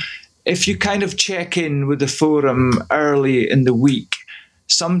forum.theparacast.com. If you kind of check in with the forum early in the week,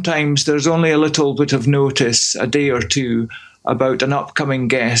 sometimes there's only a little bit of notice, a day or two, about an upcoming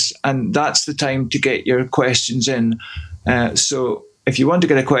guest, and that's the time to get your questions in. So if you want to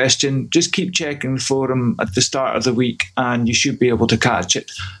get a question, just keep checking the forum at the start of the week, and you should be able to catch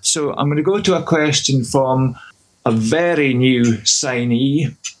it. So I'm going to go to a question from a very new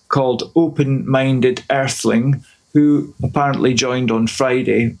signee called Open-Minded Earthling, who apparently joined on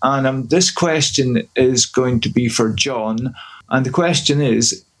Friday. And this question is going to be for John. And the question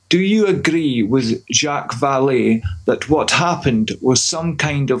is, do you agree with Jacques Vallée that what happened was some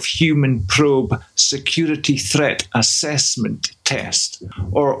kind of human probe security threat assessment test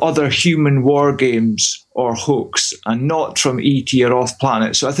or other human war games or hoax and not from ET or off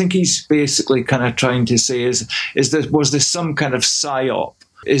planet? So I think he's basically kind of trying to say, was this some kind of psyop?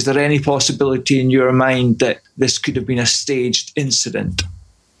 Is there any possibility in your mind that this could have been a staged incident?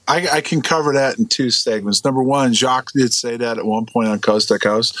 I can cover that in two segments. Number one, Jacques did say that at one point on Coast to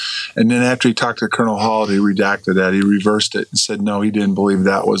Coast. And then after he talked to Colonel Hall, he redacted that. He reversed it and said, no, he didn't believe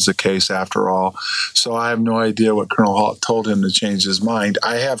that was the case after all. So I have no idea what Colonel Hall told him to change his mind.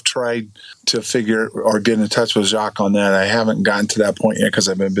 I have tried to figure or get in touch with Jacques on that. I haven't gotten to that point yet because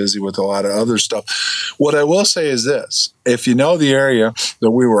I've been busy with a lot of other stuff. What I will say is this. If you know the area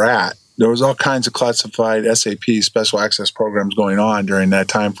that we were at, there was all kinds of classified SAP, special access programs going on during that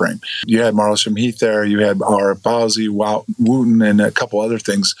time frame. You had Marlsham Heath there, you had our Bowsy, Wooten, and a couple other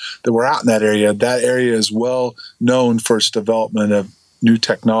things that were out in that area. That area is well known for its development of new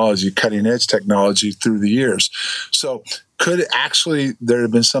technology, cutting-edge technology through the years. So Could actually there have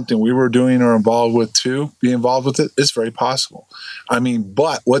been something we were doing or involved with too, be involved with it? It's very possible. I mean,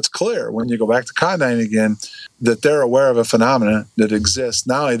 but what's clear when you go back to Condign again, that they're aware of a phenomenon that exists.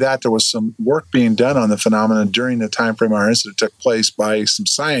 Not only that, there was some work being done on the phenomenon during the time frame our incident took place by some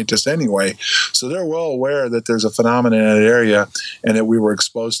scientists anyway. So they're well aware that there's a phenomenon in that area and that we were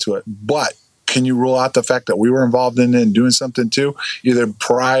exposed to it. But can you rule out the fact that we were involved in it and doing something too, either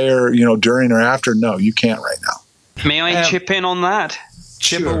prior, during or after? No, you can't right now. May I chip in on that?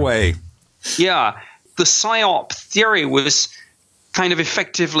 Chip away. Yeah. The PSYOP theory was kind of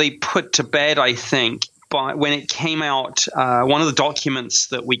effectively put to bed, I think, by when it came out. One of the documents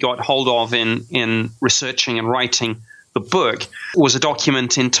that we got hold of in researching and writing the book was a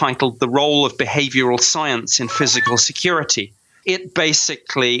document entitled The Role of Behavioral Science in Physical Security. It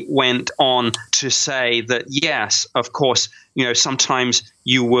basically went on to say that, yes, of course, sometimes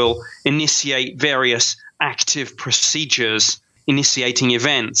you will initiate various active procedures, initiating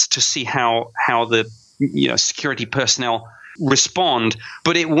events to see how the security personnel respond.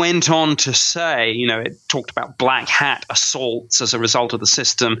 But it went on to say, it talked about black hat assaults as a result of the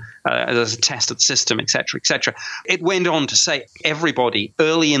system, as a test of the system, et cetera, et cetera. It went on to say everybody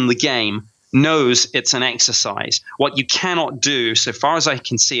early in the game knows it's an exercise. What you cannot do, so far as I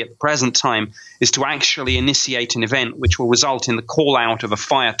can see at the present time, is to actually initiate an event which will result in the call out of a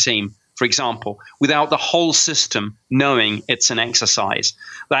fire team, for example, without the whole system knowing it's an exercise.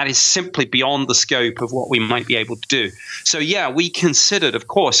 That is simply beyond the scope of what we might be able to do. So, yeah, we considered, of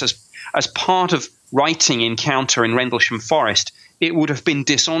course, as part of writing Encounter in Rendlesham Forest, it would have been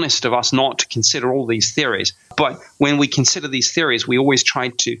dishonest of us not to consider all these theories. But when we consider these theories, we always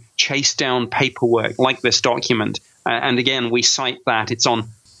tried to chase down paperwork like this document. And again, we cite that. It's on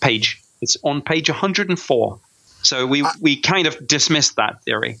page 104. So we kind of dismissed that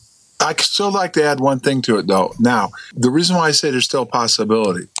theory. I'd still like to add one thing to it, though. Now, the reason why I say there's still a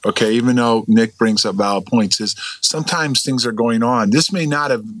possibility, okay, even though Nick brings up valid points, is sometimes things are going on. This may not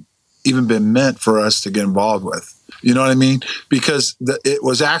have even been meant for us to get involved with. You know what I mean? Because it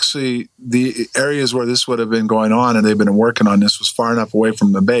was actually the areas where this would have been going on and they've been working on this was far enough away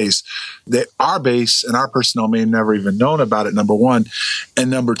from the base that our base and our personnel may have never even known about it, number one.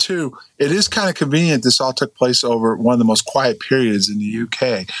 And number two, it is kind of convenient this all took place over one of the most quiet periods in the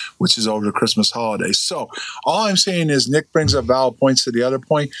UK, which is over the Christmas holidays. So all I'm saying is Nick brings up valid points to the other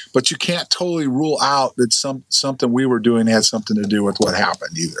point, but you can't totally rule out that something we were doing had something to do with what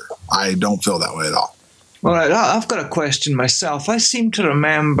happened either. I don't feel that way at all. All right, I've got a question myself. I seem to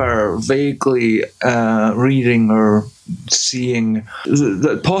remember vaguely reading or seeing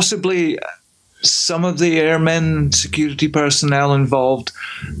that possibly some of the airmen, security personnel involved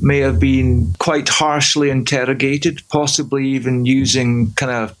may have been quite harshly interrogated, possibly even using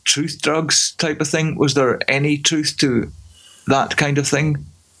kind of truth drugs type of thing. Was there any truth to that kind of thing?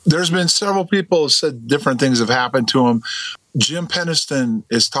 There's been several people who said different things have happened to them. Jim Peniston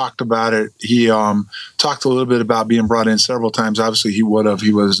has talked about it. He talked a little bit about being brought in several times. Obviously, he would have.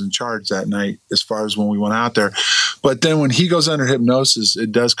 He was in charge that night as far as when we went out there. But then when he goes under hypnosis,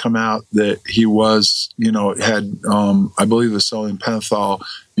 it does come out that he was, had, I believe, the sodium pentothal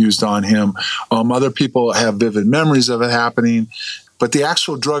used on him. Other people have vivid memories of it happening. But the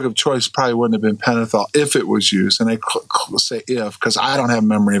actual drug of choice probably wouldn't have been pentothal if it was used. And I say if, because I don't have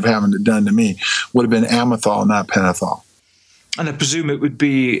memory of having it done to me. Would have been amythol, not pentothal. And I presume it would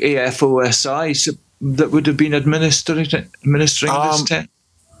be AFOSI that would have been administering this test?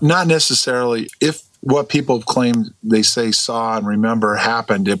 Not necessarily. If what people have claimed they say saw and remember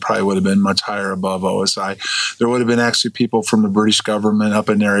happened, it probably would have been much higher above OSI. There would have been actually people from the British government up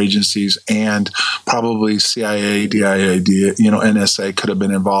in their agencies and probably CIA, DIA, NSA could have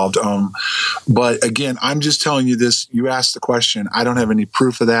been involved. But again, I'm just telling you this. You asked the question. I don't have any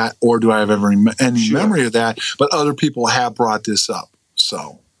proof of that, or do I have any memory of that? But other people have brought this up.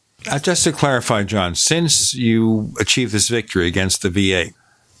 So, just to clarify, John, since you achieved this victory against the VA,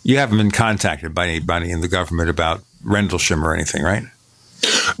 you haven't been contacted by anybody in the government about Rendlesham or anything, right?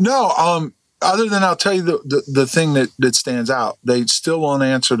 No. Other than I'll tell you the thing that stands out. They still won't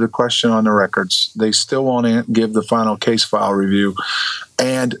answer the question on the records. They still won't give the final case file review.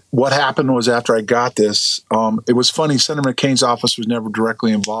 And what happened was after I got this, it was funny. Senator McCain's office was never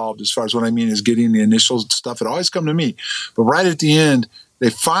directly involved as far as what I mean is getting the initial stuff. It always come to me. But right at the end,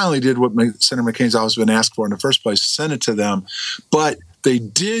 they finally did what Senator McCain's office had been asked for in the first place, sent it to them. But they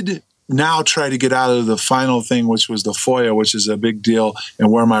did now try to get out of the final thing, which was the FOIA, which is a big deal,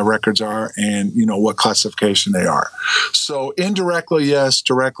 and where my records are and, what classification they are. So indirectly, yes.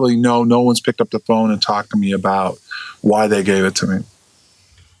 Directly, no. No one's picked up the phone and talked to me about why they gave it to me.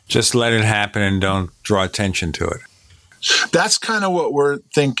 Just let it happen and don't draw attention to it. That's kind of what we're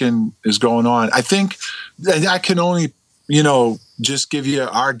thinking is going on. I think I can only, just give you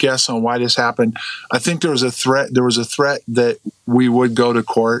our guess on why this happened. I think there was a threat. There was a threat that we would go to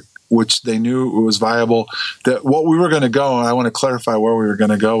court, which they knew it was viable. That what we were going to go, and I want to clarify where we were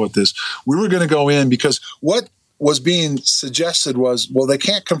going to go with this. We were going to go in because what was being suggested was, well, they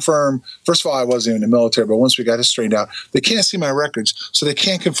can't confirm. First of all, I wasn't even in the military, but once we got it straightened out, they can't see my records, so they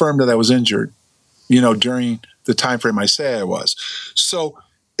can't confirm that I was injured, during the time frame I say I was. So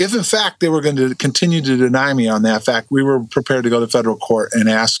if in fact they were going to continue to deny me on that fact, we were prepared to go to federal court and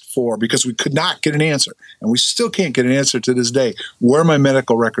ask for, because we could not get an answer, and we still can't get an answer to this day, where my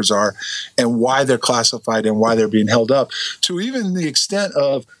medical records are and why they're classified and why they're being held up, to even the extent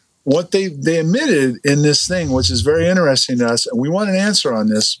of what they admitted in this thing, which is very interesting to us, and we want an answer on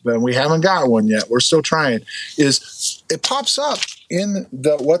this, but we haven't got one yet. We're still trying. Is it pops up in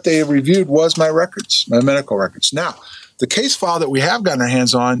what they reviewed was my records, my medical records. Now, the case file that we have gotten our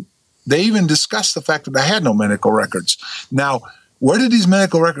hands on, they even discussed the fact that I had no medical records. Now, where did these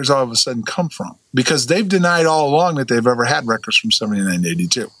medical records all of a sudden come from? Because they've denied all along that they've ever had records from 79 to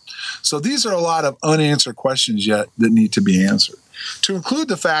 82. So these are a lot of unanswered questions yet that need to be answered. To include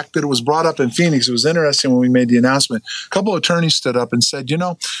the fact that it was brought up in Phoenix, it was interesting when we made the announcement. A couple of attorneys stood up and said, you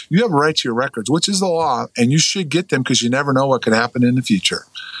have a right to your records, which is the law, and you should get them because you never know what could happen in the future.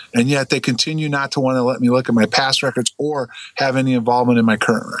 And yet they continue not to want to let me look at my past records or have any involvement in my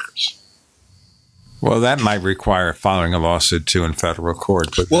current records. Well, that might require filing a lawsuit too in federal court.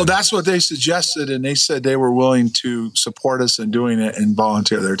 But that's what they suggested, and they said they were willing to support us in doing it and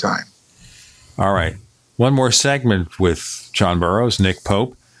volunteer their time. All right. One more segment with John Burroughs, Nick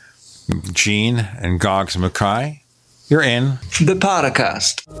Pope, Gene, and Goggs Mackay. You're in the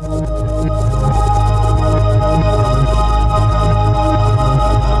podcast.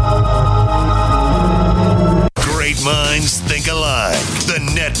 Great minds think alike. The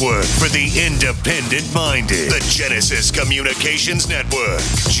network for the independent-minded. The Genesis Communications Network.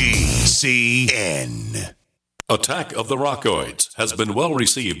 GCN. Attack of the Rockoids has been well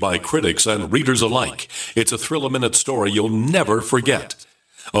received by critics and readers alike. It's a thrill-a-minute story you'll never forget.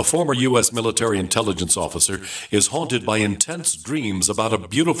 A former U.S. military intelligence officer is haunted by intense dreams about a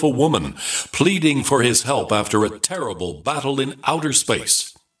beautiful woman pleading for his help after a terrible battle in outer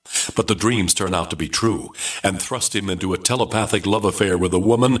space. But the dreams turn out to be true and thrust him into a telepathic love affair with a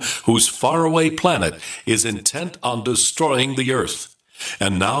woman whose faraway planet is intent on destroying the Earth.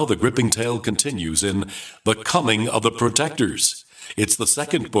 And now the gripping tale continues in The Coming of the Protectors. It's the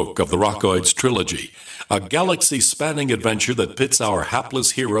second book of the Rockoids trilogy, a galaxy-spanning adventure that pits our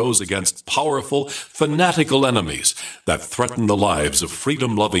hapless heroes against powerful, fanatical enemies that threaten the lives of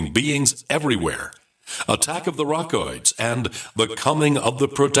freedom-loving beings everywhere. Attack of the Rockoids and The Coming of the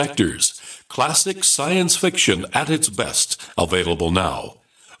Protectors, classic science fiction at its best, available now.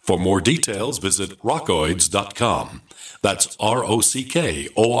 For more details, visit rockoids.com. That's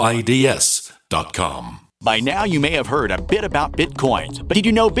ROCKOIDS.com. By now, you may have heard a bit about Bitcoins. But did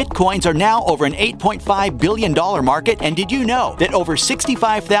you know Bitcoins are now over an $8.5 billion market? And did you know that over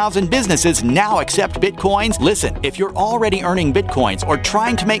 65,000 businesses now accept Bitcoins? Listen, if you're already earning Bitcoins or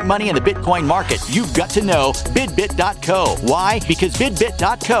trying to make money in the Bitcoin market, you've got to know BidBit.co. Why? Because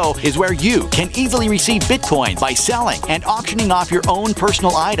BidBit.co is where you can easily receive Bitcoins by selling and auctioning off your own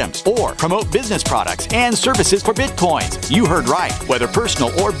personal items or promote business products and services for Bitcoins. You heard right. Whether personal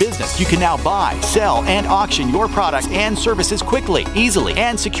or business, you can now buy, sell, and auction your products and services quickly, easily,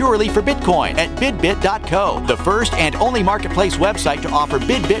 and securely for Bitcoin at BidBit.co, the first and only marketplace website to offer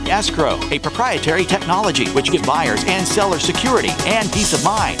BidBit Escrow, a proprietary technology which gives buyers and sellers security and peace of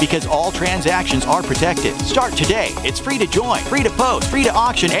mind because all transactions are protected. Start today. It's free to join, free to post, free to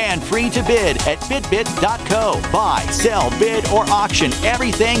auction, and free to bid at BidBit.co. Buy, sell, bid, or auction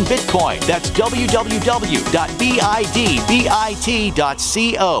everything Bitcoin. That's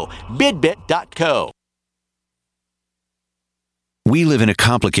www.bidbit.co. BidBit.co. We live in a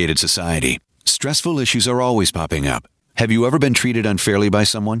complicated society. Stressful issues are always popping up. Have you ever been treated unfairly by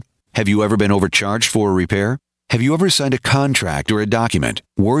someone? Have you ever been overcharged for a repair? Have you ever signed a contract or a document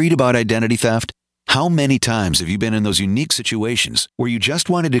worried about identity theft? How many times have you been in those unique situations where you just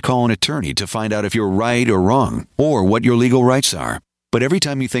wanted to call an attorney to find out if you're right or wrong or what your legal rights are? But every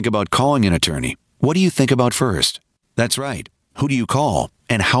time you think about calling an attorney, what do you think about first? That's right. Who do you call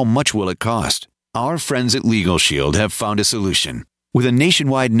and how much will it cost? Our friends at Legal Shield have found a solution. With a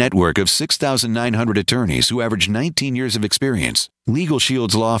nationwide network of 6,900 attorneys who average 19 years of experience, Legal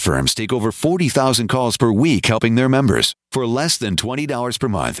Shield's law firms take over 40,000 calls per week helping their members. For less than $20 per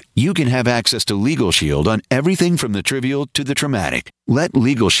month, you can have access to Legal Shield on everything from the trivial to the traumatic. Let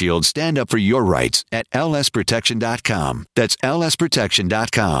Legal Shield stand up for your rights at lsprotection.com. That's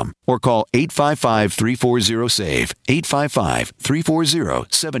lsprotection.com. Or call 855-340-SAVE,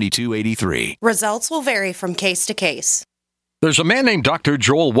 855-340-7283. Results will vary from case to case. There's a man named Dr.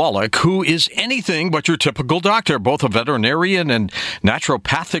 Joel Wallach who is anything but your typical doctor, both a veterinarian and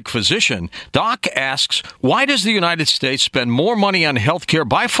naturopathic physician. Doc asks, why does the United States spend more money on healthcare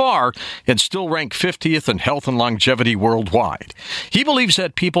by far and still rank 50th in health and longevity worldwide? He believes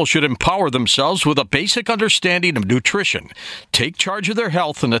that people should empower themselves with a basic understanding of nutrition, take charge of their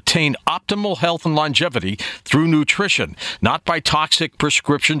health, and attain optimal health and longevity through nutrition, not by toxic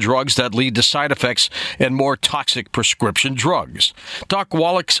prescription drugs that lead to side effects and more toxic prescription drugs. Doc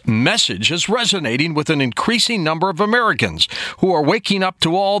Wallach's message is resonating with an increasing number of Americans who are waking up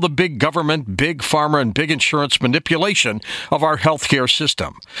to all the big government, big pharma, and big insurance manipulation of our healthcare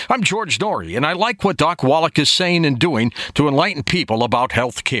system. I'm George Norrie, and I like what Doc Wallach is saying and doing to enlighten people about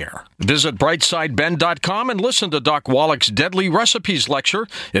healthcare. Visit brightsideben.com and listen to Doc Wallach's Deadly Recipes lecture.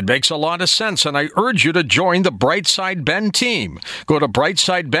 It makes a lot of sense, and I urge you to join the Brightside Ben team. Go to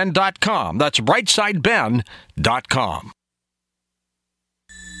brightsideben.com. That's brightsideben.com.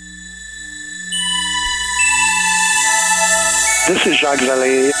 This is Jacques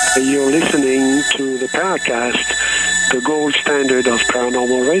Vallée. You're listening to the Paracast, the gold standard of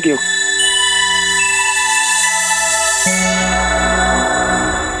paranormal radio.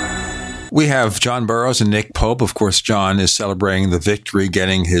 We have John Burroughs and Nick Pope. Of course, John is celebrating the victory,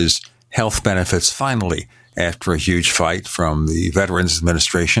 getting his health benefits finally after a huge fight from the Veterans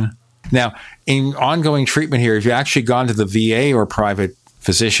Administration. Now, in ongoing treatment here, have you actually gone to the VA or private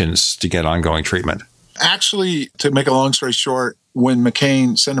physicians to get ongoing treatment? Actually, to make a long story short, when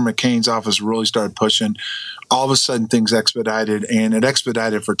Senator McCain's office really started pushing, all of a sudden things expedited, and it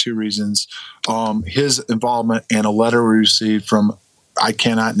expedited for two reasons. His involvement and a letter we received from, I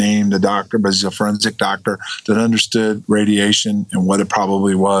cannot name the doctor, but he's a forensic doctor that understood radiation and what it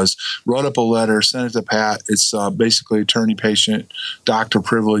probably was, wrote up a letter, sent it to Pat. It's basically attorney-patient doctor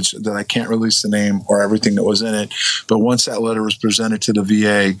privilege that I can't release the name or everything that was in it. But once that letter was presented to the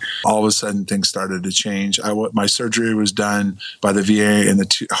VA, all of a sudden things started to change. My surgery was done by the VA and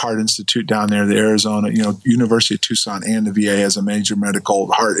the Heart Institute down there, the Arizona, University of Tucson, and the VA has a major medical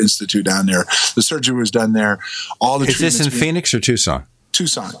heart institute down there. The surgery was done there. Is this in Phoenix or Tucson?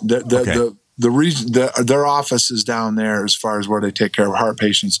 Tucson. The reason their office is down there as far as where they take care of heart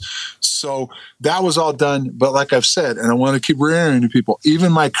patients. So that was all done. But like I've said, and I want to keep reiterating to people,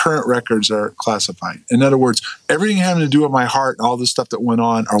 even my current records are classified. In other words, everything having to do with my heart and all the stuff that went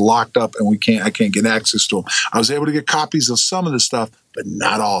on are locked up, and I can't get access to them. I was able to get copies of some of the stuff, but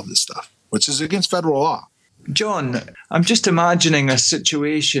not all of the stuff, which is against federal law. John, I'm just imagining a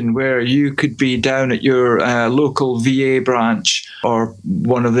situation where you could be down at your local VA branch or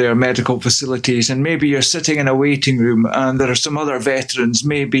one of their medical facilities, and maybe you're sitting in a waiting room and there are some other veterans,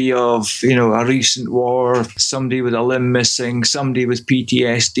 maybe of, a recent war, somebody with a limb missing, somebody with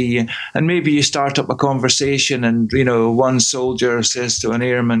PTSD, and maybe you start up a conversation and, one soldier says to an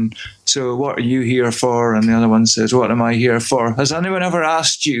airman, "So what are you here for?" And the other one says, "What am I here for?" Has anyone ever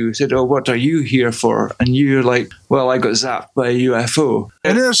asked you, said, "Oh, what are you here for?" And you're like, "Well, I got zapped by a UFO."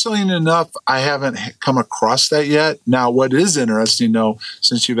 Interestingly enough, I haven't come across that yet. Now, what is interesting, though,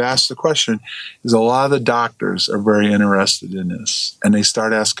 since you've asked the question, is a lot of the doctors are very interested in this, and they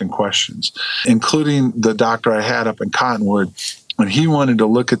start asking questions, including the doctor I had up in Cottonwood. When he wanted to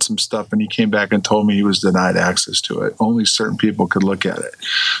look at some stuff and he came back and told me he was denied access to it. Only certain people could look at it.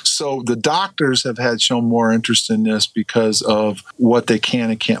 So the doctors have shown more interest in this because of what they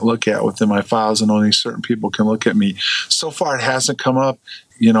can and can't look at within my files, and only certain people can look at me. So far it hasn't come up.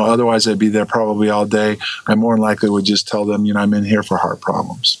 Otherwise I'd be there probably all day. I more than likely would just tell them, I'm in here for heart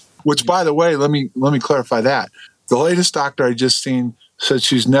problems. Which, by the way, let me clarify that. The latest doctor I just seen said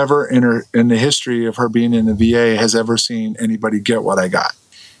she's never in the history of her being in the VA has ever seen anybody get what I got.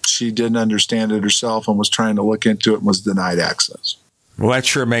 She didn't understand it herself and was trying to look into it and was denied access. Well, that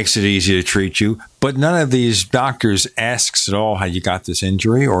sure makes it easy to treat you. But none of these doctors asks at all how you got this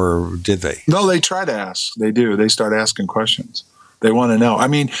injury, or did they? No, they try to ask. They do. They start asking questions. They want to know. I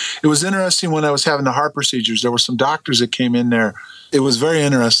mean, it was interesting when I was having the heart procedures. There were some doctors that came in there. It was very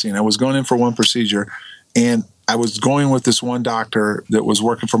interesting. I was going in for one procedure, and I was going with this one doctor that was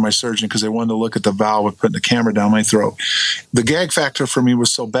working for my surgeon because they wanted to look at the valve with putting the camera down my throat. The gag factor for me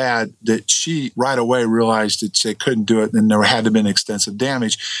was so bad that she right away realized that they couldn't do it and there had to have been extensive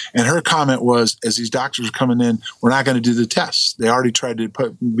damage. And her comment was, as these doctors were coming in, we're not going to do the tests. They already tried to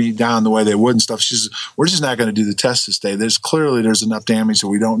put me down the way they would and stuff. She says, we're just not going to do the test this day. There's enough damage that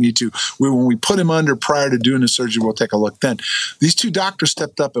we don't need to. When we put him under prior to doing the surgery, we'll take a look then. These two doctors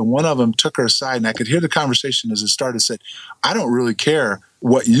stepped up and one of them took her aside and I could hear the conversation as it started, said, I don't really care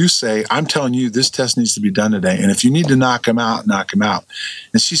what you say. I'm telling you this test needs to be done today. And if you need to knock him out, knock him out.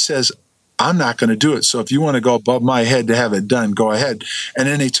 And she says, I'm not going to do it. So if you want to go above my head to have it done, go ahead. And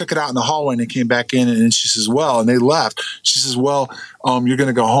then they took it out in the hallway and they came back in and she says, well, and they left. She says, well, you're going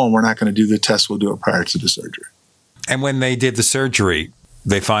to go home. We're not going to do the test. We'll do it prior to the surgery. And when they did the surgery,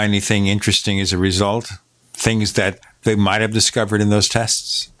 they find anything interesting as a result? Things that they might have discovered in those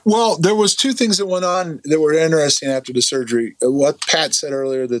tests? Well, there was two things that went on that were interesting after the surgery. What Pat said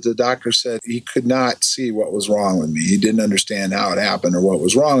earlier, that the doctor said he could not see what was wrong with me. He didn't understand how it happened or what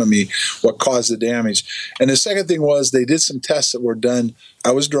was wrong with me, what caused the damage. And the second thing was they did some tests that were done.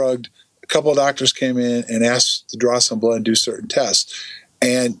 I was drugged. A couple of doctors came in and asked to draw some blood and do certain tests.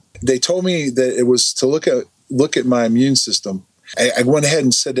 And they told me that it was to look at my immune system. I went ahead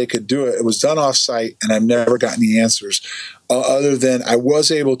and said they could do it. It was done off-site, and I've never gotten any answers other than I was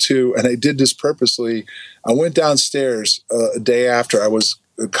able to, and I did this purposely. I went downstairs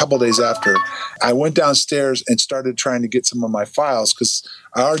a couple days after. I went downstairs and started trying to get some of my files because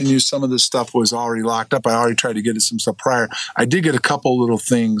I already knew some of this stuff was already locked up. I already tried to get some stuff prior. I did get a couple little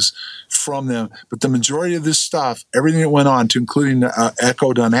things from them, but the majority of this stuff, everything that went on, to including the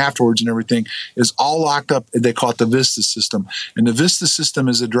echo done afterwards and everything, is all locked up. They call it the VISTA system. And the VISTA system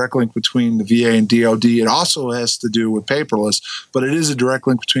is a direct link between the VA and DOD. It also has to do with paperless, but it is a direct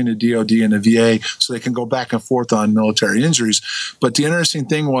link between the DOD and the VA, so they can go back and forth on military injuries. But the interesting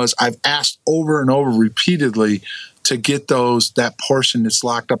thing was I've asked over and over repeatedly to get that portion that's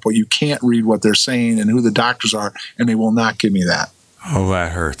locked up where you can't read what they're saying and who the doctors are, and they will not give me that. Oh,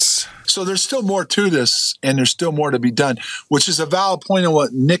 that hurts. So there's still more to this, and there's still more to be done, which is a valid point on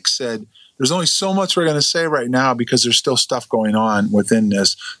what Nick said. There's only so much we're going to say right now because there's still stuff going on within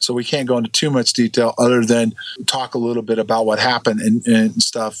this. So we can't go into too much detail other than talk a little bit about what happened and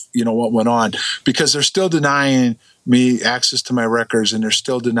stuff, what went on, because they're still denying me access to my records, and they're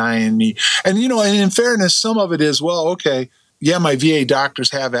still denying me. And, and in fairness, some of it is, well, okay, yeah, my VA doctors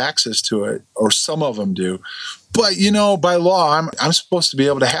have access to it, or some of them do. But, by law, I'm supposed to be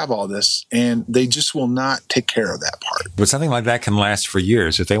able to have all this, and they just will not take care of that part. But something like that can last for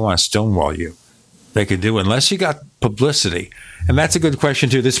years. If they want to stonewall you, they could do it, unless you got publicity. And that's a good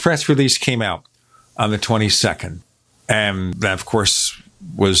question, too. This press release came out on the 22nd. And that, of course,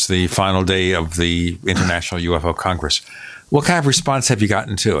 was the final day of the International UFO Congress. What kind of response have you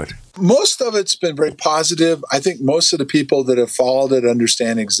gotten to it? Most of it's been very positive. I think most of the people that have followed it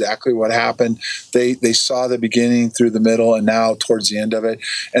understand exactly what happened. They saw the beginning through the middle and now towards the end of it.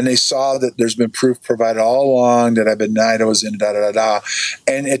 And they saw that there's been proof provided all along that I've been denied I was in da-da-da-da.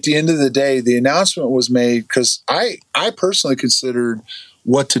 And at the end of the day, the announcement was made because I personally considered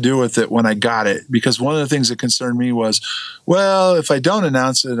what to do with it when I got it, because one of the things that concerned me was, well, if I don't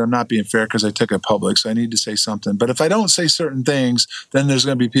announce it, I'm not being fair because I took it public, so I need to say something. But if I don't say certain things, then there's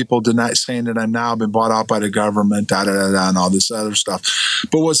going to be people saying that I'm now been bought out by the government, da-da-da-da, and all this other stuff.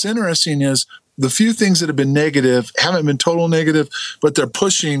 But what's interesting is the few things that have been negative haven't been total negative, but they're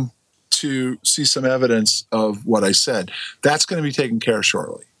pushing to see some evidence of what I said. That's going to be taken care of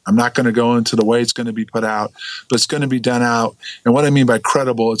shortly. I'm not going to go into the way it's going to be put out, but it's going to be done out. And what I mean by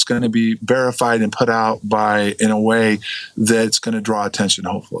credible, it's going to be verified and put out in a way that's going to draw attention,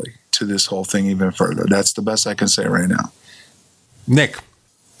 hopefully, to this whole thing even further. That's the best I can say right now. Nick,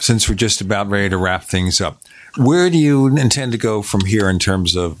 since we're just about ready to wrap things up, where do you intend to go from here in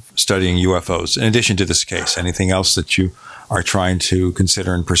terms of studying UFOs, in addition to this case? Anything else that you are trying to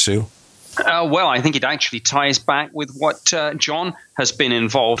consider and pursue? Well, I think it actually ties back with what John has been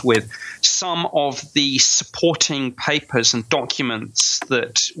involved with. Some of the supporting papers and documents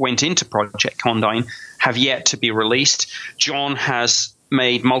that went into Project Condign have yet to be released. John has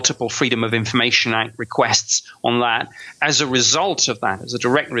made multiple Freedom of Information Act requests on that. As a result of that, as a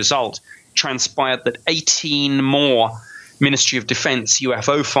direct result, transpired that 18 more Ministry of Defense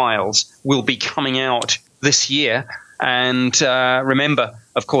UFO files will be coming out this year. And remember,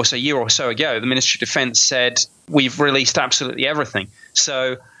 of course, a year or so ago, the Ministry of Defense said, we've released absolutely everything.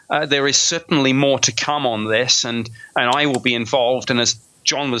 So there is certainly more to come on this, and I will be involved. And as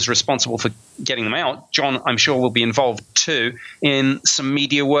John was responsible for getting them out. John, I'm sure, will be involved too in some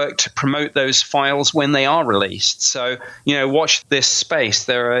media work to promote those files when they are released. So, watch this space.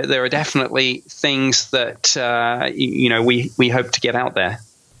 There are definitely things that we hope to get out there.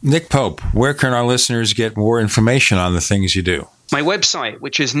 Nick Pope, where can our listeners get more information on the things you do? My website,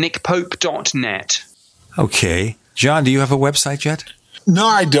 which is nickpope.net. Okay. John, do you have a website yet? No,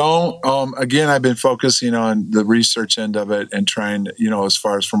 I don't. Again, I've been focusing on the research end of it and trying, as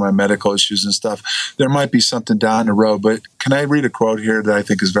far as for my medical issues and stuff, there might be something down the road. But can I read a quote here that I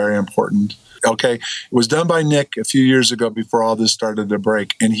think is very important? Okay. It was done by Nick a few years ago before all this started to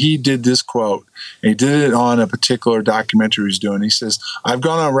break. And he did this quote. And he did it on a particular documentary he's doing. He says, I've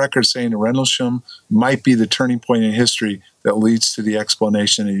gone on record saying that Rendlesham might be the turning point in history that leads to the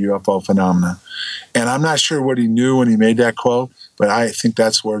explanation of UFO phenomena. And I'm not sure what he knew when he made that quote, but I think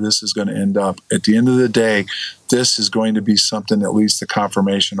that's where this is going to end up. At the end of the day, this is going to be something that leads to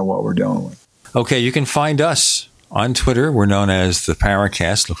confirmation of what we're dealing with. Okay, you can find us on Twitter. We're known as the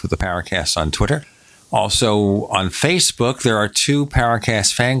Paracast. Look for the Paracast on Twitter. Also on Facebook, there are 2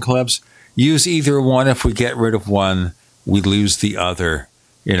 Paracast fan clubs. Use either one. If we get rid of one, we lose the other.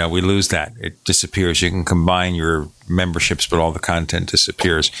 We lose that. It disappears. You can combine your memberships, but all the content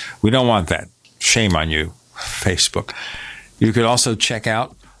disappears. We don't want that. Shame on you, Facebook. You could also check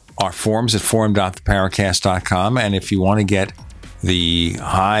out our forums at forum.theparacast.com. And if you want to get the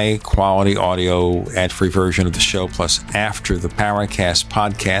high-quality audio ad-free version of the show, plus after the Paracast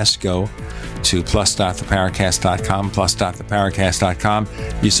podcast, go to plus.theparacast.com, plus.theparacast.com.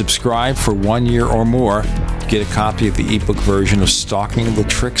 You subscribe for 1 year or more, get a copy of the ebook version of Stalking the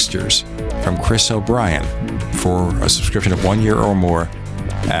Tricksters from Chris O'Brien for a subscription of 1 year or more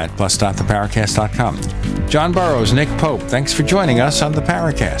at plus.theparacast.com. John Burroughs, Nick Pope, thanks for joining us on the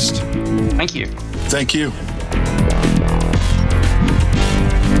Paracast. Thank you. Thank you.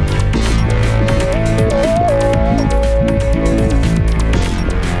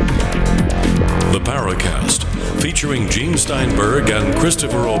 The Paracast, featuring Gene Steinberg and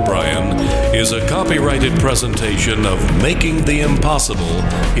Christopher O'Brien, is a copyrighted presentation of Making the Impossible,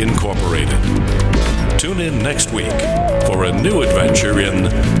 Incorporated. Tune in next week for a new adventure in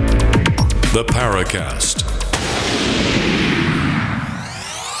The Paracast.